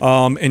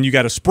 and you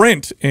got to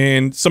sprint.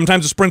 And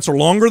sometimes the sprints are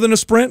longer than a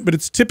sprint, but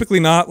it's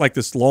typically not like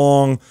this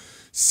long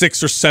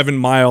 6 or 7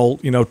 mile,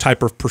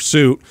 type of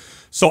pursuit.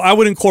 So I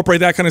would incorporate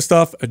that kind of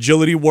stuff,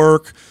 agility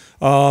work.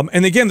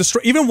 And again,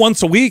 even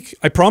once a week,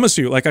 I promise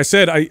you, like I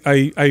said,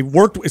 I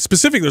worked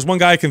specifically. There's one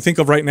guy I can think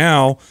of right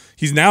now.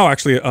 He's now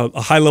actually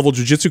a high-level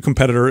jiu-jitsu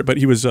competitor, but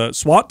he was a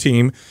SWAT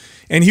team,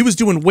 and he was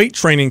doing weight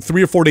training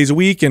 3 or 4 days a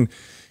week, and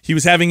he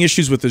was having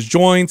issues with his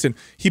joints, and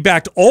he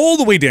backed all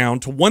the way down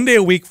to 1 day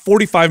a week,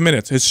 45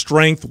 minutes. His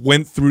strength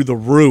went through the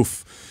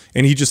roof,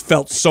 and he just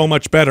felt so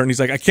much better. And he's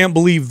like, I can't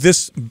believe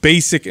this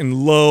basic and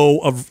low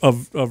of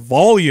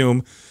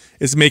volume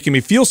is making me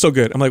feel so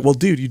good. I'm like, well,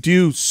 dude, you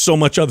do so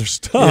much other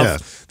stuff.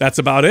 Yeah. That's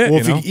about it.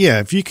 Well,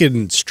 if you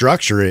can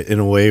structure it in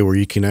a way where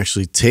you can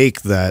actually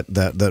take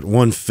that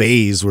one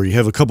phase where you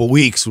have a couple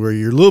weeks where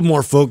you're a little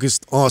more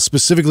focused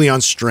specifically on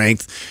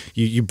strength,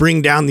 you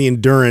bring down the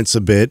endurance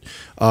a bit,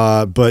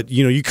 but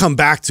you come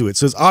back to it.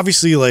 So it's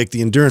obviously like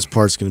the endurance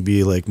part's going to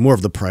be like more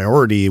of the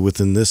priority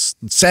within this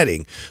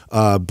setting,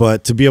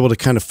 but to be able to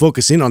kind of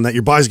focus in on that,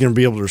 your body's going to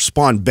be able to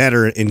respond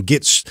better and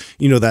get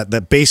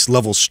that base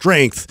level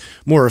strength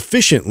more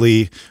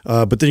efficiently,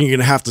 but then you're going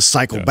to have to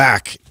cycle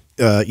back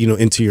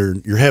into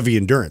your heavy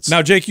endurance.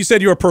 Now, Jake, you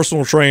said you're a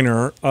personal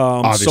trainer.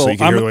 Obviously, so you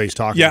can hear the way he's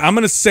talking. Yeah, I'm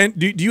going to send.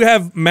 Do you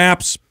have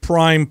MAPS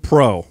Prime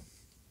Pro?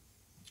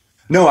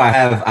 No, I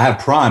have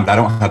Prime, but I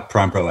don't have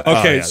Prime Pro.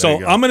 Okay,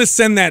 so I'm going to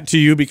send that to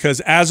you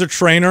because as a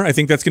trainer, I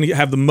think that's going to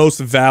have the most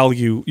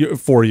value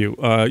for you.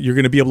 You're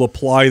going to be able to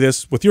apply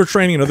this with your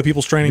training and other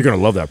people's training. You're going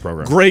to love that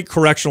program. Great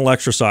correctional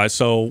exercise.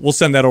 So we'll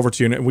send that over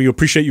to you, and we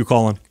appreciate you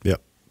calling.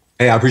 Yep.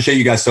 Hey, I appreciate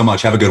you guys so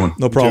much. Have a good one.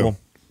 No problem.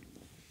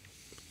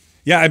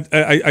 Yeah,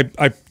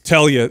 I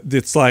tell you,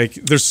 it's like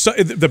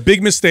the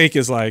big mistake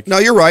is like. No,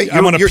 you're right.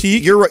 I'm on a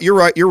peak. You're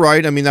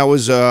right. I mean, that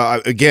was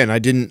again. I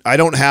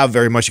don't have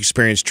very much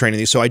experience training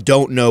these, so I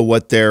don't know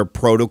what their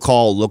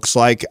protocol looks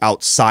like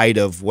outside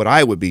of what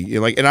I would be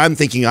like. And I'm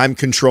thinking I'm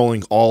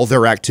controlling all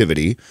their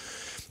activity.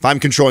 If I'm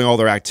controlling all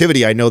their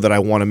activity, I know that I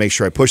want to make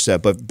sure I push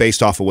that. But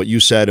based off of what you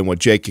said and what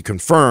Jake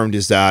confirmed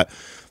is that,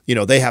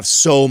 they have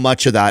so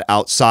much of that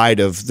outside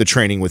of the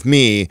training with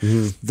me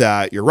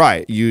that you're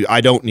right.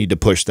 I don't need to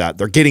push that.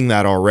 They're getting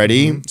that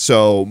already.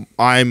 So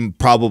I'm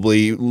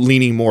probably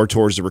leaning more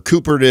towards the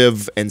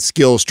recuperative and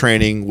skills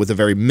training with a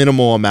very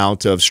minimal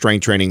amount of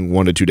strength training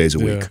 1 to 2 days a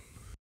week.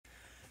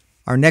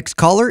 Our next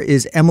caller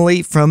is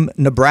Emily from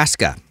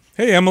Nebraska.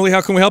 Hey, Emily, how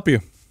can we help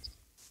you?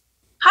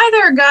 Hi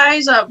there,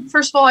 guys.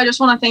 First of all, I just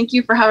want to thank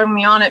you for having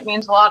me on. It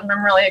means a lot, and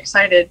I'm really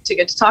excited to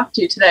get to talk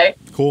to you today.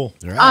 Cool.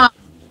 All right.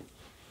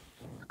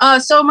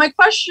 So my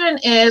question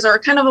is, or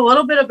kind of a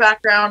little bit of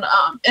background,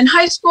 in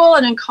high school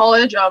and in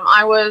college,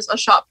 I was a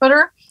shot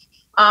putter.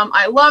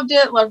 I loved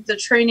it, loved the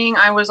training.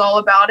 I was all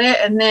about it.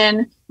 And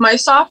then my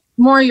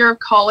sophomore year of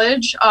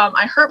college,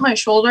 I hurt my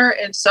shoulder.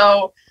 And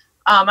so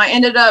I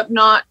ended up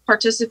not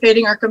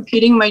participating or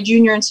competing my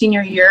junior and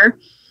senior year.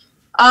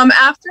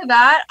 After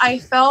that, I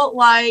felt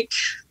like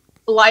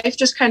life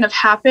just kind of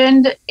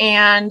happened.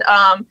 And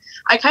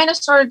I kind of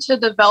started to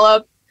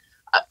develop,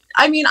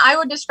 I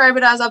would describe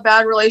it as a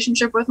bad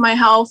relationship with my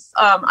health.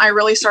 I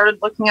really started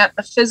looking at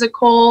the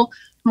physical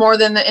more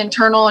than the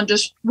internal and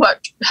just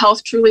what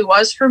health truly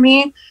was for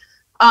me.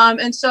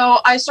 And so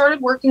I started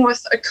working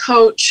with a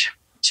coach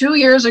 2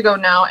 years ago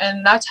now,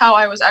 and that's how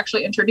I was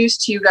actually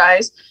introduced to you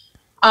guys.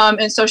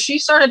 And so she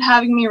started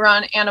having me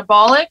run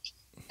anabolic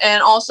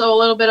and also a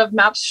little bit of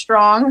MAP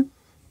Strong.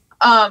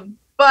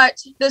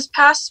 But this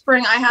past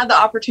spring, I had the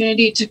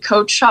opportunity to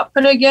coach shot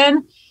put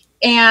again,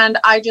 and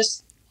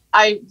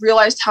I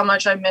realized how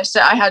much I missed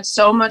it. I had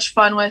so much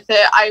fun with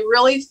it. I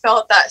really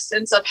felt that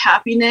sense of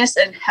happiness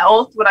and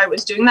health when I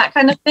was doing that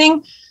kind of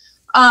thing.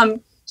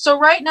 So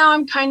right now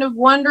I'm kind of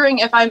wondering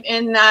if I'm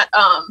in that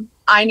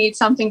I need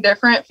something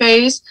different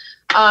phase.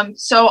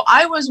 So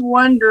I was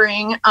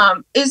wondering,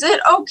 is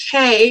it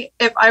okay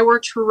if I were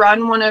to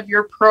run one of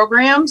your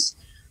programs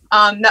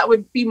that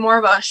would be more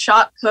of a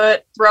shot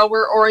put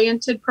thrower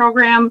oriented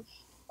program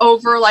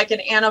over like an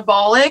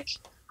anabolic?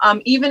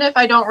 Even if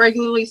I don't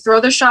regularly throw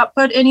the shot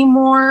put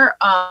anymore,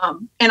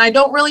 and I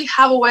don't really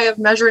have a way of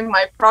measuring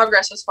my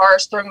progress as far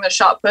as throwing the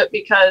shot put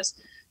because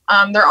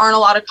there aren't a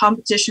lot of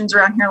competitions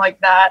around here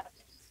like that.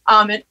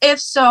 And if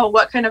so,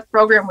 what kind of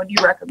program would you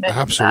recommend?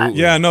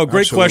 Absolutely. Yeah, no,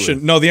 great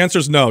question. No, the answer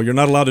is no. You're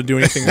not allowed to do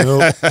anything.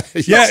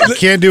 Yeah, you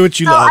can't do what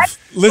you love.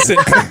 Listen,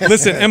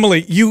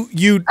 Emily, you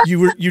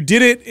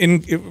did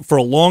it for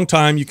a long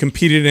time. You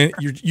competed in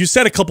it. You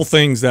said a couple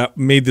things that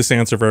made this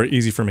answer very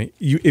easy for me.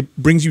 It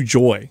brings you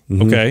joy.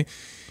 Okay,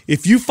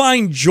 if you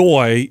find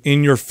joy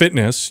in your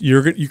fitness,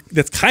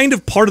 that's kind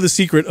of part of the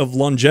secret of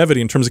longevity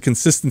in terms of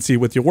consistency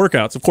with your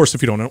workouts. Of course,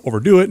 if you don't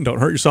overdo it and don't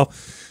hurt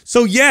yourself.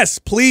 So yes,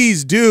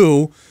 please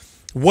do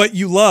what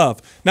you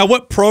love. Now,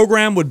 what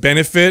program would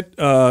benefit,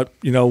 what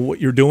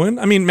you're doing?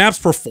 I mean, MAPS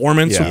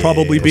Performance would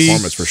probably be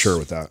performance for sure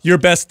with that. Your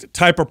best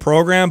type of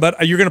program,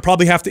 but you're going to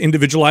probably have to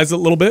individualize it a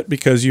little bit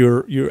because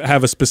you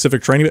have a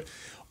specific training.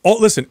 But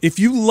listen, if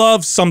you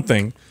love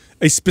something,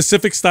 a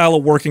specific style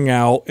of working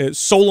out,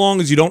 so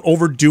long as you don't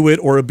overdo it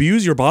or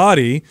abuse your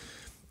body,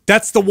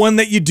 that's the one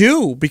that you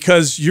do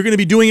because you're going to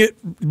be doing it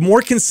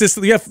more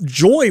consistently. You have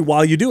joy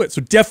while you do it.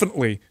 So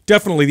definitely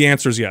the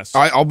answer is yes.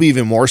 I'll be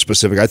even more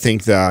specific. I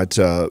think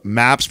that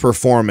MAPS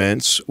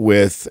Performance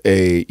with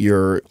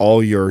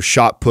all your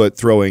shot put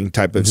throwing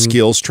type of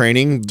skills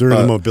training during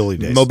the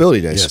mobility days.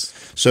 Mobility days.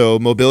 Yes. So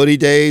mobility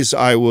days,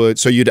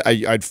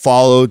 I'd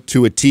follow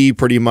to a T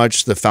pretty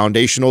much the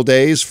foundational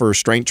days for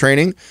strength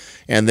training.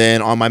 And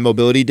then on my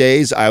mobility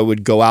days, I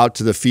would go out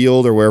to the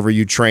field or wherever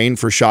you train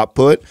for shot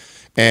put.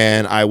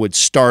 And I would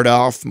start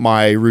off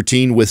my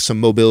routine with some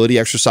mobility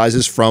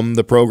exercises from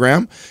the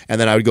program, and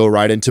then I would go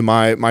right into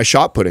my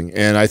shot putting.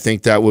 And I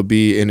think that would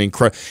be an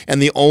incredible. And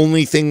the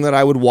only thing that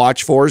I would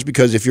watch for is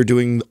because if you're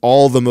doing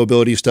all the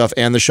mobility stuff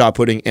and the shot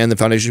putting and the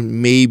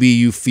foundation, maybe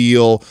you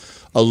feel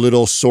a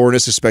little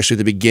soreness, especially at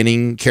the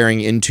beginning, carrying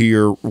into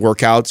your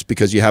workouts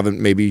because you haven't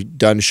maybe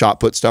done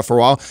shot put stuff for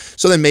a while.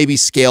 So then maybe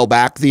scale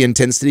back the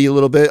intensity a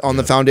little bit on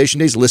the foundation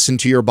days. Listen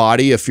to your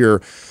body if you're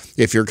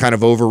kind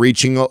of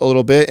overreaching a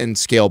little bit and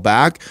scale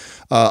back.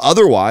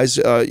 Otherwise,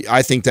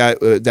 I think that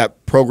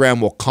that program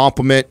will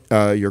complement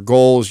your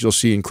goals. You'll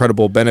see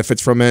incredible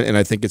benefits from it, and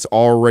I think it's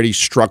already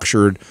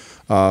structured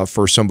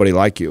for somebody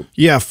like you.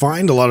 Yeah,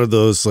 find a lot of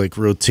those like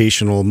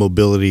rotational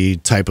mobility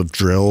type of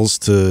drills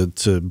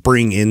to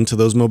bring into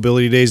those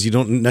mobility days. You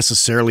don't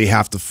necessarily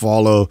have to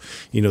follow,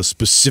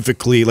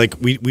 specifically, like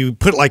we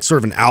put like sort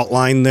of an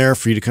outline there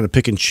for you to kind of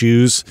pick and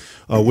choose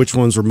which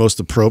ones are most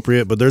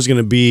appropriate, but there's going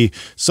to be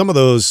some of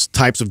those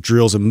types of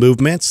drills and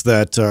movements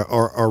that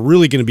are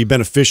really going to be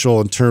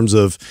beneficial in terms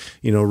of,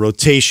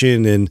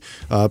 rotation and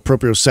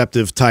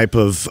proprioceptive type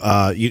of,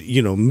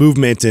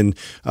 movement. And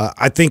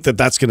I think that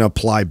that's going to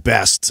apply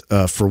best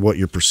for what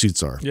your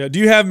pursuits are. Yeah. Do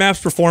you have MAPS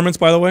Performance,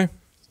 by the way?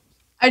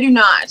 I do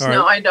not. All right.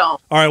 No, I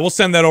don't. All right, we'll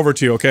send that over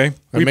to you, okay?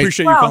 We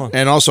appreciate you calling.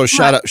 And also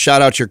shout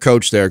out your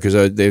coach there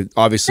because they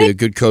obviously a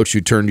good coach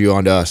who turned you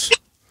on to us.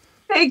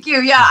 Thank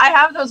you. Yeah, I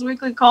have those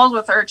weekly calls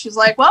with her. She's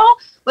like, well,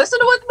 listen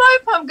to what my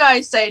pump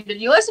guys say. Did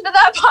you listen to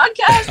that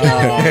podcast?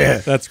 Yeah,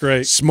 that's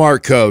great.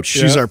 Smart coach.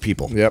 She's our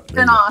people. Yep.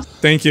 Awesome.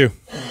 Thank you.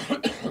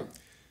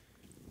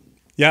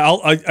 Yeah,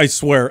 I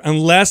swear,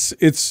 unless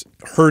it's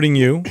hurting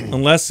you,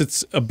 unless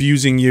it's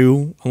abusing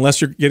you,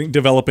 unless you're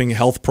developing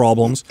health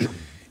problems,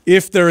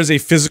 if there is a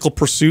physical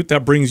pursuit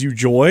that brings you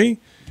joy,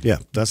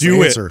 that's do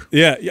the answer. it.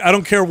 Yeah, I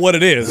don't care what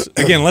it is.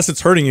 Again, unless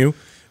it's hurting you,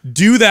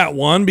 do that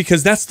one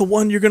because that's the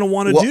one you're going to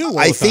want to do.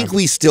 I think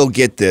we still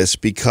get this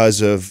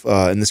because of,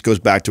 and this goes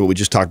back to what we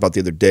just talked about the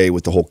other day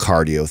with the whole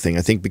cardio thing.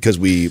 I think because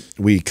we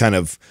kind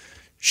of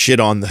shit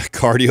on the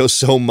cardio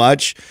so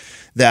much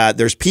that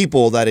there's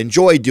people that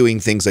enjoy doing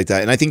things like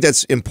that. And I think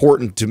that's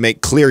important to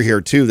make clear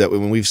here too, that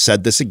when we've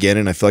said this again,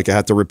 and I feel like I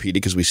have to repeat it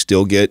because we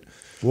still get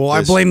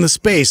I blame the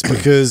space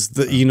because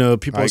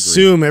people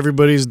assume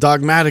everybody's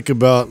dogmatic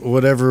about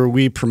whatever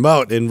we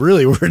promote, and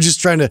really we're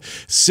just trying to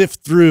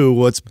sift through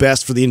what's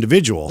best for the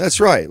individual. That's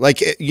right. Like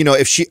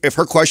if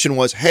her question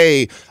was,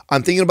 "Hey,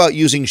 I'm thinking about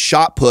using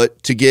shot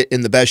put to get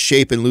in the best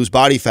shape and lose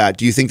body fat.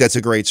 Do you think that's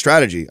a great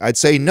strategy?" I'd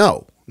say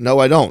no. No,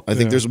 I don't. I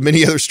think there's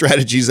many other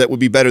strategies that would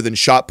be better than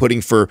shot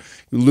putting for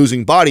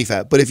losing body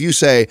fat. But if you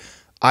say,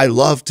 I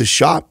love to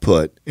shot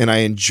put and I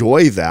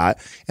enjoy that.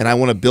 And I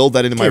want to build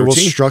that into my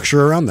routine. We'll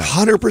structure around that.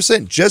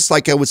 100%. Just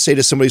like I would say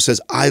to somebody who says,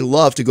 I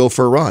love to go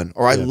for a run,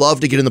 or I love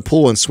to get in the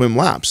pool and swim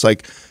laps.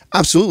 Like,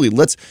 absolutely.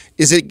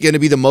 Is it going to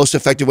be the most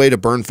effective way to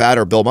burn fat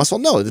or build muscle?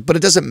 No, but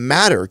it doesn't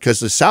matter, because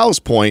to Sal's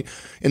point,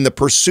 in the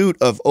pursuit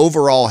of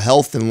overall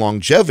health and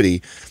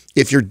longevity,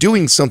 if you're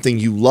doing something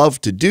you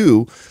love to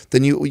do,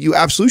 then you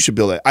absolutely should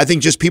build it. I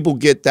think just people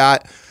get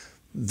that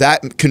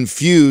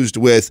confused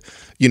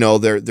with, you know,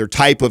 their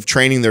type of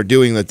training they're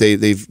doing that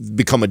they've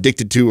become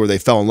addicted to, or they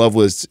fell in love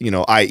with, you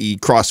know, i.e.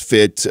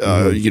 CrossFit,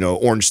 you know,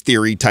 Orange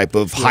Theory type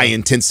of high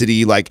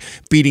intensity, like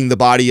beating the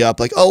body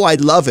up. Like, oh, I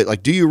love it.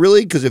 Like, do you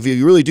really? Because if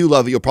you really do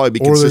love it, you'll probably be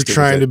consistent. Or they're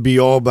trying to be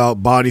all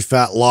about body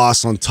fat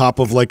loss on top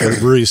of like a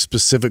really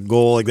specific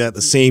goal like that at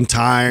the same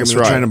time. That's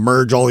they're trying to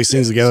merge all these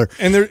things together.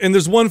 And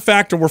there's one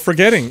factor we're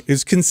forgetting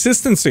is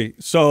consistency.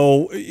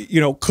 So,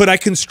 you know, could I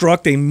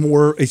construct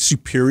a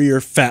superior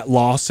fat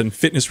loss and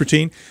fitness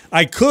routine?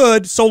 I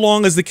could, so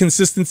long as the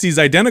consistency is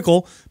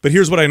identical. But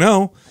here's what I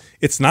know.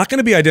 It's not going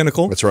to be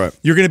identical. That's right.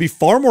 You're going to be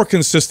far more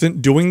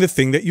consistent doing the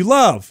thing that you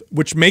love,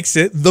 which makes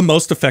it the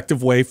most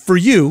effective way for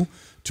you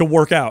to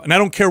work out. And I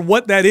don't care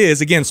what that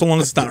is. Again, so long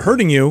as it's not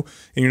hurting you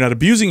and you're not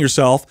abusing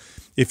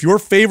yourself. If your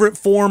favorite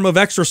form of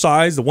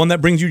exercise, the one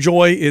that brings you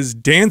joy, is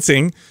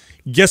dancing,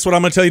 guess what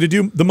I'm going to tell you to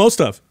do the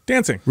most of?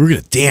 Dancing. We're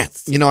going to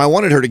dance. You know, I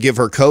wanted her to give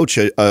her coach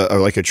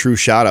a true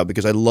shout out,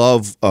 because I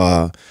love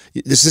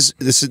this is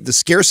the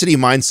scarcity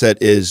mindset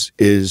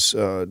is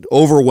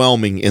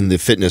overwhelming in the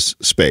fitness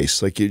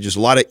space. Like, just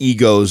a lot of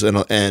egos,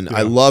 and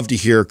I love to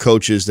hear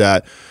coaches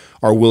that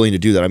are willing to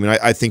do that. I mean,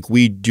 I think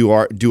we do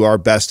our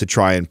best to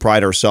try and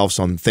pride ourselves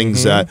on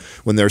things that,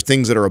 when there's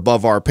things that are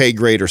above our pay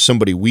grade, or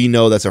somebody we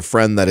know that's a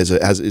friend that is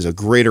a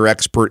greater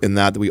expert in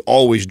that we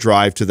always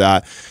drive to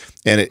that.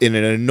 And it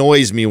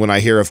annoys me when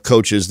I hear of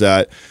coaches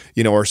that,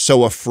 you know, are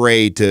so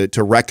afraid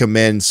to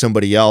recommend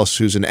somebody else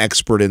who's an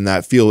expert in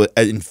that field,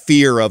 in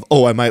fear of,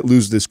 oh, I might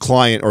lose this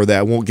client, or that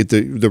I won't get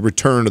the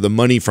return or the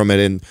money from it.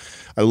 And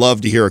I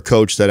love to hear a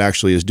coach that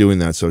actually is doing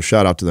that. So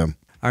shout out to them.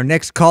 Our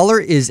next caller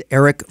is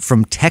Eric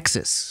from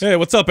Texas. Hey,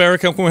 what's up,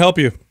 Eric? How can we help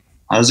you?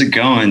 How's it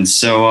going?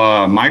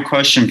 So my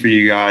question for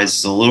you guys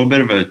is a little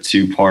bit of a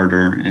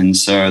two-parter. And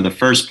so the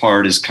first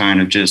part is kind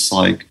of just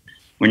like,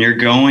 when you're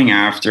going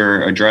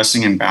after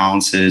addressing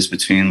imbalances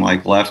between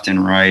like left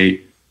and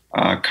right,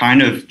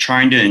 kind of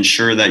trying to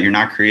ensure that you're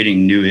not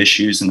creating new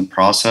issues in the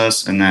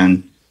process. And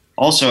then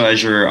also,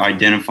 as you're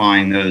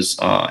identifying those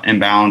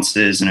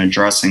imbalances and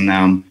addressing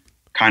them,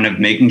 kind of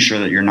making sure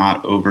that you're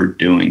not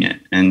overdoing it.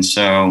 And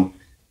so,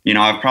 you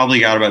know, I've probably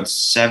got about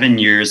 7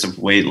 years of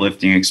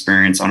weightlifting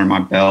experience under my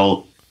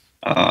belt.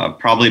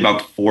 Probably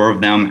about 4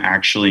 of them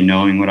actually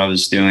knowing what I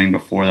was doing.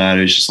 Before that,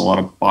 it was just a lot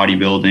of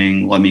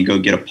bodybuilding, let me go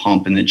get a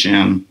pump in the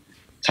gym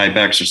type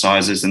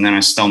exercises. And then I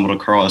stumbled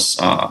across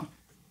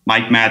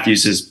Mike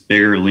Matthews'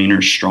 Bigger,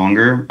 Leaner,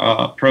 Stronger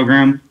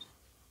program.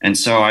 And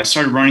so I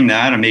started running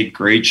that. I made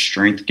great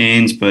strength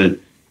gains, but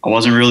I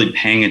wasn't really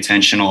paying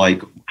attention to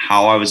like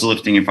how I was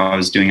lifting, if I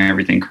was doing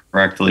everything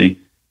correctly.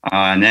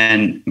 And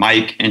then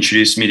Mike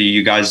introduced me to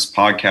you guys'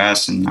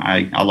 podcast, and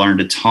I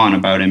learned a ton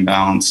about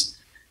imbalance.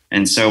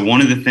 And so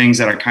one of the things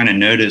that I kind of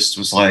noticed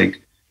was like,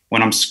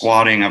 when I'm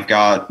squatting, I've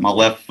got my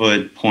left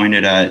foot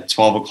pointed at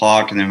 12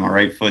 o'clock and then my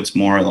right foot's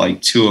more at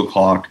like 2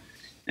 o'clock.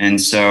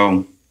 And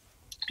so,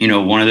 you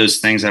know, one of those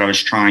things that I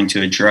was trying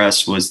to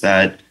address was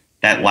that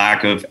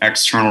lack of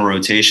external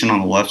rotation on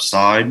the left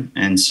side.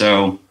 And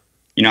so,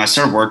 you know, I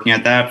started working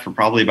at that for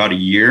probably about a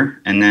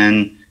year. And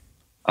then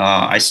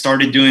I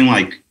started doing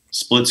like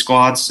split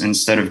squats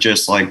instead of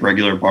just like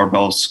regular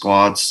barbell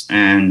squats.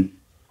 And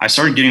I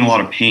started getting a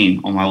lot of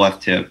pain on my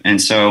left hip. And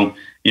so,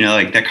 you know,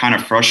 like that kind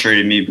of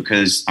frustrated me,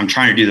 because I'm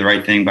trying to do the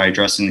right thing by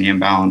addressing the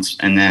imbalance.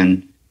 And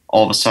then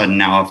all of a sudden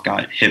now I've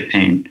got hip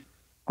pain.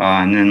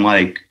 And then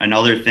like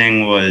another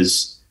thing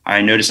was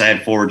I noticed I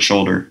had forward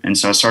shoulder. And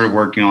so I started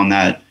working on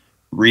that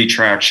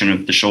retraction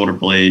of the shoulder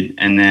blade.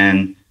 And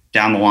then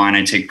down the line,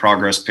 I take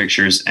progress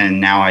pictures, and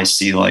now I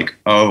see like,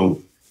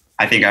 oh,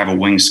 I think I have a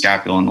winged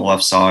scapula on the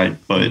left side,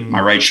 but my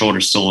right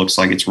shoulder still looks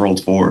like it's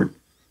rolled forward.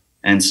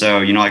 And so,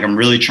 you know, like I'm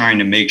really trying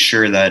to make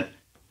sure that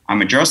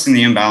I'm addressing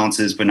the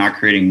imbalances, but not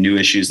creating new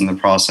issues in the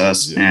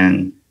process.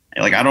 And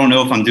like, I don't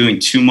know if I'm doing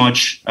too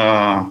much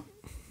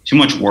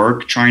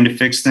work trying to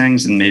fix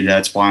things. And maybe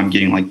that's why I'm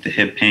getting like the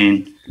hip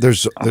pain.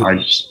 There's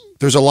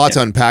a lot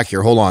to unpack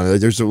here. Hold on.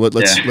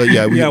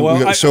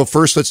 So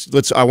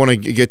first I want to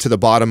get to the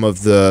bottom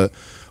of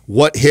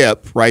what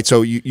hip, right?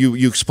 So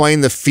you explain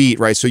the feet,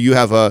 right? So you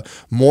have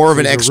more of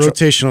an extra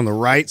rotation on the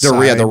right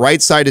side. Yeah, the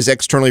right side is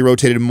externally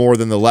rotated more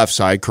than the left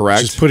side,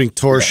 correct? Just putting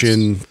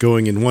torsion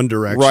going in one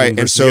direction, right?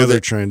 And so the other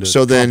trying to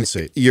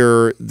compensate.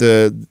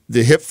 Then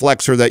the hip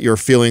flexor that you're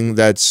feeling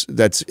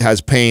that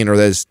has pain, or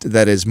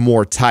that is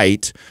more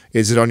tight.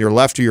 Is it on your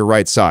left or your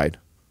right side?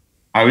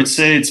 I would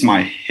say it's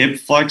my hip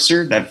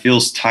flexor that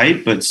feels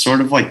tight, but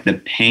sort of like the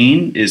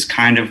pain is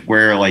kind of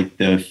where like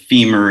the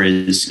femur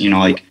is, you know,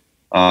 like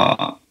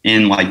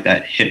in like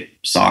that hip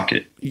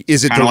socket.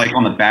 Is it kind of like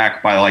on the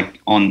back by like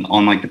on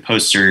like the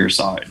posterior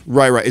side?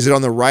 Right. Is it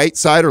on the right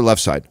side or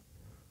left side?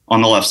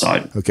 On the left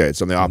side. Okay,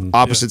 it's on the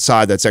opposite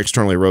side that's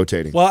externally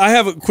rotating. Well, I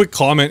have a quick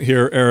comment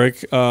here,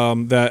 Eric,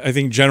 that I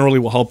think generally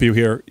will help you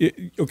here.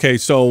 Okay,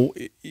 so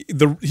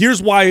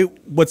here's why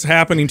what's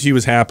happening to you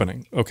is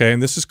happening, okay?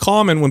 And this is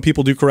common when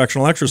people do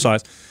correctional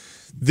exercise.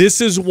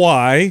 This is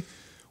why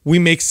we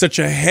make such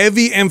a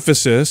heavy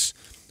emphasis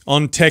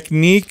on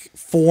technique,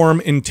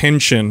 form,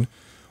 intention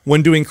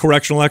when doing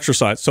correctional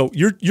exercise. So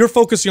you're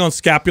focusing on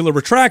scapular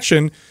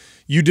retraction.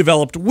 You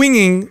developed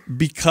winging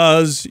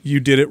because you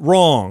did it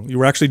wrong. You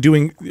were actually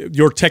doing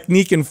your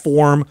technique and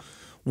form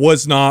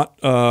was not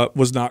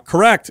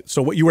correct.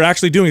 So what you were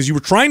actually doing is you were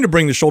trying to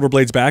bring the shoulder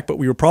blades back, but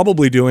what you were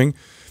probably doing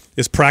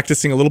is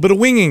practicing a little bit of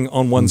winging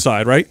on one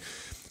side, right?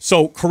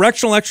 So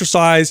correctional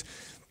exercise,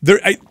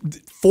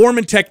 form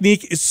and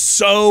technique is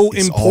so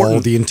important. All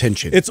the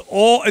intention. It's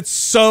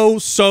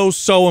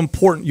so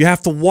important. You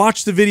have to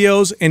watch the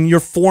videos, and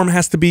your form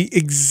has to be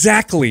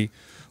exactly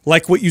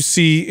like what you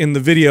see in the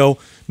video,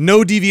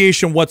 no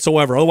deviation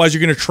whatsoever. Otherwise, you're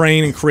going to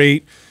train and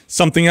create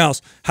something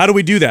else. How do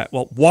we do that?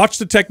 Well, watch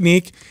the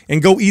technique and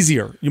go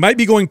easier. You might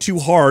be going too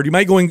hard. You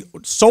might be going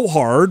so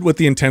hard with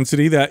the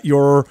intensity that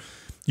your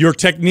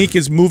technique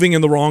is moving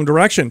in the wrong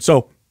direction.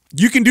 So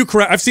you can do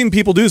correct. I've seen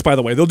people do this, by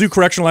the way. They'll do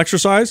correctional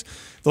exercise.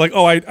 They're like,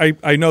 oh,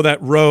 I know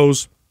that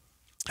rows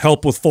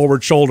help with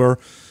forward shoulder,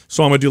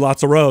 so I'm going to do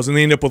lots of rows. And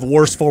they end up with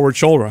worse forward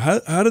shoulder.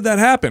 How did that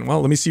happen?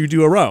 Well, let me see you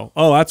do a row.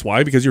 Oh, that's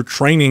why, because you're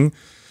training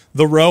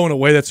the row in a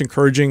way that's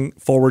encouraging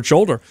forward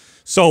shoulder.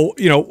 So,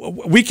 you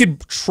know, we could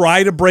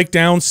try to break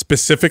down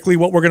specifically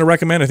what we're going to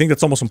recommend. I think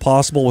that's almost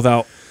impossible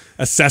without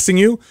assessing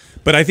you.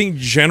 But I think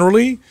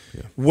generally,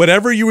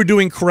 whatever you were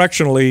doing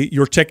correctionally,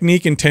 your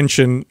technique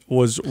intention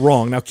was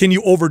wrong. Now, can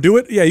you overdo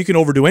it? Yeah, you can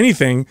overdo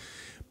anything.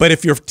 But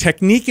if your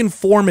technique and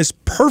form is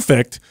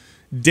perfect,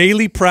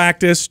 daily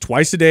practice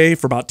twice a day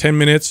for about 10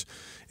 minutes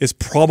is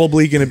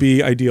probably going to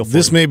be ideal for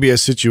this you. may be a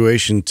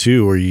situation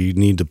too where you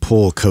need to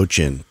pull a coach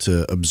in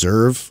to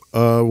observe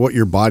what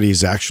your body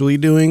is actually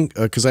doing,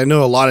 because I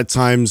know a lot of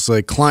times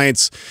like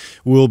clients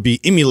will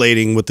be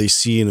emulating what they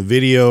see in a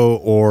video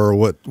or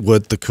what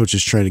the coach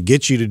is trying to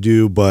get you to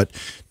do, but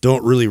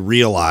don't really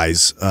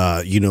realize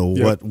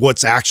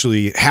what's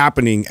actually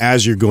happening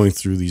as you're going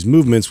through these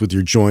movements with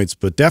your joints,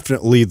 but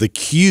definitely the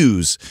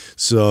cues.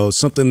 So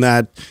something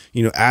that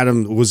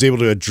Adam was able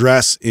to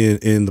address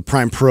in the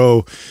Prime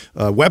Pro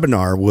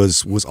webinar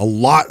was a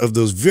lot of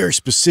those very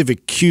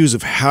specific cues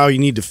of how you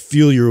need to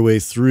feel your way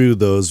through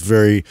those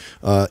very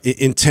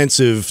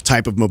intensive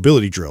type of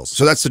mobility drills.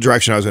 So that's the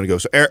direction I was going to go.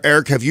 So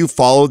Eric, have you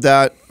followed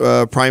that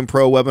Prime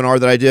Pro webinar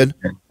that I did?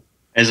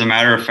 As a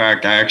matter of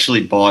fact, I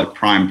actually bought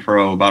Prime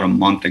Pro about a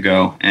month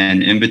ago.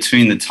 And in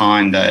between the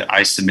time that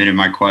I submitted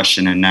my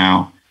question and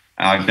now,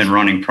 I've been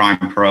running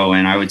Prime Pro.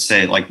 And I would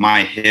say like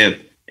my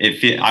hip,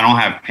 I don't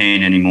have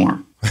pain anymore.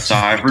 So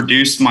I've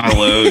reduced my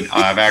load.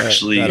 I've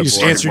actually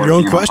just answered your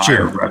own question.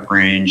 Higher rep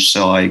range.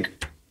 So like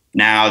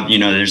now,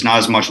 there's not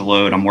as much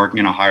load. I'm working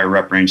in a higher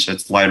rep range, so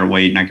it's lighter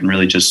weight, and I can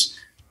really just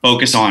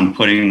focus on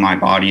putting my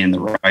body in the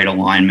right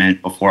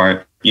alignment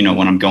before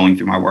when I'm going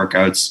through my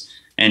workouts.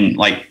 And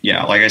like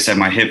I said,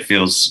 my hip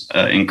feels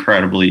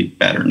incredibly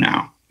better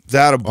now.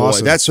 That a boy.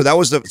 Awesome.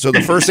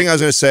 The first thing I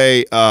was going to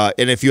say,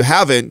 and if you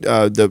haven't,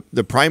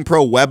 the Prime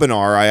Pro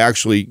webinar, I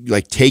actually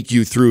take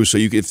you through so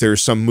if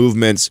there's some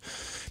movements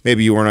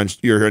maybe you're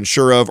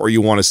unsure of, or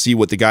you want to see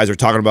what the guys are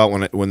talking about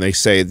when they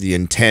say the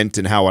intent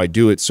and how I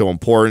do it, so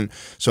important.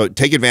 So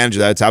take advantage of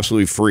that. It's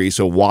absolutely free.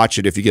 So watch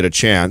it if you get a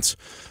chance.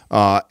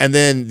 And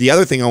then the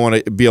other thing I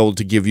want to be able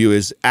to give you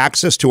is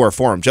access to our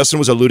forum. Justin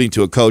was alluding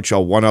to a coach.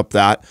 I'll one up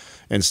that.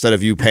 Instead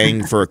of you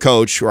paying for a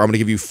coach, or I'm going to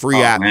give you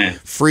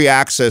free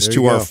access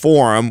to our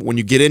forum. When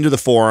you get into the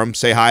forum,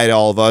 say hi to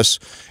all of us,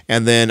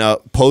 and then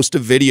post a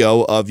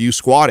video of you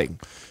squatting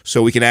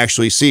so we can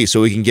actually see,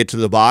 so we can get to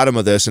the bottom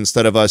of this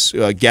instead of us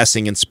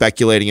guessing and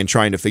speculating and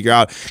trying to figure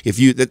out. If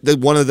you,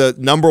 one of the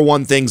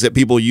 #1 things that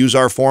people use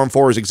our forum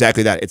for is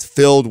exactly that. It's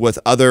filled with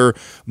other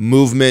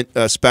movement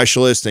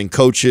specialists and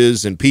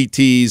coaches and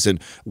PTs, and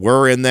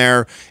we're in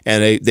there.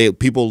 And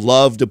people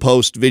love to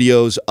post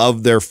videos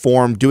of their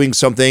form doing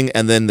something,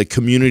 and then the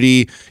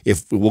community,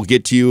 if we'll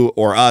get to you,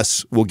 or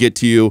us will get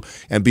to you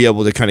and be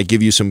able to kind of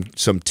give you some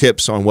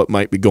tips on what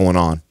might be going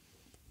on.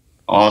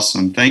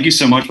 Awesome. Thank you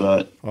so much for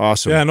that.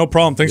 Awesome. Yeah, no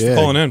problem. Thanks for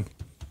calling in.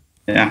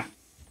 Yeah.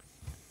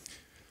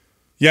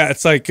 Yeah,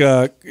 it's like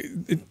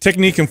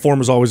technique and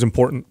form is always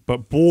important.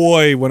 But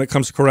boy, when it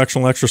comes to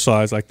correctional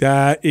exercise,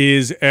 that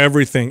is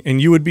everything. And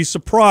you would be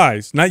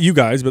surprised, not you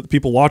guys, but the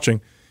people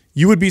watching,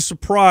 you would be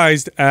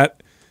surprised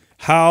at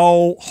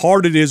how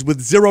hard it is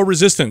with zero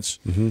resistance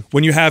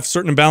when you have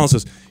certain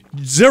imbalances.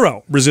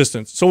 Zero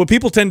resistance. So what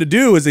people tend to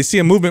do is they see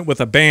a movement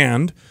with a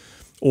band,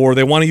 or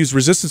they want to use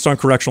resistance on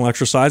correctional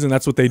exercise, and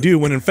that's what they do,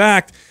 when in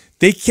fact,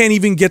 they can't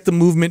even get the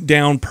movement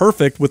down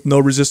perfect with no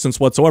resistance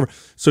whatsoever.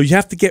 So you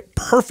have to get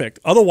perfect.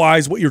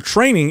 Otherwise, what you're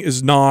training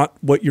is not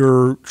what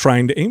you're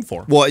trying to aim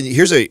for. Well,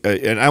 here's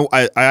and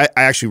I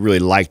actually really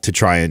like to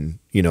try and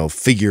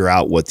figure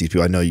out what these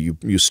people. I know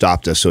you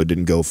stopped us, so it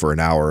didn't go for an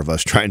hour of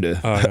us trying to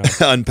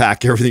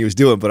unpack everything he was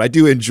doing. But I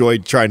do enjoy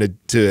trying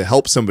to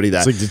help somebody.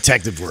 That it's like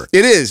detective work.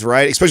 It is,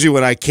 right? Especially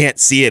when I can't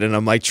see it and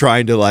I'm like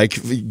trying to like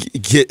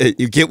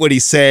get what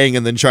he's saying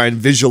and then try and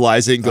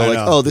visualize it and go like,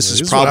 oh, this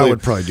is probably what I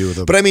would probably do with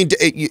him. But I mean,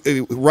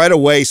 right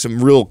away,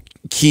 some real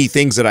key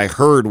things that I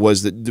heard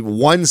was that the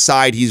one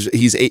side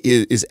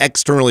is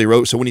externally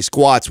rotated. So when he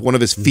squats, one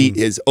of his feet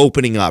is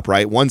opening up,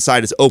 right? One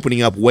side is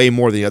opening up way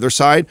more than the other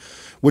side,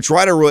 which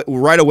right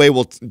away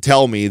will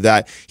tell me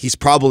that he's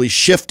probably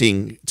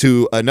shifting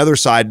to another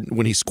side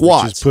when he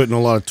squats. Which is putting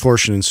a lot of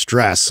torsion and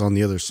stress on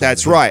the other side.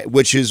 That's right,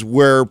 which is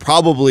where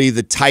probably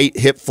the tight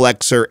hip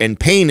flexor and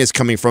pain is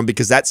coming from,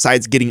 because that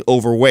side's getting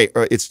overweight.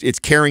 It's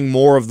carrying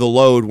more of the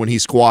load when he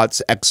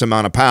squats X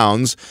amount of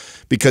pounds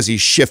because he's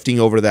shifting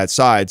over to that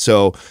side.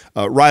 So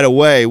right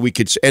away we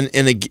could, and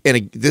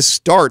this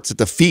starts at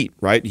the feet,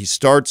 right? He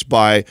starts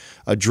by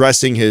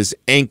addressing his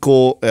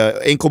ankle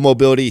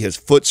mobility, his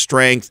foot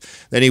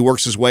strength. Then he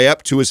works his way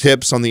up to his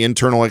hips on the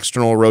internal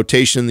external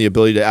rotation, the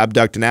ability to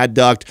abduct and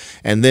adduct,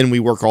 and then we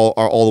work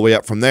all the way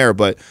up from there.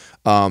 But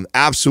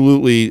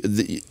absolutely,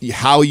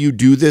 how you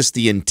do this,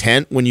 the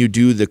intent when you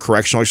do the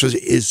correctional exercise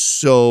is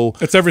so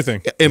it's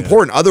everything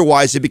important.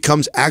 Otherwise, it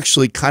becomes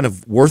actually kind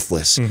of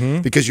worthless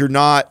because you're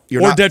not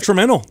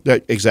detrimental.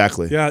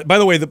 Exactly. Yeah. By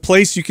the way, the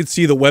place you can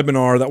see the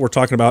webinar that we're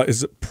talking about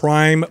is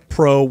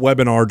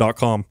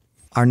primeprowebinar.com.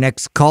 Our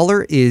next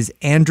caller is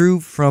Andrew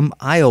from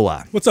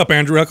Iowa. What's up,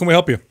 Andrew? How can we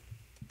help you?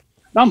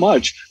 Not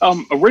much.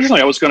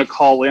 Originally, I was going to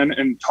call in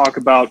and talk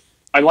about.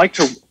 I've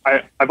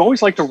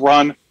always liked to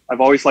run.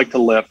 I've always liked to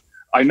lift.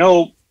 I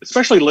know,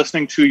 especially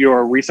listening to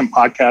your recent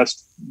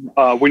podcast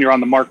when you're on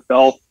the Mark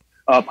Bell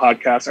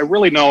podcast, I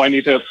really know I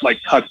need to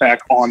cut back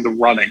on the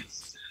running.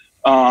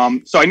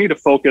 So I need to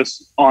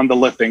focus on the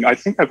lifting. I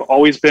think I've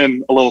always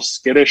been a little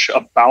skittish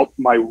about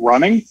my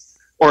running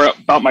or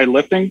about my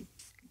lifting,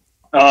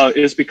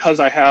 is because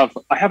I have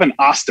an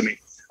ostomy,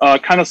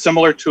 kind of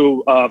similar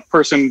to a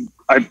person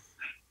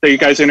that you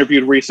guys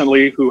interviewed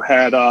recently who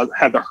had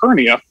the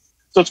hernia.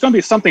 So it's going to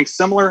be something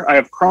similar. I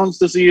have Crohn's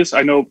disease.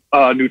 I know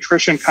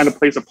nutrition kind of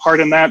plays a part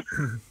in that.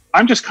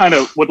 I'm just kind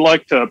of would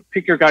like to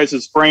pick your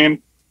guys'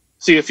 brain,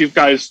 see if you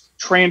guys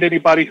trained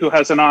anybody who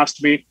has an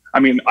ostomy.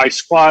 I mean, I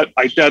squat,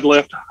 I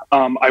deadlift,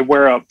 I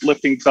wear a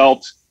lifting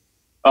belt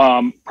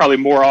probably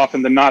more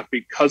often than not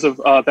because of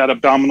that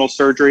abdominal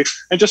surgery,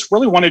 and just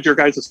really wanted your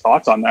guys'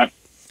 thoughts on that.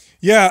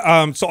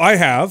 Yeah, so I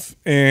have,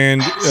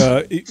 and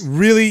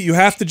really you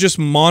have to just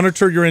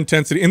monitor your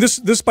intensity. And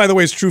this, by the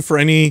way, is true for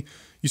any,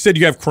 you said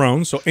you have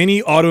Crohn's, so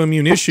any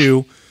autoimmune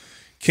issue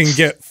can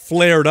get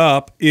flared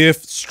up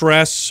if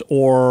stress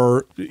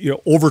or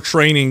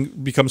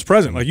overtraining becomes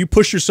present. Like you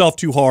push yourself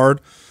too hard,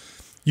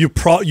 you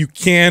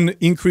can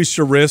increase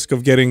your risk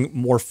of getting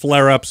more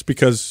flare-ups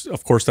because,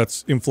 of course,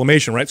 that's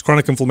inflammation, right? It's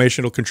chronic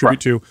inflammation. It'll contribute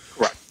to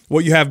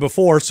what you have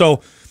before. So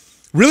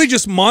really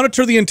just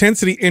monitor the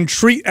intensity and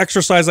treat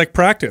exercise like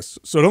practice.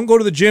 So don't go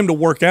to the gym to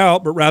work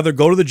out, but rather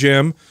go to the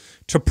gym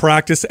to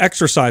practice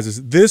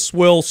exercises. This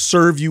will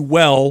serve you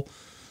well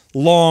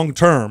long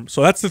term.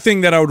 So that's the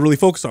thing that I would really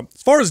focus on.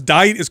 As far as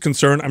diet is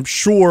concerned, I'm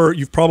sure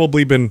you've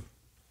probably been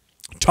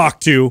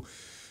talked to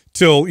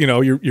till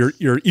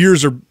your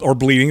ears are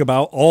bleeding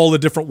about all the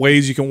different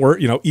ways you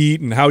can eat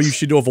and how you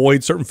should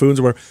avoid certain foods.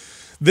 Or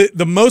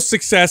the most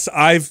success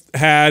I've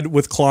had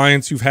with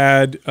clients who've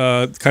had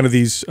kind of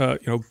these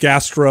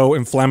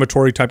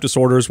gastro-inflammatory type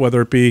disorders,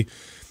 whether it be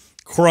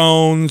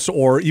Crohn's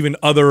or even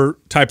other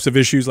types of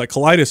issues like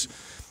colitis,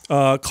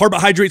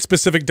 carbohydrate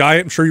specific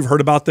diet. I'm sure you've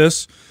heard about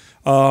this.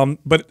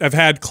 But I've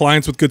had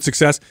clients with good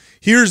success.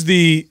 Here's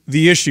the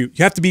issue.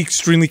 You have to be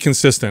extremely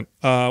consistent.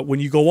 When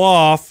you go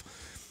off,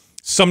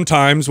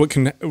 sometimes what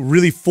can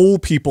really fool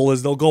people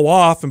is they'll go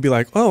off and be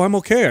like, oh, I'm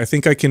okay. I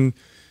think I can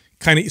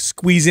kind of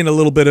squeeze in a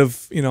little bit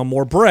of,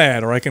 more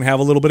bread, or I can have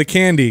a little bit of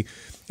candy.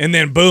 And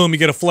then boom, you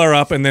get a flare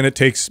up, and then it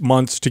takes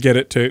months to get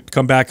it to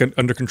come back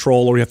under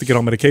control, or you have to get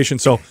on medication.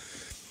 So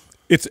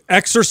it's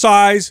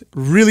exercise,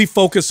 really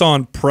focus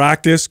on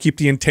practice, keep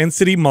the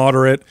intensity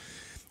moderate.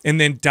 And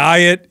then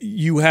diet,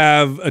 you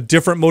have a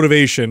different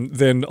motivation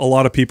than a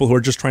lot of people who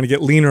are just trying to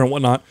get leaner and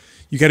whatnot.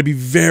 You got to be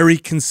very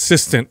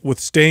consistent with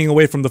staying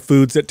away from the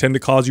foods that tend to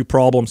cause you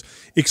problems.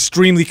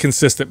 Extremely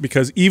consistent,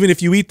 because even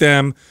if you eat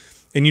them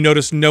and you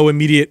notice no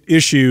immediate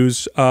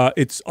issues,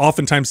 it's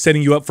oftentimes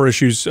setting you up for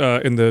issues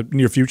in the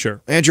near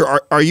future. Andrew,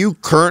 are you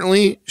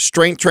currently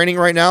strength training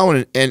right now?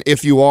 And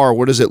if you are,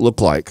 what does it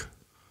look like?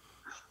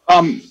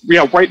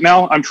 Yeah, right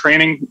now I'm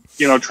training,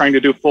 trying to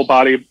do full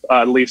body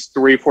at least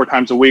 3-4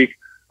 times a week.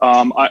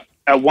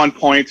 At one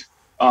point,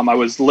 I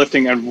was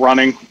lifting and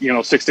running,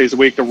 6 days a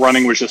week. The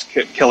running was just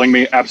killing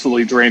me,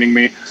 absolutely draining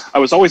me. I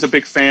was always a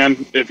big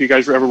fan. If you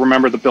guys ever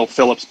remember the Bill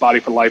Phillips Body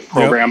for Life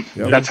program,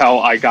 Yep. that's how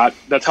I got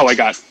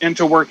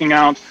into working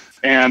out.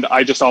 And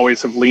I just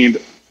always have leaned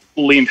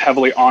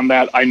heavily on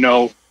that. I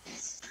know,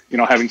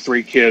 having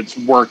 3 kids,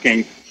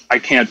 working, I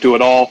can't do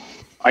it all.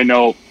 I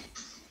know.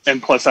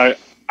 And plus I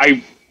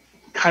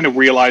kind of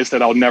realized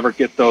that I'll never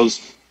get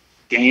those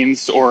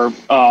gains or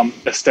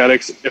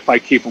aesthetics if I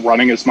keep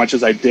running as much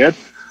as I did.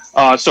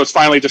 So it's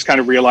finally just kind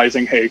of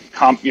realizing, hey,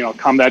 calm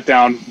that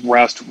down,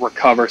 rest,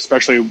 recover,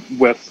 especially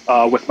with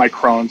my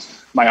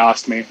Crohn's, my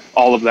ostomy,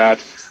 all of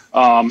that.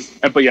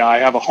 But yeah, I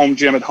have a home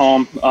gym at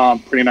home,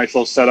 pretty nice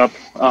little setup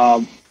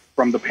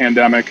from the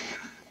pandemic,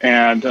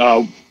 and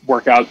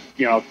work out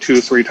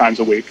 2-3 times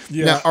a week.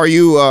 Yeah. Now, are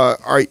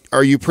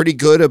you pretty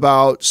good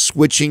about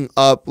switching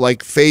up,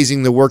 like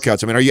phasing the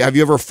workouts? I mean, have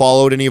you ever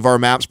followed any of our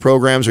MAPS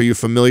programs? Are you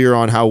familiar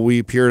on how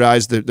we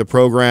periodize the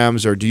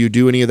programs, or do you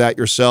do any of that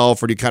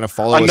yourself, or do you kind of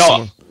follow us?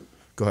 No.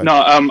 Go ahead.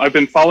 No, I've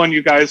been following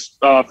you guys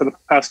for the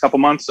past couple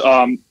months.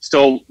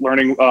 Still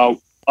learning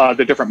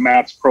the different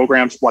MAPS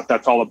programs, what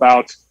that's all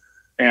about,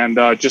 and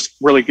just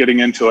really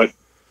getting into it.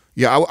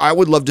 Yeah, I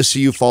would love to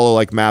see you follow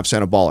like MAPS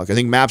Anabolic. I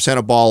think MAPS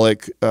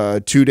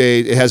Anabolic, 2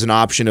 days, it has an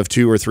option of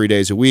 2 or 3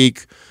 days a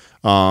week.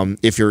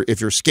 If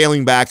you're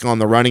scaling back on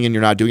the running and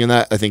you're not doing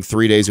that, I think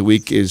 3 days a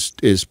week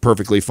is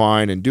perfectly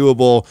fine and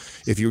doable.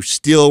 If you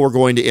still were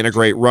going to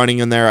integrate running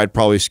in there, I'd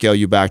probably scale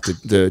you back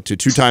to 2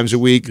 times a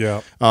week.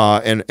 Yeah.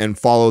 And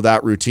follow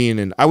that routine.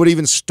 And I would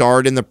even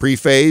start in the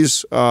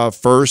pre-phase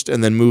first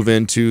and then move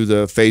into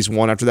the phase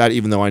 1 after that,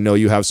 even though I know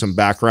you have some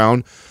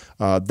background.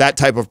 That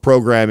type of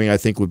programming, I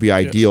think, would be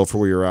ideal for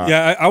where you're at.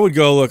 Yeah, I would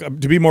go, look,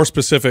 to be more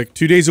specific,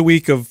 2 days a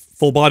week of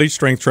full body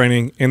strength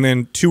training, and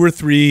then 2 or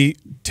 3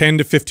 10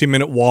 to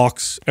 15-minute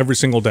walks every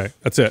single day.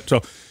 That's it.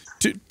 So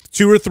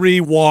 2 or 3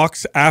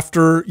 walks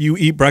after you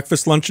eat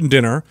breakfast, lunch, and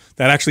dinner.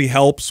 That actually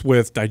helps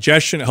with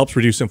digestion. It helps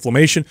reduce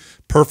inflammation.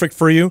 Perfect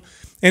for you.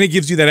 And it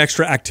gives you that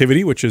extra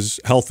activity, which is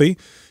healthy.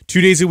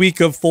 2 days a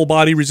week of full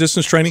body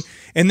resistance training.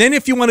 And then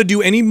if you want to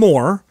do any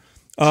more,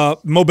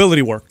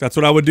 mobility work. That's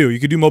what I would do. You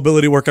could do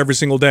mobility work every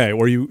single day,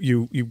 where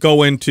you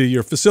go into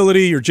your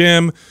facility, your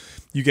gym,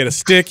 you get a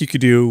stick. You could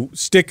do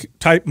stick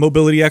type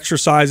mobility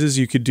exercises.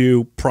 You could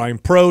do Prime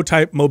Pro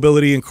type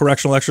mobility and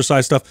correctional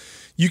exercise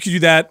stuff. You could do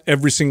that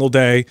every single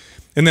day.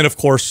 And then, of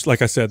course,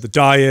 like I said, the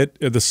diet,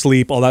 the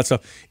sleep, all that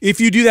stuff. If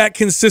you do that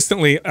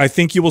consistently, I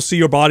think you will see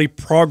your body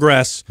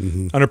progress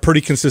on a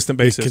pretty consistent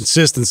basis.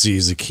 Consistency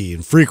is a key,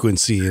 and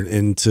frequency,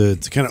 and to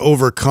kind of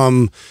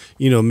overcome,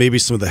 maybe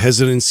some of the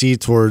hesitancy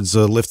towards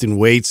lifting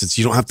weights. It's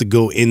you don't have to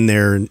go in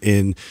there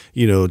and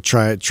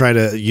try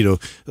to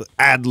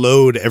add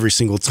load every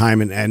single time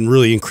and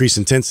really increase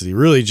intensity.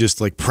 Really just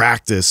like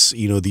practice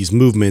these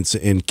movements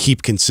and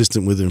keep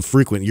consistent with them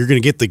frequent. You're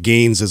going to get the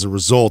gains as a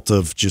result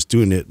of just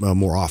doing it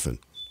more often.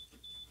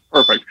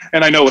 Perfect.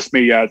 And I know with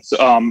me, yeah,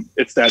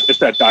 it's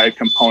that diet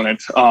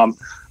component.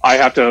 I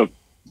have to,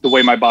 the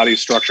way my body's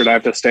structured, I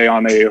have to stay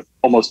on a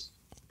almost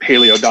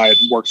paleo diet.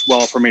 Works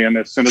well for me. And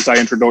as soon as I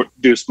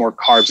introduce more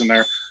carbs in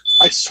there,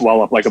 I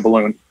swell up like a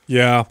balloon.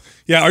 Yeah.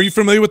 Yeah. Are you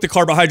familiar with the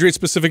carbohydrate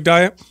specific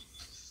diet?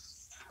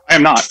 I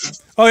am not.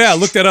 Oh yeah.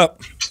 Look that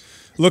up.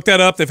 Look that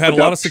up. They've had a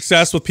lot of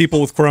success with people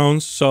with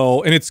Crohn's.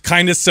 So, and it's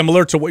kind of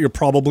similar to what you're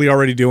probably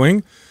already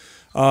doing.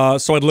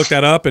 So I'd look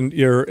that up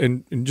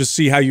and just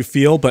see how you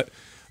feel. But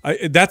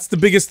that's the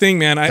biggest thing,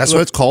 man. That's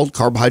what it's called,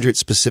 carbohydrate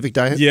specific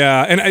diet?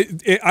 Yeah, and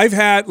I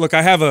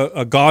have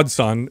a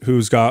godson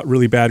who's got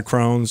really bad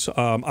Crohn's.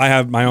 I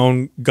have my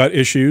own gut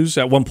issues.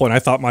 At one point, I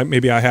thought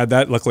maybe I had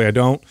that. Luckily, I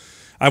don't.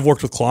 I've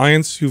worked with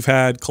clients who've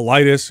had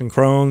colitis and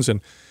Crohn's, and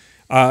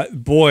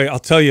boy, I'll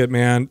tell you,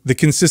 man, the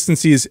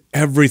consistency is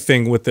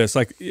everything with this.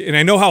 And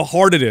I know how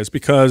hard it is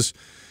because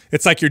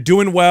it's like you're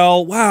doing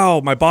well. Wow,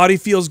 my body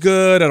feels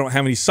good. I don't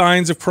have any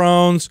signs of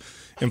Crohn's.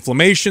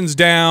 Inflammation's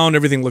down,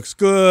 everything looks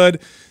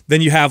good.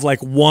 Then you have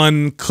like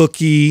one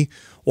cookie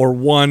or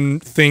one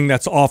thing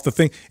that's off the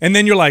thing. And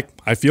then you're like,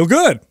 I feel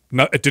good.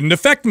 No, it didn't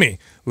affect me.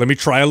 Let me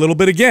try a little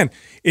bit again.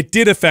 It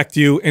did affect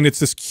you, and it's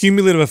this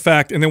cumulative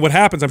effect. And then what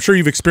happens, I'm sure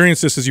you've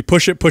experienced this, is you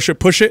push it,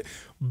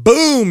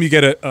 boom, you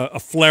get a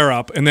flare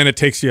up, and then it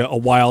takes you a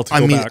while to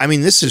go back. I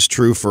mean, this is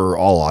true for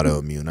all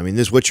autoimmune. I mean,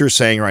 this what you're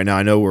saying right now.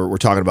 I know we're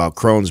talking about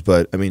Crohn's,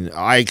 but I mean,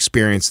 I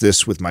experienced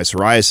this with my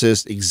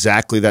psoriasis,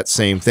 exactly that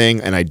same thing,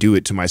 and I do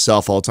it to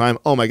myself all the time.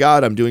 Oh my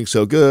God, I'm doing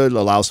so good.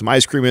 Allow some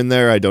ice cream in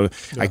there. I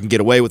can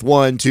get away with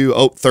 1,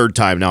 2, third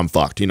time, now I'm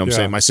fucked. You know what I'm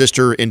saying? My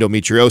sister,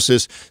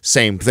 endometriosis,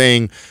 same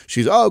thing.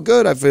 She's, oh,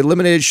 good, I've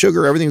eliminated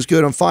sugar, everything's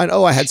good, I'm fine.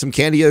 Oh, I had some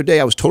candy the other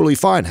day, I was totally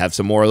fine. Have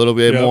some more, a little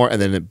bit more,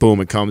 and then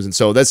boom, it comes. And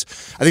so I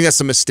think that's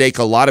the mistake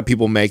a lot of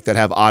people make that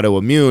have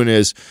autoimmune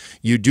is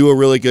you do a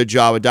really good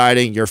job of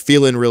dieting, you're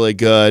feeling really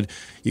good,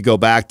 you go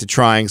back to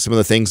trying some of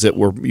the things that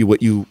were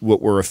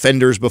what were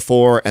offenders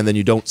before, and then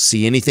you don't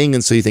see anything,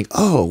 and so you think,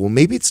 oh, well,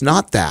 maybe it's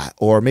not that,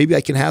 or maybe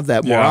I can have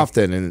that more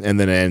often, and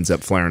then it ends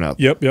up flaring up.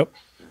 Yep.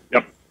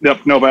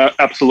 No, but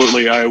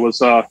absolutely. I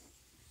was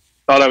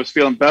thought I was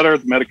feeling better.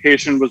 The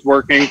medication was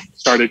working.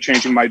 Started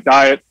changing my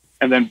diet,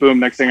 and then boom!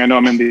 Next thing I know,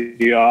 I'm in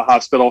the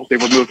hospital. They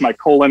removed my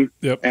colon,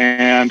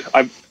 and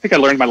I think I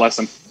learned my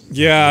lesson.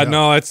 Yeah,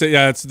 no, that's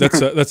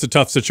a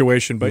tough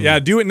situation, but yeah,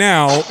 do it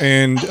now,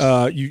 and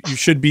you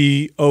should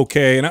be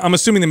okay. And I'm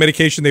assuming the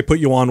medication they put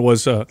you on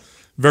was a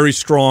very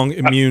strong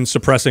immune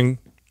suppressing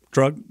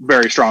drug.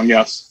 Very strong,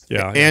 yes.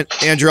 Yeah. And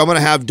Andrew, I'm going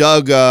to have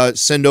Doug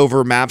send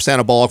over MAPS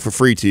Anabolic for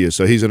free to you,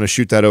 so he's going to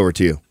shoot that over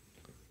to you.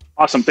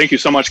 Awesome. Thank you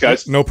so much,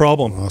 guys. No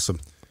problem. Awesome.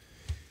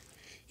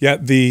 Yeah,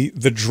 the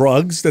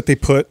drugs that they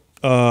put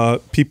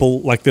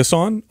people like this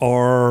on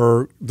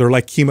they're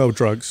like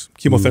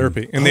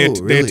chemotherapy, and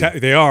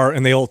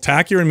they'll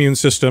attack your immune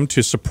system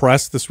to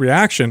suppress this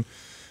reaction.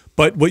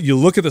 But what you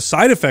look at the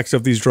side effects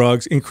of these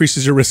drugs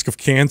increases your risk of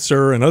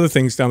cancer and other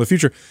things down the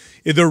future.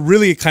 They're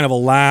really kind of a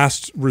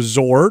last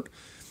resort.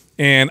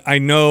 And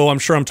I'm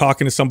sure I'm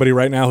talking to somebody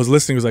right now who's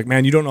listening who's like,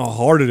 man, you don't know how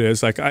hard it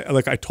is. I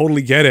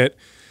totally get it.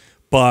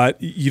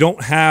 But you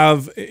don't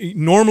have,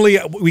 normally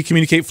we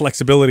communicate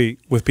flexibility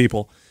with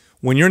people.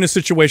 When you're in a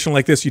situation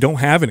like this, you don't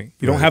have any.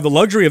 You don't have the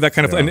luxury of that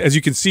kind of, and as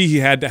you can see, he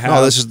had to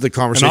have this is the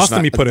conversation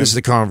an ostomy put in. This is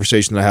the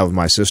conversation that I have with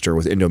my sister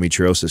with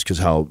endometriosis, because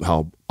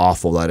how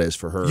awful that is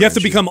for her. You have to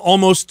become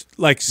almost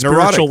like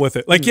spiritual with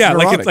it. Like, yeah,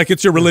 like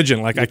it's your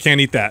religion. Like, I can't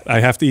eat that.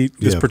 I have to eat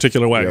this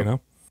particular way, you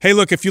know? Hey,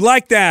 look, if you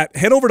like that,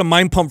 head over to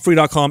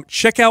mindpumpfree.com.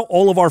 Check out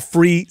all of our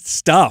free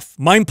stuff.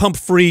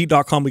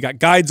 Mindpumpfree.com. We got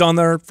guides on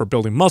there for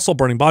building muscle,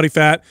 burning body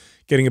fat,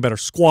 getting a better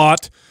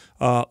squat.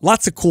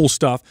 Lots of cool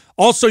stuff.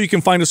 Also, you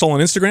can find us all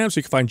on Instagram. So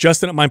you can find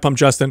Justin at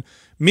mindpumpjustin,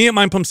 me at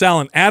mindpumpsal,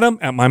 and Adam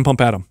at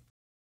mindpumpadam.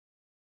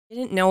 I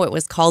didn't know it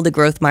was called a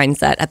growth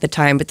mindset at the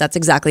time, but that's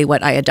exactly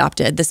what I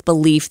adopted. This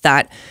belief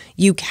that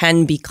you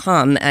can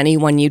become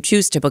anyone you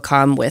choose to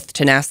become with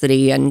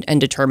tenacity and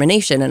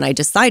determination. And I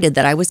decided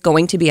that I was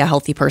going to be a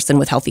healthy person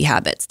with healthy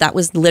habits. That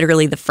was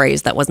literally the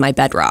phrase that was my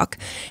bedrock.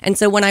 And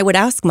so when I would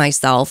ask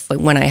myself,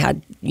 when I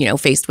had,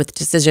 faced with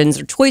decisions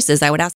or choices, I would ask